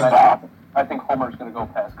 I think Homer's going to go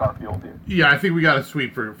past Garfield here. Yeah, I think we got a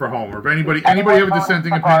sweep for Homer. If anybody have a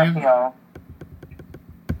dissenting opinion?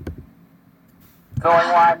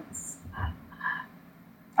 Going once.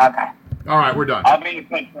 Okay. All right, we're done. I'll be a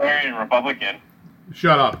contrarian Republican.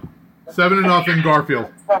 Shut up. 7-0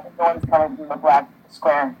 Garfield. Second one's coming from the black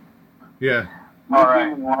square. Yeah. All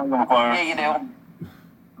right. Yeah, you do.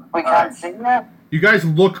 We can't see you? You guys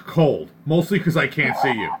look cold, mostly because I can't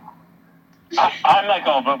see you. I'm not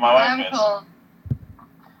cold, but my wife I'm is. cold.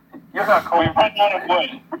 You're not cold. We run out of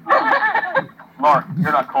wood. Mark,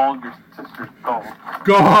 you're not cold. Your sister's cold.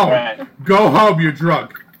 Go home. Right. Go home, you're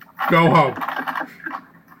drunk. Go home.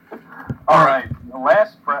 All right. The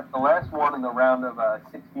last one in the round of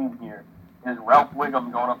 16 here is Ralph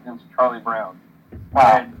Wiggum going up against Charlie Brown.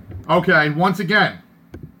 Wow. Okay, once again,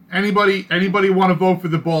 anybody want to vote for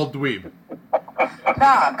the bald dweeb?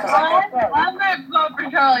 Nah, because I'm going to vote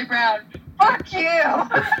for Charlie Brown. Fuck you.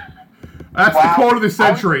 That's the quote of the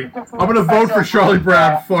century. I'm going to vote for Charlie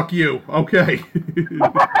Brown. Fuck you. Okay.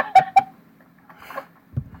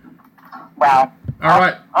 Wow. All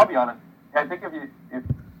right. I'll be honest. I think if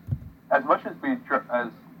as much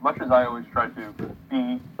as I always try to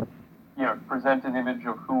be, present an image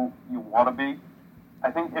of who you want to be, I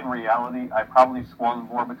think in reality I probably swung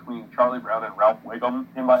more between Charlie Brown and Ralph Wiggum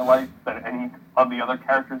in my life than any of the other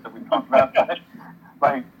characters that we talked about.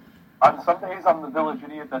 Like, on some days I'm the village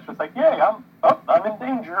idiot that's just like, yay, I'm in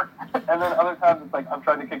danger. And then other times it's like, I'm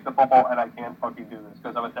trying to kick the football and I can't fucking do this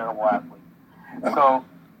because I'm a terrible athlete. So,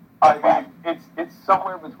 I mean, it's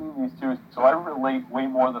somewhere between these two, so I relate way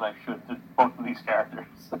more than I should to both of these characters.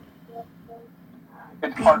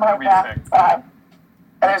 It's hard for me to pick. And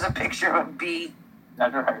there's a picture of a bee.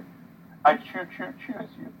 That's right. I choose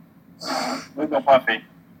you. With the puppy.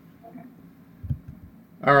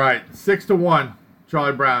 All right. 6-1,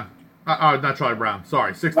 Charlie Brown. Not Charlie Brown.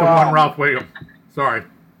 Sorry. 6-1, Ralph Wiggum. Sorry.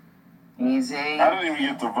 Easy. I didn't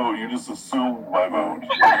even get to vote. You just assumed my vote.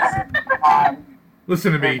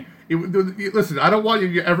 Listen to me. Listen, I don't want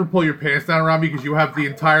you to ever pull your pants down around me because you have the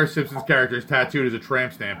entire Simpsons characters tattooed as a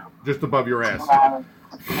tramp stamp just above your ass.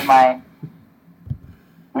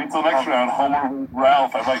 Wait till next round, Homer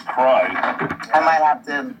Ralph. I might cry. I might have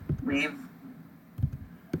to leave.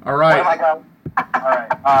 All Where am I right. going? All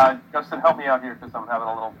right. Justin, help me out here because I'm having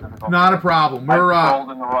a little difficulty. Not a problem. I We're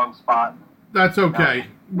rolled in the wrong spot. That's okay.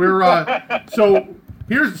 We're so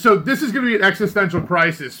this is going to be an existential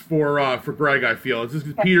crisis for Greg. I feel this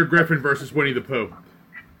is Peter Griffin versus Winnie the Pooh.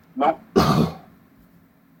 Nope.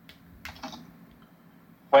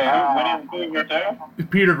 Wait, Winnie the Pooh here too?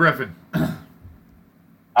 Peter Griffin.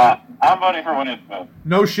 I'm voting for Winnie the Pooh.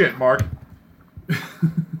 No shit, Mark.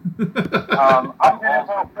 I'm gonna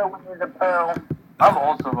vote for Winnie the Pooh. I'm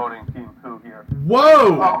also voting Team Pooh here.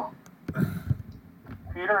 Whoa!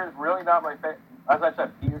 Peter is really not my favorite. As I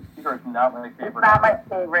said, Peter is not my favorite. Not my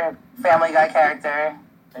favorite Family Guy character.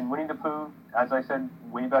 And Winnie the Pooh, as I said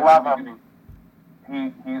way back Love in the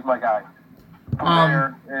beginning, he's my guy.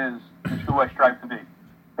 Bear is who I strive to be.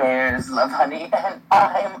 Bears love honey, and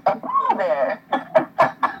I'm a bear.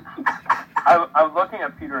 I'm looking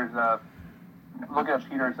at Peter's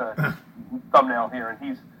thumbnail here, and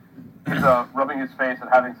he's rubbing his face and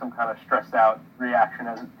having some kind of stressed out reaction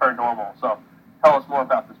as per normal. So, tell us more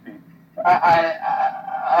about this beat.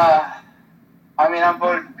 I mean, I'm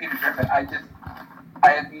voting for Peter Griffin. I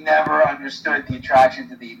have never understood the attraction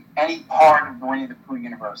to any part of the Winnie the Pooh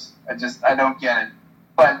universe. I don't get it.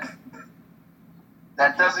 But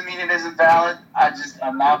that doesn't mean it isn't valid.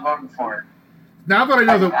 I'm not voting for it. Now that I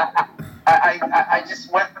know that, I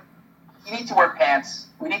just went. You need to wear pants.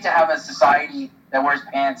 We need to have a society that wears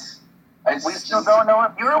pants. We still don't know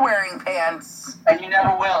if you're wearing pants. And you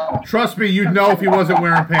never will. trust me, you'd know if he wasn't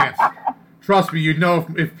wearing pants. Trust me, you'd know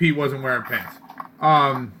if Pete wasn't wearing pants.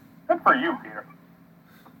 Good for you, Peter.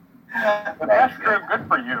 That's true. Good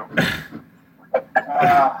for you.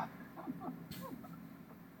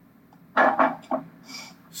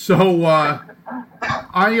 So,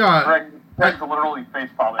 Greg's literally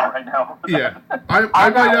facepalming right now. Yeah, I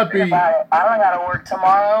might not be. I don't gotta work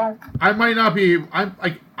tomorrow. I might not be.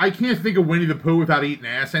 I can't think of Winnie the Pooh without eating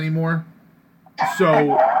ass anymore.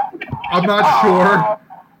 So I'm not sure.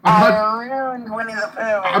 I ruined Winnie the Pooh.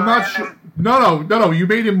 I'm not sure. No. You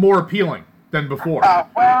made him more appealing than before. Oh,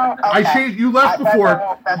 well, okay. I changed. You left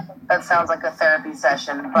before. That sounds like a therapy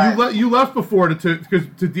session. But You left before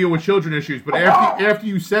to deal with children issues, but after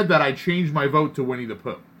you said that, I changed my vote to Winnie the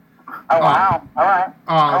Pooh. Oh, wow. All right.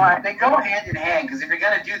 All right. They go hand in hand, because if you're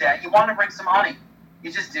going to do that, you want to bring some honey.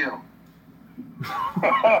 You just do.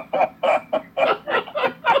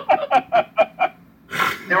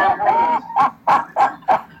 There are rules.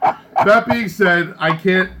 That being said, I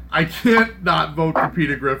can't not vote for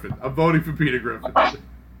Peter Griffin. I'm voting for Peter Griffin. Isn't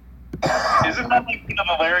that like one of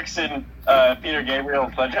the lyrics in Peter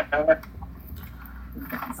Gabriel's Sledgehammer?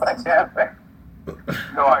 Sledgehammer.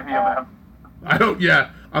 No idea, man.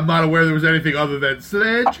 I'm not aware there was anything other than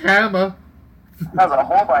Sledgehammer. That was a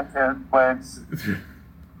whole bunch of words.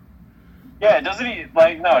 Yeah, doesn't he,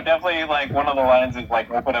 no, definitely, one of the lines is,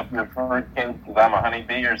 open up your fruitcake because I'm a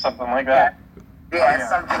honeybee or something like that? Yeah,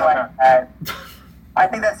 something like that. I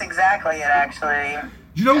think that's exactly it, actually.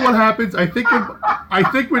 Do you know what happens? I think when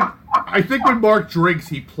Mark drinks,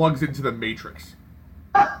 he plugs into the Matrix.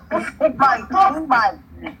 My.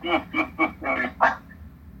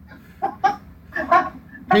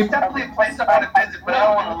 There's definitely a place I want to visit, but I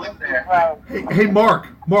don't want to live there. Right. Hey, Mark,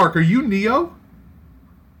 are you Neo?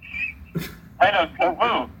 I know Kung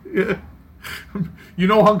Fu. Yeah. You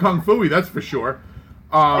know Hong Kong Fooey, that's for sure.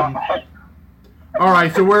 All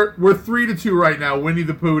right, so we're 3-2 right now. Winnie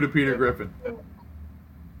the Pooh to Peter Griffin.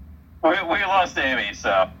 We lost Amy,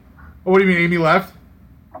 so. Oh, what do you mean, Amy left?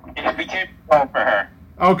 It became a for her.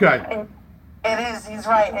 Okay. It is. He's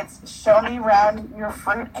right. It's show me round your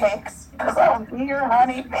fruitcakes because I'll be your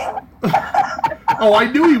honeybee. Oh,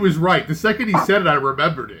 I knew he was right. The second he said it, I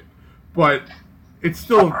remembered it. But it's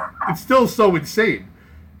still so insane.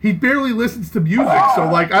 He barely listens to music,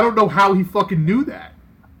 so I don't know how he fucking knew that.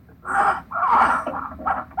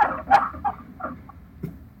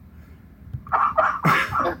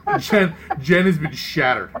 Jen has been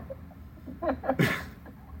shattered.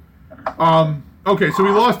 Okay, so we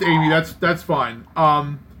lost Amy. That's fine.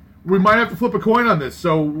 We might have to flip a coin on this.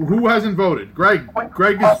 So who hasn't voted? Greg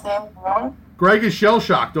is shell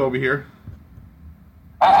shocked over here.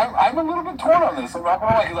 I'm a little bit torn on this. I'm not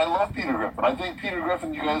gonna lie, because I love Peter Griffin. I think Peter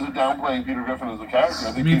Griffin. You guys are downplaying Peter Griffin as a character.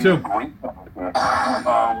 I think Me he's too. a great character.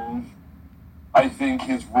 I think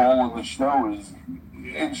his role in the show is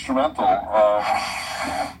instrumental.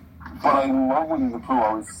 But I love Winnie the Pooh.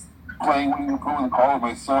 I was playing Winnie the Pooh in the car with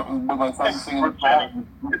my son singing the song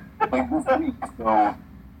this week. So,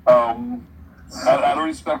 out of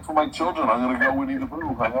respect for my children, I'm going to go Winnie the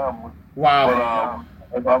Pooh. I am. Wow.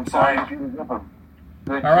 But I'm sorry, Peter Griffin.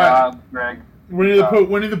 Good All right. job, Greg.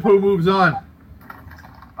 Winnie the Pooh moves on.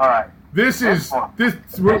 All right. This is going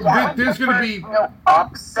to be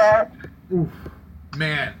upset. Oof,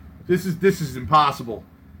 man. This is impossible.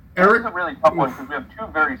 This Eric, is a really tough one because we have two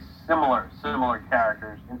very similar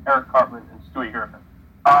characters in Eric Cartman and Stewie Griffin.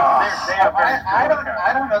 They have very I similar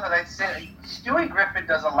characters. don't know that I'd say Stewie Griffin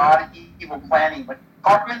does a lot of evil planning, but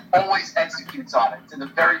Cartman always executes on it to the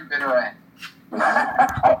very bitter end.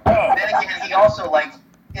 Then again, he also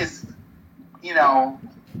is,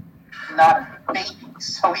 not a baby,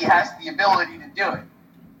 so he has the ability to do it.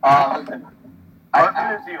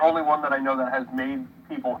 Cartman is the only one that I know that has made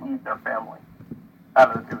people eat their family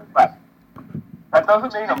out of the two. That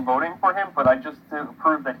doesn't mean I'm voting for him, but I just to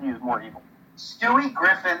prove that he is more evil. Stewie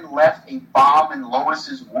Griffin left a bomb in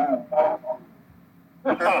Lois's womb.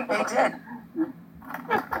 He did.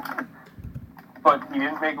 But he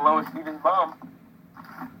didn't make Lois eat his mom.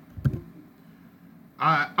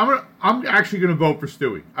 I'm actually going to vote for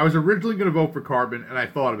Stewie. I was originally going to vote for Cartman, and I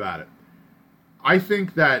thought about it. I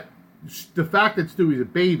think that the fact that Stewie's a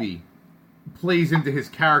baby plays into his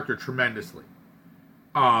character tremendously.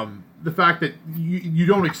 The fact that you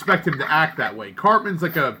don't expect him to act that way. Cartman's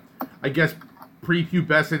like a, I guess,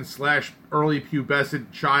 prepubescent / early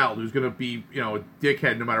pubescent child who's going to be, a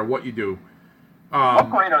dickhead no matter what you do. What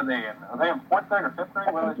grade are they in? Are they in 4th grade or 5th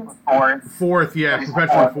grade? What are they? Fourth, yeah,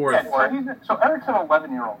 perpetually fourth. Yeah, so Eric's an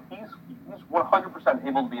 11-year-old. He's 100%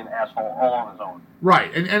 able to be an asshole all on his own.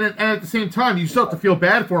 Right, and at the same time, you still have to feel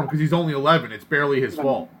bad for him because he's only 11. It's barely his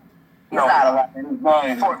fault. He's not 11.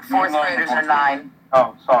 9. Fourth graders are 9.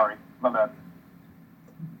 Oh, sorry. My bad.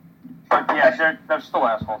 But yeah, they're still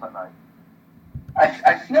assholes at 9.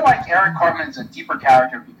 I feel like Eric Cartman is a deeper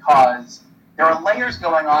character because there are layers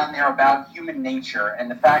going on there about human nature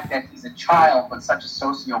and the fact that he's a child but such a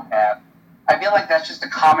sociopath. I feel like that's just a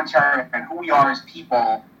commentary on who we are as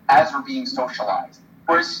people as we're being socialized.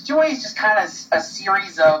 Whereas Stewie is just kind of a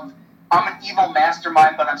series of, I'm an evil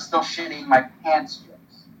mastermind, but I'm still shitting my pants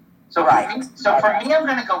jokes. So for me, I'm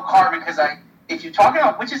going to go Cartman because if you're talking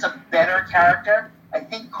about which is a better character, I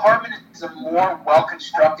think Cartman is a more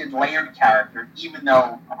well-constructed, layered character, even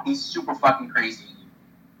though he's super fucking crazy.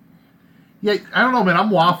 Yeah, I don't know, man. I'm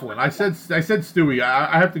waffling. I said Stewie.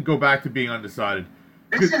 I have to go back to being undecided.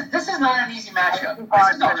 This is not an easy matchup.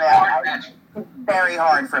 This is a hard matchup. Very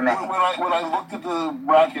hard for me. When I looked at the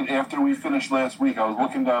bracket after we finished last week, I was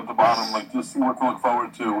looking down at the bottom, like, to see what to look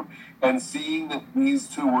forward to, and seeing that these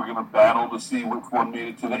two were going to battle to see which one made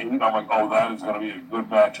it to the 8, I'm like, oh, that is going to be a good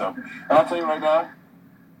matchup. And I'll tell you right now,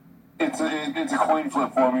 it's a coin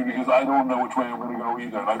flip for me because I don't know which way I'm going to go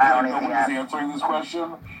either. And I feel like no one is answering this question,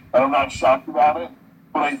 and I'm not shocked about it,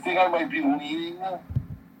 but I think I might be leaning.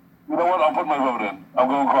 You know what? I'll put my vote in. I'm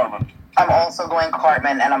going Cartman. I'm also going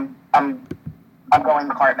Cartman, and I'm going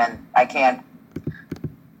Cartman. I can't.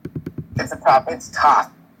 It's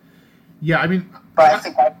tough. Yeah, I mean, but I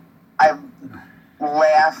think I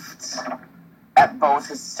laughed at both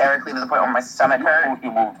hysterically to the point where my stomach hurt.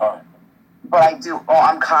 But I do. Oh,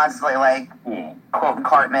 I'm constantly like quoting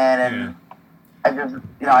Cartman, and I just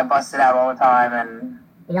I bust it out all the time. And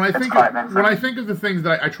when I think of the things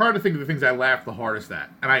that I try to think of the things I laugh the hardest at,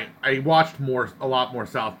 and I watched a lot more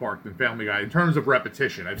South Park than Family Guy in terms of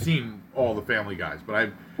repetition. I've seen all the Family Guys,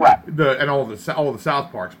 but all the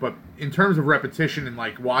South Parks, but in terms of repetition and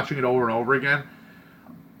like watching it over and over again,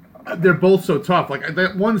 they're both so tough. Like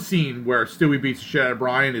that one scene where Stewie beats the shit out of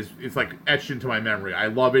Brian is like etched into my memory. I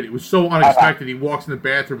love it. It was so unexpected. He walks in the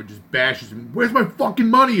bathroom and just bashes him. Where's my fucking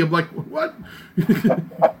money? I'm like, what? I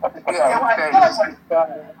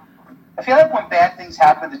feel like when bad things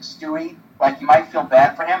happen to Stewie, like you might feel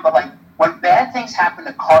bad for him, but like when bad things happen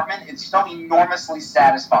to Cartman, it's so enormously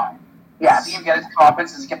satisfying. Yeah, see him get his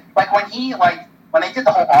comeuppance. Like when they did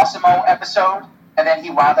the whole Osimo episode, and then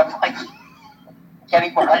he wound up like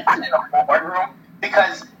getting elected in a boardroom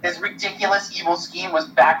because his ridiculous evil scheme was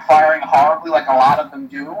backfiring horribly, like a lot of them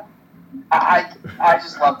do. I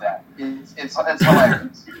just love that. It's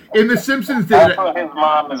hilarious. In The Simpsons, his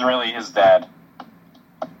mom is really his dad.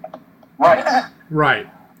 Right. Right.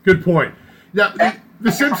 Good point. Yeah,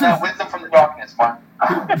 the Simpsons. Wisdom from the darkness, Mark.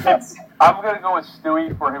 I'm gonna go with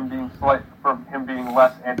Stewie for him being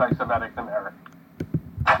less anti-Semitic than Eric.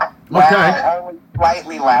 Okay. Well, only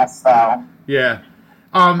slightly less, though. Yeah.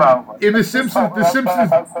 In The Simpsons,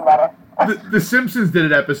 the Simpsons did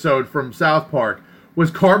an episode from South Park.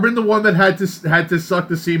 Was Cartman the one that had to suck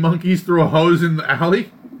the sea monkeys through a hose in the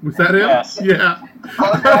alley? Was that him? Yes. Yeah.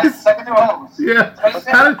 Second through a hose. Yeah.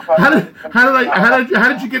 How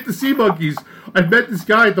did you get the sea monkeys? I met this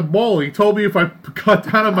guy at the mall. He told me if I got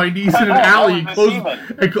down on my knees in an alley and closed,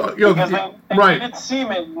 they needed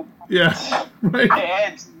semen. Yeah. Right. They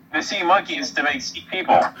had the sea monkeys to make sea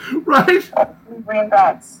people. Right. Green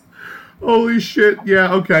dots. Holy shit.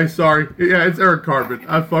 Yeah, okay, sorry. Yeah, it's Eric Cartman.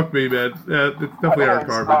 Fuck me, man. Yeah, it's definitely Eric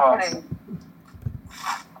Cartman.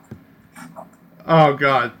 Oh,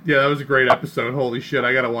 God. Yeah, that was a great episode. Holy shit,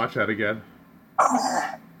 I gotta watch that again.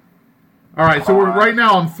 Alright, so right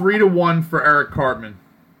now I'm 3-1 for Eric Cartman.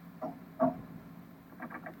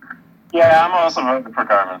 Yeah, I'm also voting for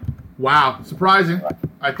Cartman. Wow, surprising.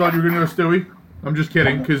 I thought you were gonna go Stewie. I'm just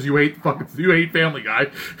kidding, because you hate Family Guy.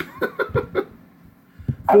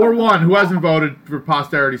 4-1. Who hasn't voted for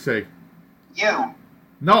posterity's sake? You.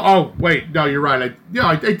 No. Oh, wait. No, you're right.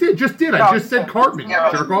 I did. Just did. I just said Cartman. Yeah,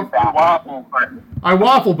 jerk off. I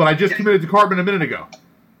waffled, but I just committed to Cartman a minute ago.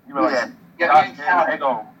 You were like,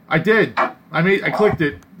 I did. I clicked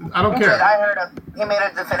it. I don't care. I heard him. He made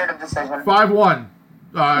a definitive decision. 5-1.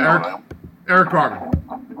 Eric Cartman.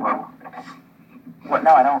 What?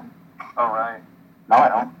 No, I don't. All right. No, I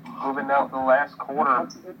don't. Moving down to the last quarter.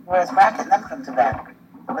 Where's bracket? Then come to that.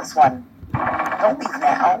 For this one. Don't leave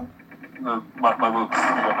now. My votes.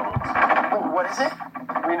 Ooh, what is it?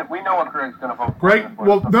 We know what Greg's going to vote for. Greg,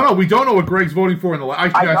 well, no, we don't know what Greg's voting for in the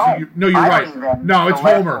last. No, you're right. No, it's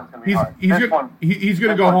Homer. He's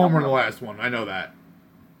going to go Homer in the last one. I know that.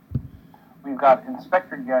 We've got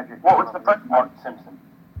Inspector Gadget. What was the first? Bart Simpson.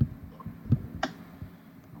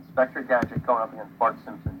 Inspector Gadget going up against Bart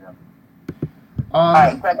Simpson, Jeff.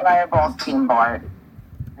 Alright, Greg and I are both Team Bart.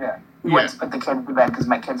 Yeah. We went to put the kids to bed because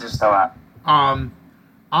my kids are still up.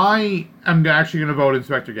 I am actually going to vote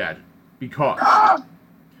Inspector Gadget because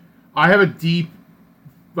I have a deep,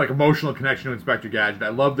 emotional connection to Inspector Gadget. I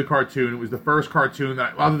love the cartoon. It was the first cartoon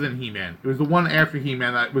that, other than He-Man, it was the one after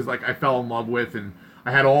He-Man that was I fell in love with, and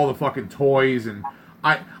I had all the fucking toys. And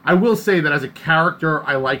I will say that as a character,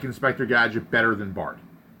 I like Inspector Gadget better than Bart.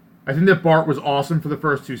 I think that Bart was awesome for the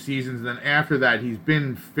first 2 seasons, and then after that, he's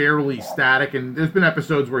been fairly static, and there's been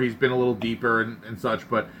episodes where he's been a little deeper and such,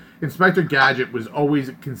 but Inspector Gadget was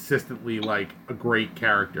always consistently, like, a great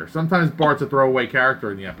character. Sometimes Bart's a throwaway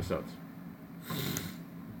character in the episodes.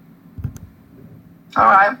 All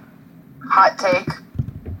right. Hot take.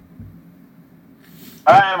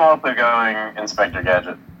 I am also going Inspector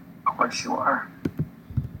Gadget. Of course you are.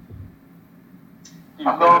 You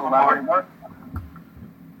go elaborate more?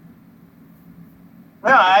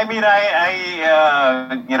 No, I mean,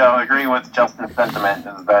 I agree with Justin's sentiment.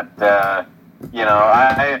 Is that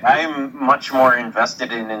I'm much more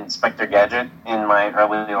invested in Inspector Gadget in my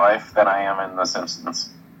early life than I am in The Simpsons.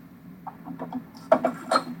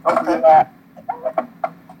 Okay.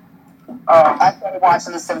 I started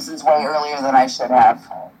watching The Simpsons way earlier than I should have.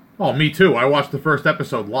 Oh, me too. I watched the first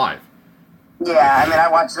episode live. Yeah, I mean, I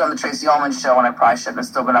watched it on the Tracy Ullman show, and I probably shouldn't have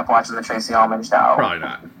still been up watching the Tracy Ullman show. Probably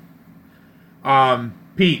not.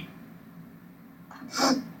 Pete.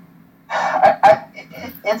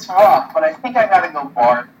 It's rough, but I think I gotta go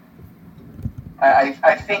Bart. I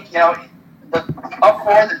think, the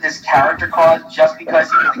uproar that this character caused just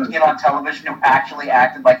because he was a kid on television who actually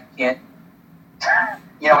acted like a kid,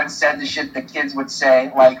 and said the shit that kids would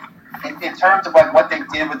say, like, in terms of like what they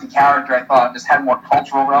did with the character, I thought it just had more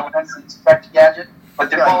cultural relevance than Inspector Gadget. But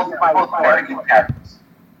they're both very good characters.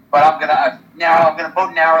 But I'm gonna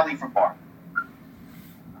vote narrowly for Bart.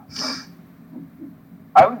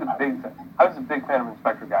 I was a big fan of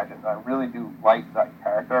Inspector Gadget. I really do like that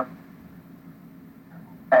character,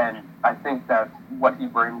 and I think that what he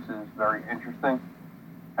brings is very interesting.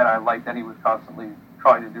 And I like that he was constantly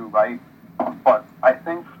trying to do right. But I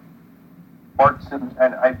think Bart Simpson,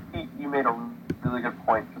 and Pete, you made a really good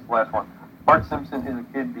point. Just the last one. Bart Simpson is a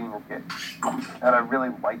kid being a kid, and I really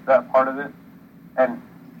like that part of it. And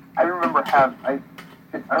I remember having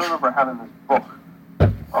this book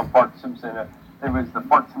of Bart Simpson. It was the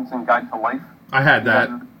Bart Simpson Guide to Life. I had that.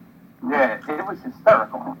 Yeah, it was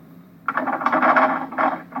hysterical. And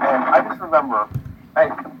I just remember,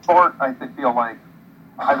 Bart, I feel like,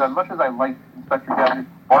 as much as I liked Inspector Gadget,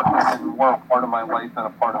 Bart has been more a part of my life than a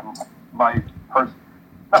part of my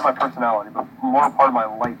not my personality, but more a part of my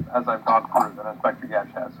life as I've gone through than Inspector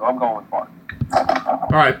Gadget has. So I'm going with Bart. All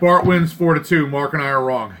right, Bart wins 4-2. Mark and I are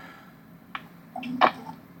wrong.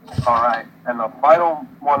 All right, and the final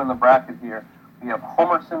one in the bracket here, we have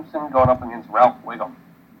Homer Simpson going up against Ralph Wiggum.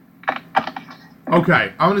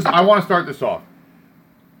 Okay, I want to start this off.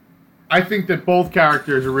 I think that both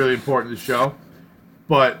characters are really important to the show,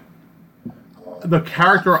 but the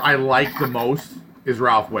character I like the most is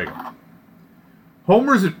Ralph Wiggum.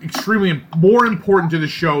 Homer's extremely more important to the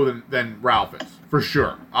show than Ralph is, for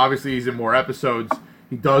sure. Obviously, he's in more episodes.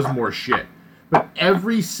 He does more shit. But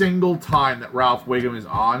every single time that Ralph Wiggum is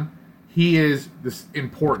on, he is this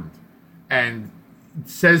important and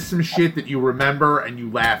says some shit that you remember and you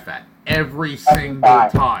laugh at every single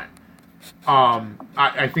time.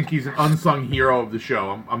 I think he's an unsung hero of the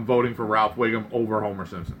show. I'm voting for Ralph Wiggum over Homer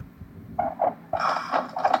Simpson.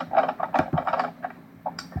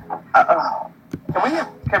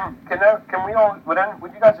 Can we all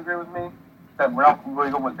would you guys agree with me that Ralph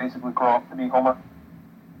Wiggum would basically grow up to be Homer?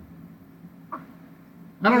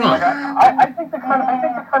 I don't know. Like, I think the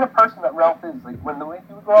kind of person that Ralph is, like, when the way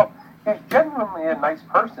he would grow up, he's genuinely a nice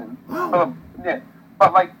person.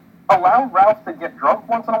 But like, allow Ralph to get drunk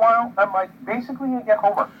once in a while, and like, basically you get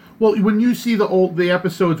Homer. Well, when you see the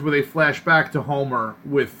episodes where they flash back to Homer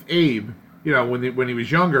with Abe, when he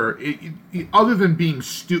was younger, other than being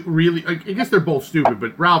really, I guess they're both stupid,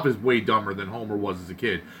 but Ralph is way dumber than Homer was as a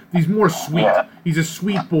kid. He's more sweet. Yeah. He's a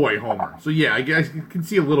sweet boy, Homer. So yeah, I guess you can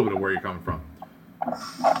see a little bit of where you're coming from.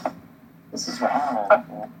 This is wow.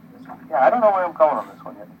 Yeah, I don't know where I'm going on this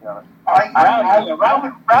one yet, to be honest.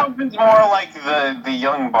 Ralph is more like the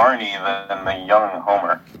young Barney than the young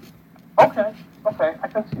Homer. Okay, I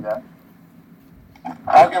can see that.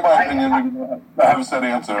 I'll give my opinion. I have a set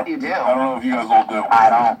answer. You do? I don't know if you guys all do.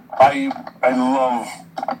 I don't. I love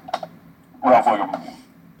Ralph Wiggum.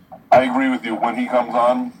 I agree with you. When he comes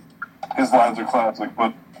on, his lines are classic.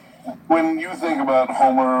 But when you think about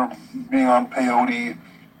Homer being on peyote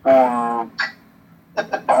or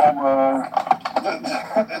Homer,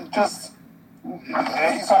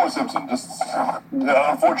 he's Homer Simpson.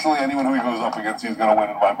 Unfortunately, anyone who he goes up against, he's going to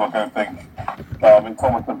win in my book, I think. It's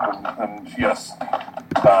Homer Simpson. And yes,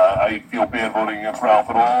 I feel bad voting against Ralph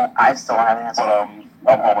at all. I still have an answer.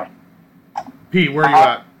 But I'm Homer. Pete, where are you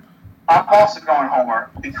at? I'm also going Homer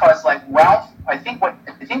because, like, Ralph, I think the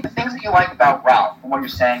things that you like about Ralph, from what you're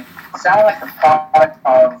saying, sound like the product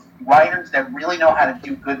of writers that really know how to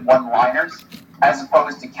do good one-liners. as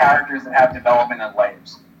opposed to characters that have development and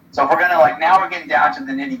layers. So if we're gonna now we're getting down to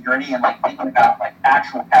the nitty gritty and thinking about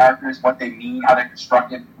actual characters, what they mean, how they're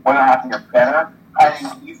constructed, whether or not they're better. I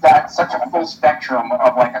think you've got such a full spectrum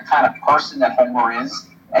of a kind of person that Homer is,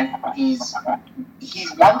 and he's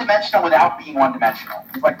one-dimensional without being one-dimensional.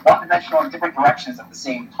 He's one-dimensional in different directions at the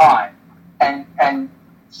same time, and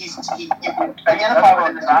you can identify with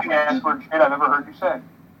him as a human being. Shit I've ever heard you say.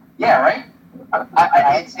 Yeah, right.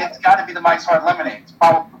 It's got to be the Mike's Hard Lemonade. It's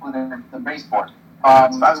probably the baseboard. I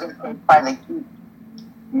was going to say finally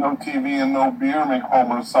No TV and no beer make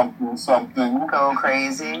Homer something. go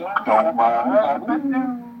crazy. Don't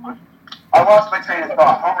mind. I lost my train of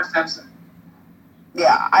thought. Homer Simpson.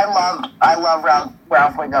 Yeah, I love Ralph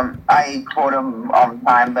Wiggum. I quote him all the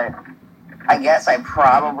time, but I guess I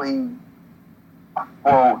probably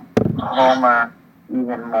quote Homer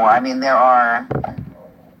even more. I mean, that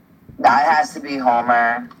has to be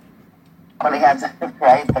Homer. When he had to,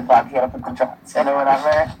 right, the clock, he had to put the drops in or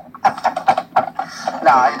whatever.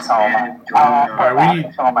 No, it's Homer. All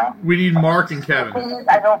right, Homer. we need Mark and Kevin. Please,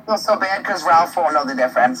 I don't feel so bad because Ralph won't know the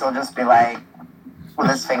difference. He'll just be with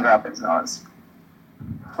his finger up his nose.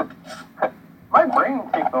 My brain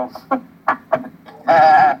tickles.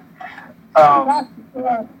 I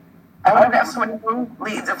wouldn't have so many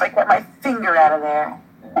leads if I kept my finger out of there.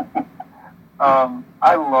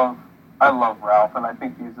 I love Ralph, and I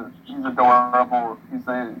think he's adorable. He's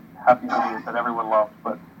a happy idiot that everyone loves.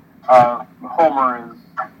 But Homer's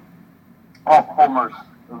a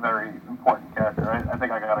very important character. I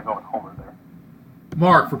think I gotta go with Homer there.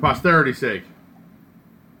 Mark, for posterity's sake.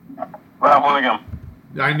 Ralph Wiggum.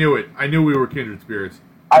 I knew it. I knew we were kindred spirits.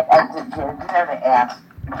 I didn't have to ask.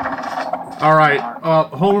 All right.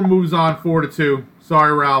 Homer moves on 4-2.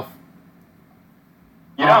 Sorry, Ralph.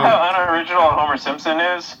 You know how unoriginal Homer Simpson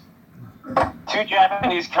is? 2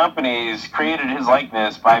 Japanese companies created his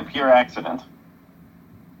likeness by pure accident.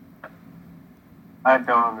 I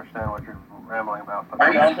don't understand what you're rambling about. But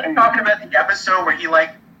Are you talking about the episode where he was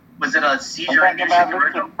it a seizure-inducing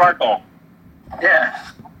commercial? Sparkle. Yeah.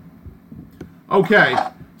 Okay,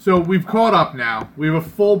 so we've caught up now. We have a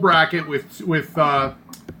full bracket with two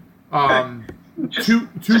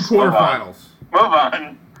quarterfinals. Move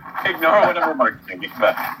on. Ignore whatever Mark's thinking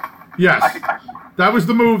about. Yes, that was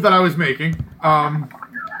the move that I was making.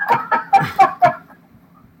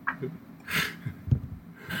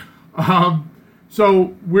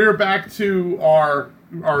 So we're back to our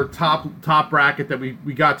top bracket that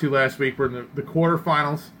we got to last week. We're in the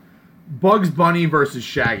quarterfinals. Bugs Bunny versus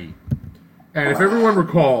Shaggy. And if everyone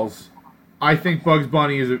recalls, I think Bugs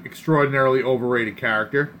Bunny is an extraordinarily overrated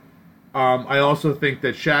character. I also think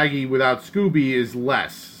that Shaggy without Scooby is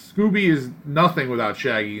less. Scooby is nothing without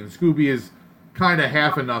Shaggy, and Scooby is kind of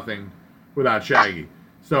half a nothing without Shaggy.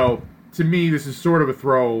 So, to me, this is sort of a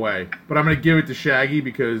throwaway. But I'm going to give it to Shaggy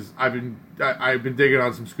because I've been digging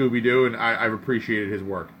on some Scooby-Doo, and I've appreciated his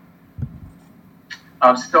work.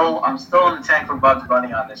 I'm still in the tank for Bugs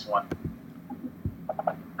Bunny on this one.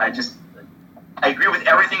 I agree with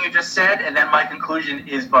everything you just said, and then my conclusion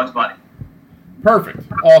is Bugs Bunny. Perfect.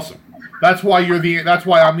 Awesome. That's why I'm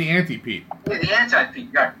the anti-Pete. Yeah, the anti-Pete.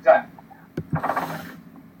 Right, exactly. I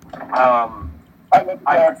like the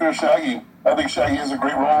character of Shaggy. I think Shaggy has a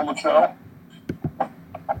great role in the show.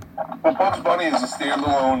 But Bugs Bunny is a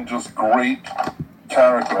standalone, just great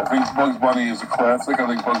character. I think Bugs Bunny is a classic. I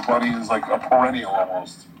think Bugs Bunny is like a perennial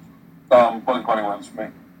almost. Bugs Bunny wins for me.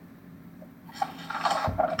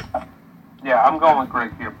 Yeah, I'm going with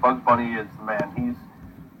Greg here. Bugs Bunny is the man.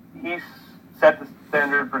 He's set the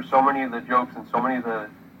standard for so many of the jokes and so many of the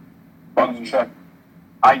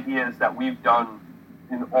ideas that we've done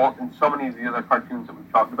in so many of the other cartoons that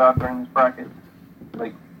we've talked about during this bracket.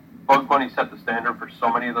 Like, Bugs Bunny set the standard for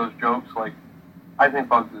so many of those jokes. Like, I think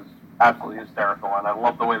Bugs is absolutely hysterical, and I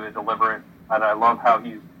love the way they deliver it, and I love how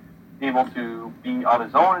he's able to be on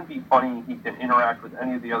his own and be funny. He can interact with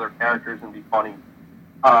any of the other characters and be funny.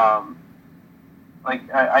 I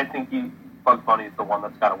think Bugs Bunny is the one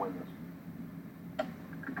that's got to win this.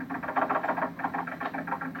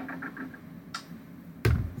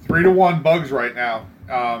 3-1 Bugs right now.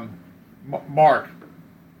 Mark.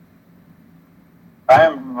 I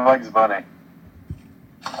am Bugs Bunny.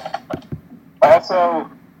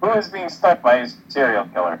 Also, who is being stuck by his serial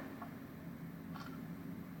killer?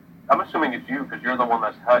 I'm assuming it's you because you're the one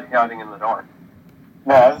that's hiding in the dark.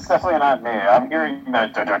 No, it's definitely not me. I'm hearing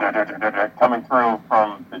that coming through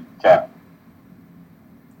from the chat.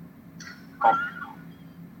 Oh.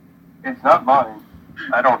 It's not mine.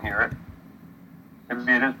 I don't hear it.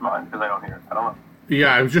 Maybe it is mine because I don't hear it. I don't know.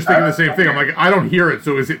 Yeah, I was just thinking the same thing. I'm like, I don't hear it,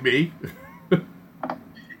 so is it me?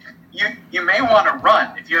 you may want to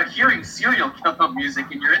run. If you're hearing serial killer music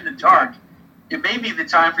and you're in the dark, it may be the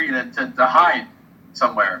time for you to hide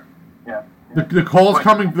somewhere. Yeah. The call's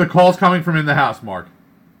coming. The call's coming from in the house, Mark.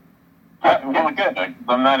 Well, good.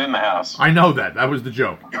 I'm not in the house. I know that. That was the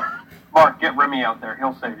joke. Mark, get Remy out there.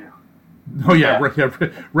 He'll save you. Oh yeah,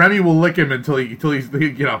 Remy will lick him until he's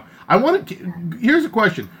I want to. Here's a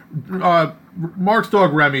question. Mark's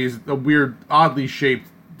dog Remy is a weird, oddly shaped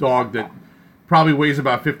dog that probably weighs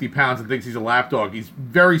about 50 pounds and thinks he's a lap dog. He's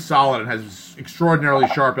very solid and has extraordinarily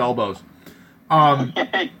sharp elbows.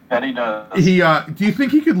 That he does. Do you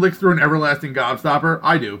think he could lick through an everlasting gobstopper?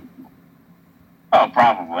 I do. Oh,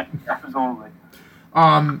 probably. Absolutely.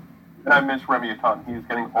 And I miss Remy a ton. He's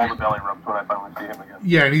getting all the belly rubs when I finally see him again.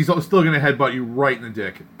 Yeah, and he's still going to headbutt you right in the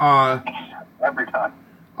dick. Every time.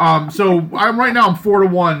 So right now I'm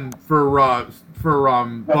 4-1 for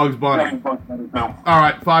Bugs Bunny. All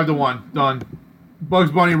right, 5-1 done.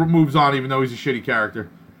 Bugs Bunny moves on, even though he's a shitty character.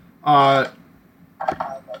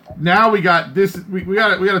 Now we got this. We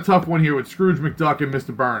got a tough one here with Scrooge McDuck and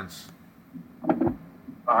Mr. Burns.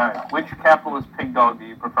 All right, which capitalist pig dog do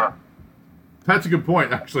you prefer? That's a good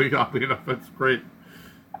point, actually. Oddly enough, that's great.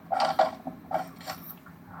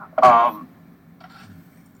 I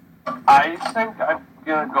think I'm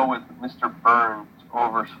gonna go with Mr. Burns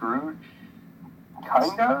over Scrooge.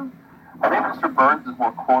 Kind of. I think Mr. Burns is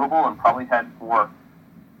more quotable and probably had more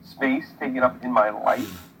space taken up in my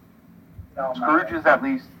life. Scrooge is at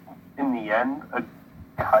least, in the end, a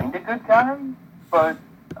kind of good guy, but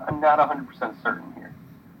I'm not 100% certain here.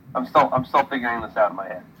 I'm still figuring this out in my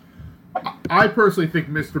head. I personally think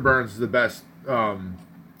Mr. Burns is the best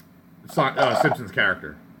Simpsons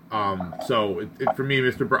character. So for me,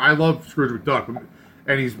 Mr. Burns, I love Scrooge McDuck,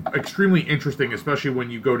 and he's extremely interesting, especially when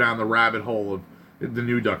you go down the rabbit hole of the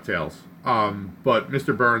new DuckTales. But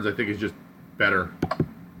Mr. Burns, I think, is just better.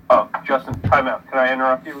 Oh, Justin, time out. Can I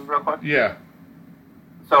interrupt you real quick? Yeah.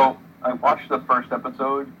 So I watched the first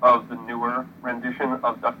episode of the newer rendition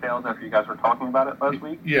of DuckTales after you guys were talking about it last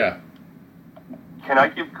week. Yeah. Can I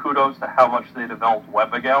give kudos to how much they developed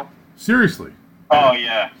Webbigail? Seriously. Oh,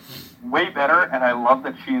 yeah. Way better, and I love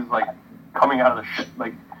that she's, like, coming out of the shit.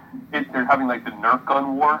 Like, they're having, like, the Nerf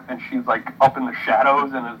gun war, and she's, like, up in the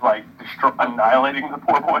shadows and is, like, annihilating the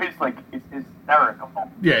poor boys. Like, it's hysterical.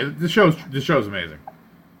 Yeah, the show's amazing.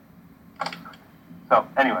 So,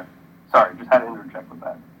 anyway. Sorry, just had to interject with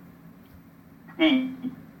that. P,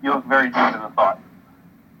 you look very deep in the thought.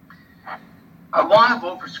 I want to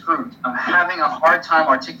vote for Scrooge. I'm having a hard time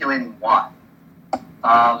articulating why.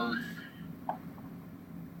 I'm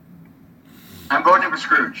voting for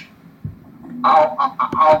Scrooge.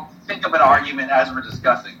 I'll think of an argument as we're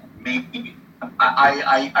discussing. Maybe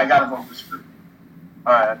I got to vote for Scrooge.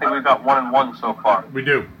 All right, I think we've got 1-1 so far. We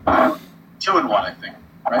do. 2-1, I think.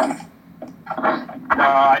 Right? No,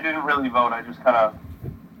 I didn't really vote. I just kind of.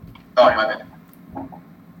 Oh, my bad.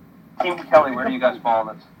 Team Kelly, where do you guys fall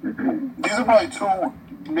on this? These are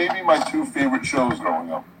maybe my two favorite shows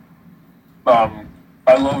growing up.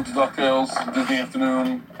 I loved DuckTales, Disney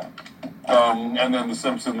Afternoon, and then The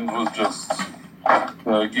Simpsons was just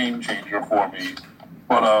a game changer for me.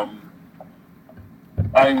 But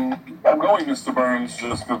I'm going Mr. Burns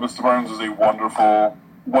just because Mr. Burns is a wonderfully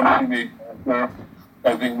made character.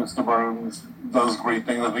 I think Mr. Burns does great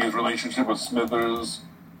things. I think his relationship with Smithers.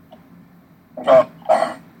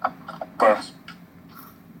 Burns.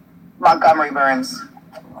 Montgomery Burns.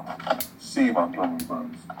 C. Montgomery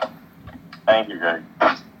Burns. Thank you, Greg.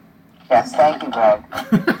 Yes, thank you, Greg.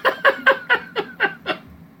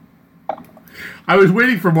 I was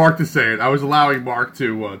waiting for Mark to say it. I was allowing Mark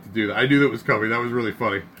to do that. I knew that was coming. That was really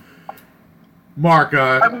funny. Mark,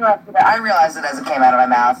 I realized it as it came out of my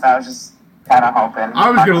mouth. I was just kind of hoping. I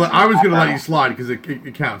was gonna let you slide because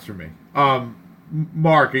it counts for me.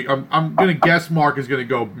 Mark, I'm gonna guess Mark is gonna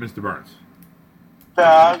go Mr. Burns.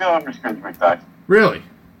 I'll go for Scrooge McDuck. Really?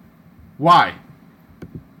 Why?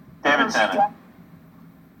 David Tennant.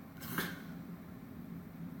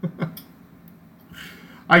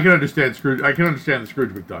 I can understand Scrooge. I can understand the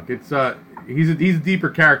Scrooge McDuck. It's he's a deeper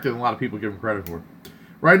character than a lot of people give him credit for.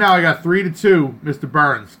 Right now, I got 3-2, Mr.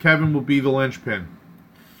 Burns. Kevin will be the linchpin.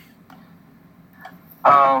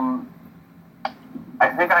 I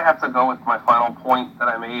think I have to go with my final point that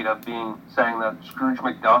I made of saying that Scrooge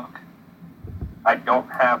McDuck, I don't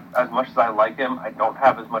have, as much as I like him, I don't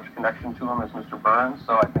have as much connection to him as Mr. Burns,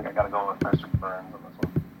 so I think I got to go with Mr. Burns on this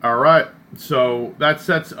one. All right, so that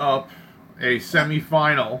sets up a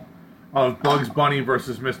semifinal of Bugs Bunny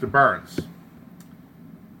versus Mr. Burns.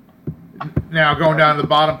 Now, going down to the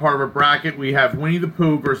bottom part of our bracket, we have Winnie the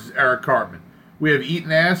Pooh versus Eric Cartman. We have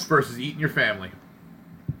Eating Ass versus Eating Your Family.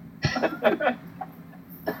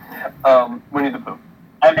 Winnie the Pooh.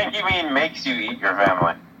 I think you mean makes you eat your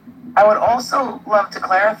family. I would also love to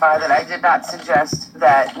clarify that I did not suggest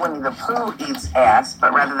that Winnie the Pooh eats ass,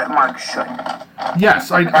 but rather that Mark should.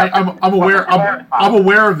 Yes, I'm aware. I'm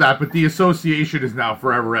aware of that, but the association is now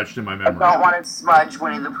forever etched in my I memory. don't want to smudge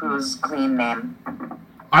Winnie the Pooh's clean name.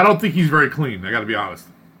 I don't think he's very clean. I got to be honest.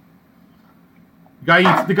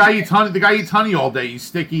 The guy eats honey all day. He's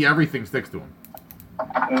sticky. Everything sticks to him.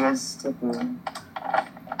 He is sticky.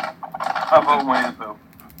 How about Winnie the Pooh?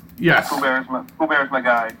 Yes. Pooh Bear's my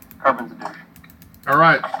guy. Cartman's a douche. All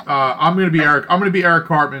right. I'm gonna be Eric. I'm gonna be Eric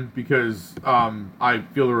Cartman because I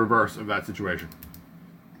feel the reverse of that situation.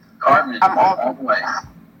 Cartman. I'm all the way.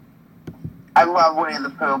 I love Winnie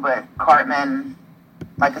the Pooh, but Cartman,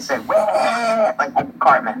 like I said, like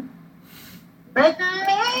Cartman.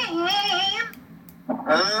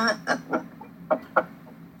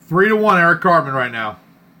 3-1, Eric Cartman right now.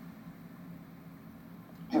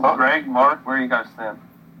 Greg, Mark, where do you guys stand?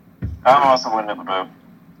 I'm also Winnie the Pooh.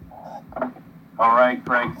 All right,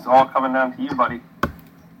 Greg, it's all coming down to you, buddy.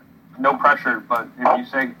 No pressure, but if you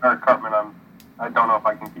say Eric Cartman, I don't know if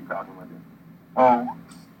I can keep talking with you. Oh.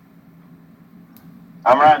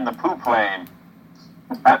 I'm riding the Pooh plane.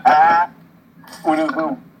 Winnie the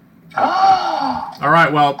Pooh. All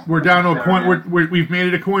right. Well, we're down to a coin. We've made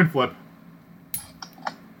it a coin flip.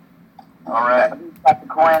 All right. Got the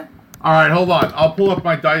coin. All right. Hold on. I'll pull up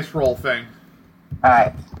my dice roll thing. All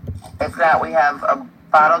right. If not, we have a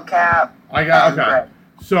bottle cap. I got okay. Greg.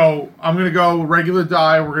 So I'm gonna go regular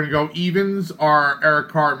die. We're gonna go evens are Eric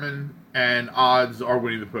Cartman and odds are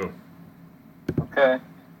Winnie the Pooh. Okay.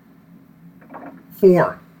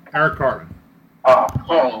 4, Eric Cartman.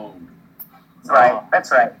 Oh. That's right.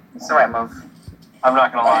 That's right. It's the right move. I'm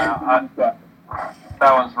not gonna lie. That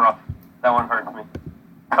one's rough. That one hurts me.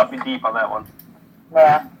 Cut me deep on that one.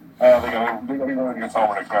 Yeah. They got to go against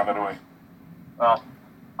Homer next round anyway. Well,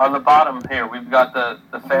 on the bottom here, we've got the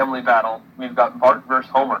family battle. We've got Bart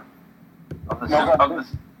versus Homer.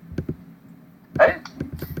 Hey.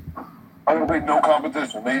 I'm going to say no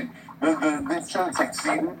competition. They should have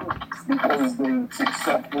succeeded because they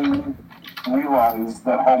successfully realized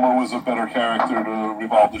that Homer was a better character to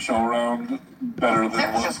revolve the show around, better than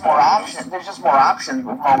There's just more options. There's just more options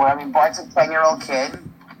with Homer. I mean, Bart's a 10-year-old kid,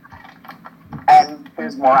 and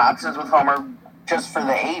there's more options with Homer just for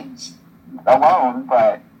the age alone.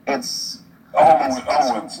 But it's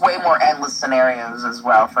way more endless scenarios as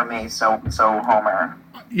well for me. So Homer.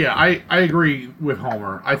 Yeah, I agree with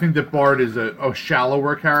Homer. I think that Bart is a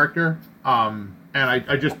shallower character, and I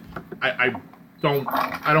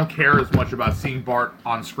don't care as much about seeing Bart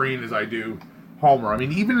on screen as I do Homer. I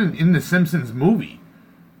mean, even in the Simpsons movie,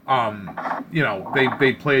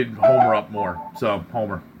 they played Homer up more. So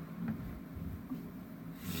Homer.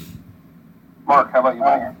 Mark, how about you,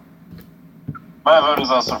 buddy? My vote is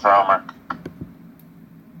also for Homer.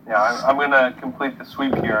 Yeah, I'm going to complete the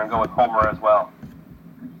sweep here and go with Homer as well.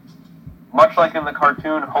 Much like in the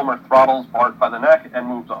cartoon, Homer throttles Bart by the neck and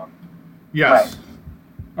moves on. Yes.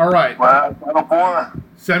 Right. All right. Wow,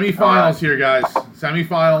 semifinals here, guys.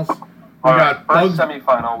 Semifinals. We got first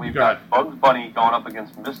semifinal. We've got Bugs Bunny going up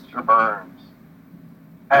against Mr. Burns,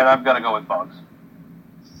 and I've got to go with Bugs.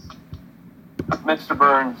 Mr.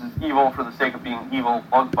 Burns is evil for the sake of being evil.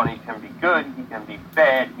 Bugs Bunny can be good. He can be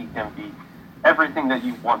bad. He can be everything that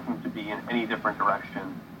you want him to be in any different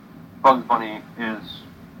direction. Bugs Bunny is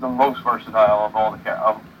the most versatile of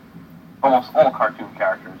almost all cartoon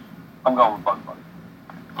characters. I'm going with Bugs Bunny.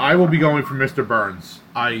 I will be going for Mr. Burns.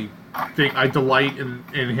 I think I delight in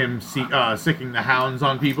him sicking the hounds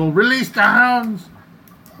on people. Release the hounds!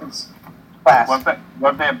 What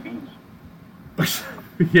if they have bees?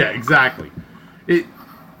 Yeah, exactly.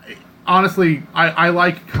 Honestly, I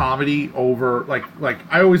like comedy over like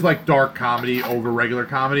I always like dark comedy over regular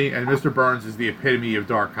comedy, and Mr. Burns is the epitome of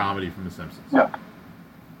dark comedy from The Simpsons. Yeah.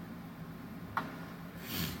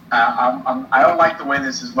 I don't like the way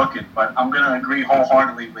this is looking, but I'm going to agree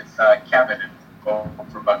wholeheartedly with Kevin and vote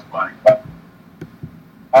for Bugs Bunny.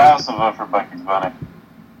 I also vote for Bugs Bunny.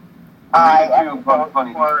 I vote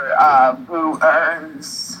for Boo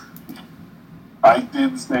Earns. I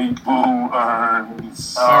did say Boo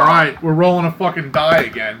Earns. All right, we're rolling a fucking die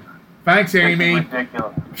again. Thanks, Amy.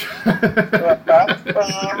 Ridiculous. Thanks,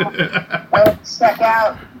 Amy. Wait, check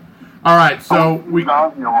out. All right, so we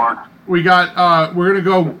got we're gonna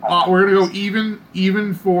go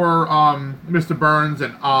even for Mr. Burns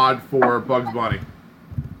and odd for Bugs Bunny.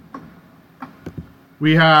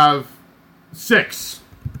 We have 6.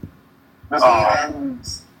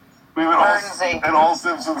 Stevens. We have an all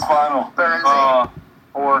Simpsons final. Burnsy.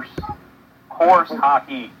 Horse. Horse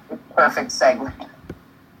hockey. Perfect segue.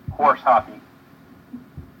 Horse hockey.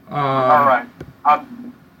 All right.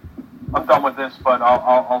 I'm done with this, but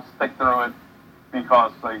I'll stick through it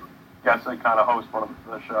because I guess I kind of host one of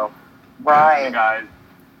the show. Right. Hey guys.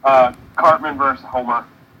 Cartman versus Homer.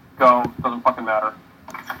 Go. Doesn't fucking matter.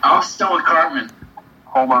 I'm still with Cartman.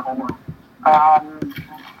 Homer. Homer.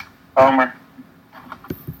 Homer.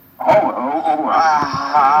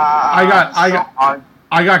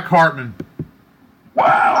 I got Cartman.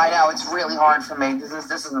 Wow. I know, it's really hard for me. This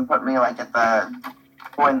doesn't put me like at the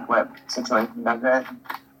coin flip situation, does it?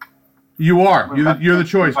 You are. You're the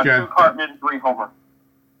choice, Jen. 2 Cartman, 3 Homer.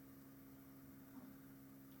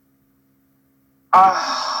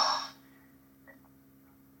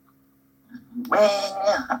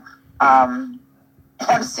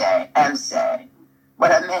 MC.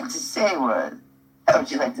 What I meant to say was, how would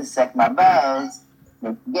you like to suck my balls?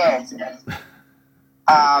 Yes.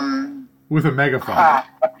 With a megaphone.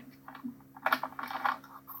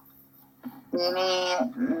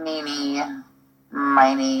 Meeny,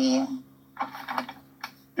 miny,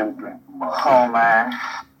 Homer.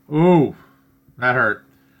 Ooh, that hurt.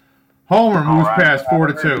 Homer moves past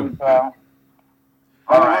 4-2. All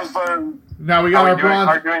right. Now we got our bronze.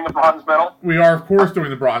 Are we doing the bronze medal? We are, of course, doing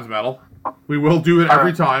the bronze medal. We will do it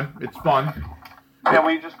every time. It's fun. Can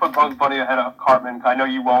we just put Bugs Bunny ahead of Cartman? I know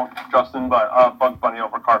you won't, Justin, but Bugs Bunny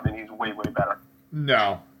over Cartman, he's way, way better.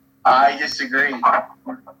 No. I disagree.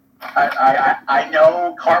 I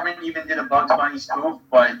know Cartman even did a Bugs Bunny spoof,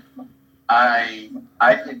 but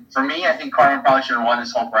for me, I think Cartman probably should have won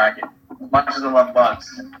this whole bracket. As much as I love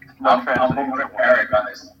Bugs. I'm moving with Eric on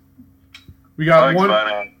this. We got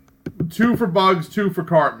Bugs 2 for Bugs, 2 for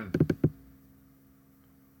Cartman.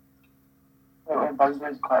 Wait, Bugs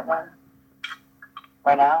versus Cartman?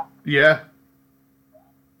 Right now? Yeah.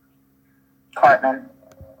 Cartman.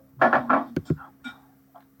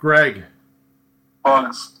 Greg.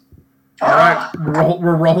 Bugs. All right,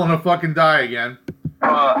 we're rolling a fucking die again.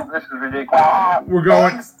 This is ridiculous.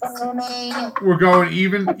 We're going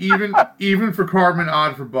even for Cartman,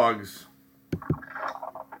 odd for Bugs.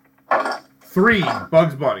 3,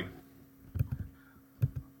 Bugs Bunny.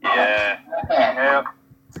 Yeah.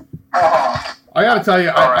 I gotta tell you,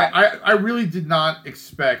 I really did not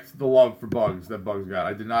expect the love for Bugs that Bugs got.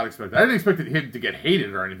 I did not expect it. I didn't expect him to get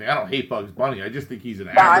hated or anything. I don't hate Bugs Bunny. I just think he's an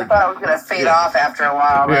average. I thought it was gonna fade off after a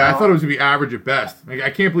while. Yeah, I thought it was gonna be average at best. I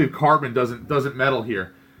can't believe Cartman doesn't medal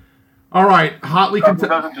here. All right, Cartman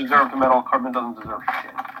doesn't deserve the medal. Cartman doesn't deserve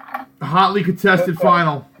shit. Hotly contested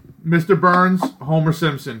final. Mr. Burns, Homer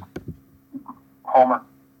Simpson. Homer.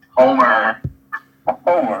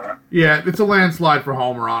 Yeah, it's a landslide for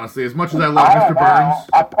Homer, honestly. As much as I love Mr. Burns.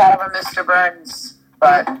 I'm kind of a Mr. Burns,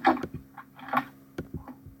 but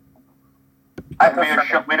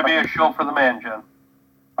way to be a shill for the man, Jen.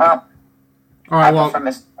 All right, well,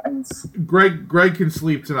 Mr. Burns. Greg can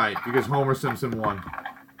sleep tonight because Homer Simpson won.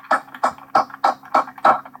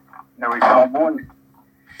 There we go.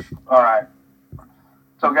 All right.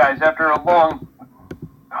 So, guys, after a long,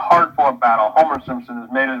 hard-fought battle, Homer Simpson has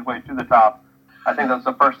made his way to the top. I think that's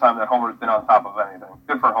the first time that Homer's been on top of anything.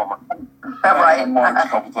 Good for Homer. Right. A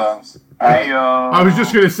couple times. Hey, I was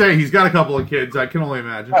just going to say, he's got a couple of kids. I can only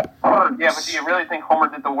imagine. Yeah, but do you really think Homer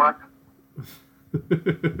did the work?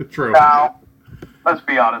 True. No. Let's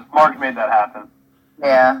be honest. Marge made that happen.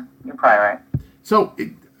 Yeah, you're probably right. So,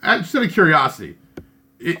 just out of curiosity,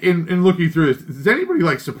 in looking through this, is anybody,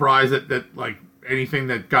 like, surprised that like, anything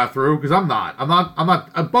that got through? Because I'm not.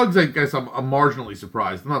 Bugs, I guess I'm marginally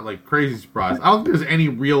surprised. I'm not, like, crazy surprised. I don't think there's any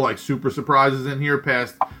real, like, super surprises in here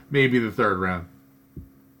past maybe the third round.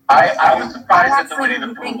 I was surprised at the Winnie the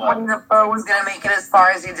Pooh. I think Winnie the Pooh was going to make it as far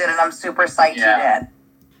as he did, and I'm super psyched he did.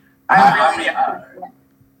 I'm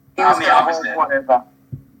the opposite.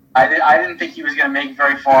 I didn't think he was going to make it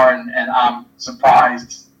very far, and I'm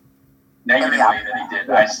surprised negatively that he did.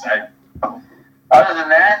 Other than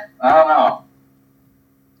that, I don't know.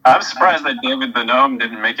 I'm surprised that David the Gnome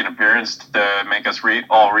didn't make an appearance to make us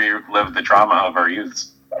all relive the trauma of our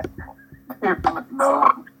youths.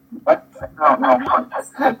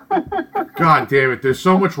 God damn it, there's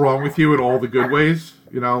so much wrong with you in all the good ways.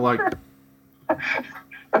 You know, like...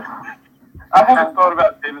 I haven't thought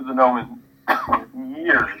about David the Gnome in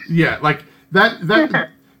years. Yeah, like, that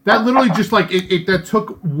literally just, like, that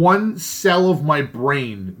took one cell of my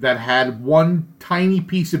brain that had one tiny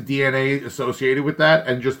piece of DNA associated with that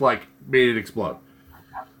and just, like, made it explode.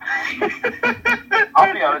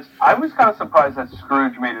 I'll be honest, I was kind of surprised that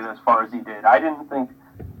Scrooge made it as far as he did. I didn't think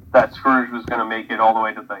that Scrooge was going to make it all the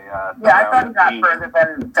way to the Yeah, I thought he got further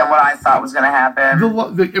than what I thought was going to happen.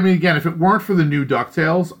 I mean, again, if it weren't for the new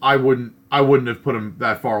DuckTales, I wouldn't have put him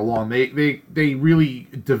that far along. They really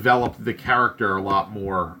developed the character a lot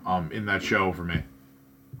more in that show for me.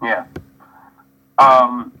 Yeah.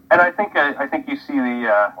 And I think you see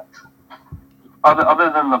the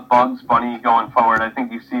other than the Bugs Bunny going forward, I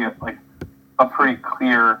think you see a pretty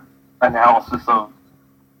clear analysis of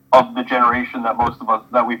the generation that most of us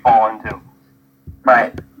that we fall into.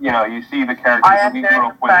 Right. You know, you see the characters I that am we very grew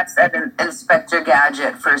up with. impressed at Inspector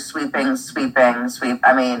Gadget for sweep.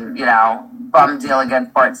 I mean, you know, bum deal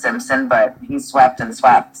against Bart Simpson, but he swept and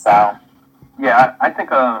swept. So. Yeah, I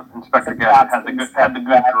think Inspector Gadget had the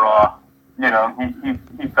good draw. You know,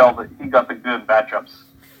 he felt that he got the good matchups.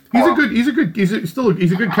 He's a good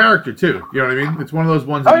character too. You know what I mean? It's one of those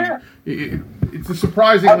ones. It's a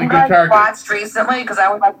surprisingly good character. Watched recently because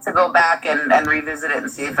I would like to go back and revisit it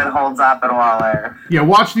and see if it holds up at all. Or yeah,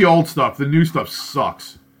 watch the old stuff. The new stuff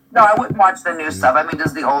sucks. No, I wouldn't watch the new stuff. I mean,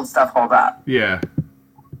 does the old stuff hold up? Yeah.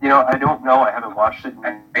 You know, I don't know. I haven't watched it.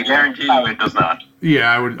 I guarantee you it does not.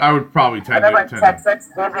 Yeah, I would probably tend I to. had such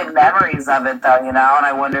vivid memories of it, though, you know, and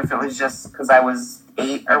I wonder if it was just because I was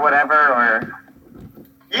 8 or whatever, or...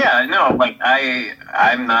 Yeah, no, like,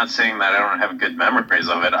 I'm not saying that I don't have good memories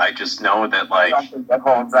of it. I just know that, like, I don't think it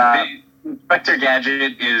holds up. Inspector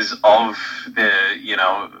Gadget is of the, you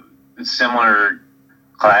know, similar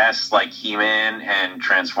class like He-Man and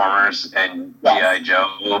Transformers and G.I.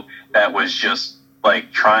 Joe that was just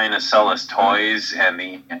like trying to sell us toys, and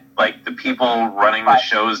the people running the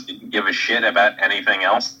shows didn't give a shit about anything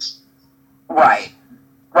else. Right.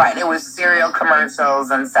 It was cereal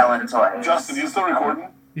commercials and selling toys. Justin, you still recording?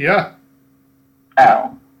 Yeah.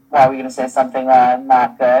 Oh. Why, were you going to say something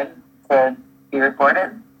not good to be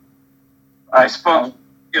recorded? I spoke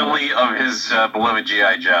illy of his beloved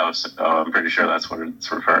G.I. Joe, so I'm pretty sure that's what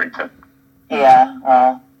it's referring to.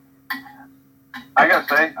 Yeah, I gotta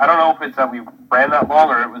say, I don't know if it's that we ran that long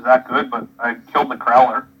or it was that good, but I killed the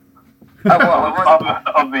Crowler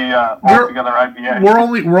of the Altogether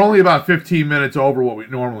IPA. We're only about 15 minutes over what we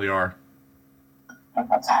normally are.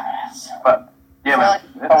 But yeah, man,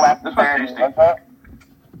 this was tasty.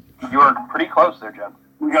 You were pretty close there, Jen.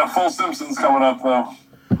 We got full Simpsons coming up, though.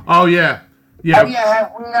 Oh yeah.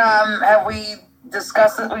 Have we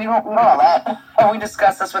discussed this? We don't know that. Have we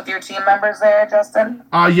discussed this with your team members there, Justin?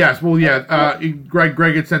 Yes. Well, yeah.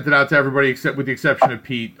 Greg had sent it out to everybody except with the exception of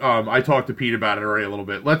Pete. I talked to Pete about it already a little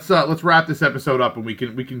bit. Let's wrap this episode up and we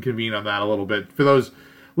can convene on that a little bit. For those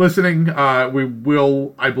listening, we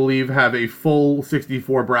will, I believe, have a full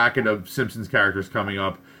 64 bracket of Simpsons characters coming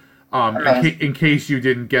up. In case you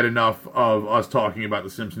didn't get enough of us talking about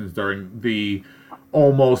the Simpsons during the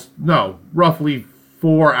roughly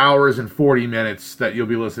 4 hours and 40 minutes that you'll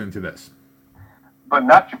be listening to this. But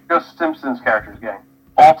not just Simpsons characters, gang.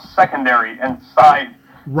 All secondary and side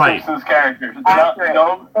Simpsons characters. No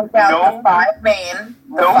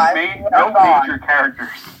major characters.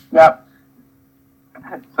 Yep.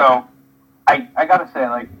 So, I gotta say,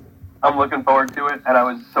 like, I'm looking forward to it, and I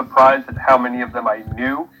was surprised at how many of them I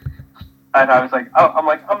knew. And I was like, I'm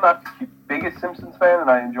not the biggest Simpsons fan, and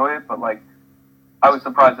I enjoy it, but, like, I was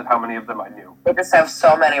surprised at how many of them I knew. They just have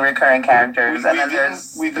so many recurring characters, and then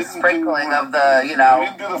there's the sprinkling of the, you know... We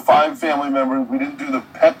didn't do the 5 family members, we didn't do the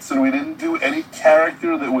pets, and we didn't do any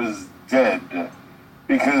character that was dead.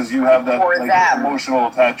 Because you have that emotional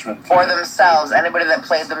attachment. Or themselves. Anybody that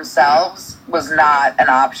played themselves was not an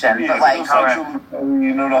option. Yeah, but, like...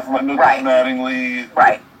 nothing like Mattingly.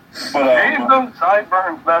 Right. But, no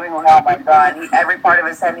sideburns, Mattingly. Oh my god, every part of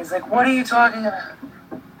his head, he's like, what are you talking about?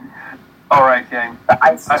 All right, gang.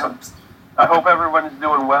 I hope everyone is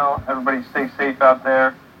doing well. Everybody stay safe out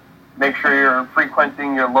there. Make sure you're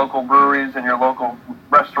frequenting your local breweries and your local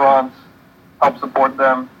restaurants. Help support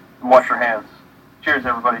them and wash your hands. Cheers,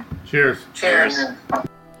 everybody. Cheers. Cheers.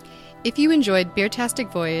 If you enjoyed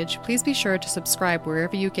Beertastic Voyage, please be sure to subscribe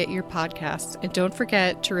wherever you get your podcasts, and don't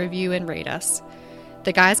forget to review and rate us.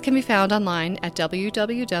 The guys can be found online at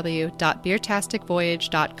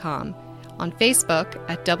www.beertasticvoyage.com, on Facebook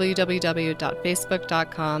at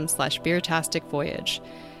www.facebook.com/beertasticvoyage,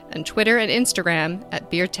 and Twitter and Instagram at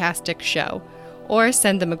Beertastic Show, or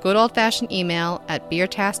send them a good old-fashioned email at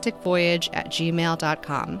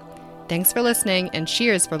beertasticvoyage@gmail.com. Thanks for listening, and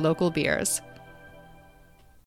cheers for local beers.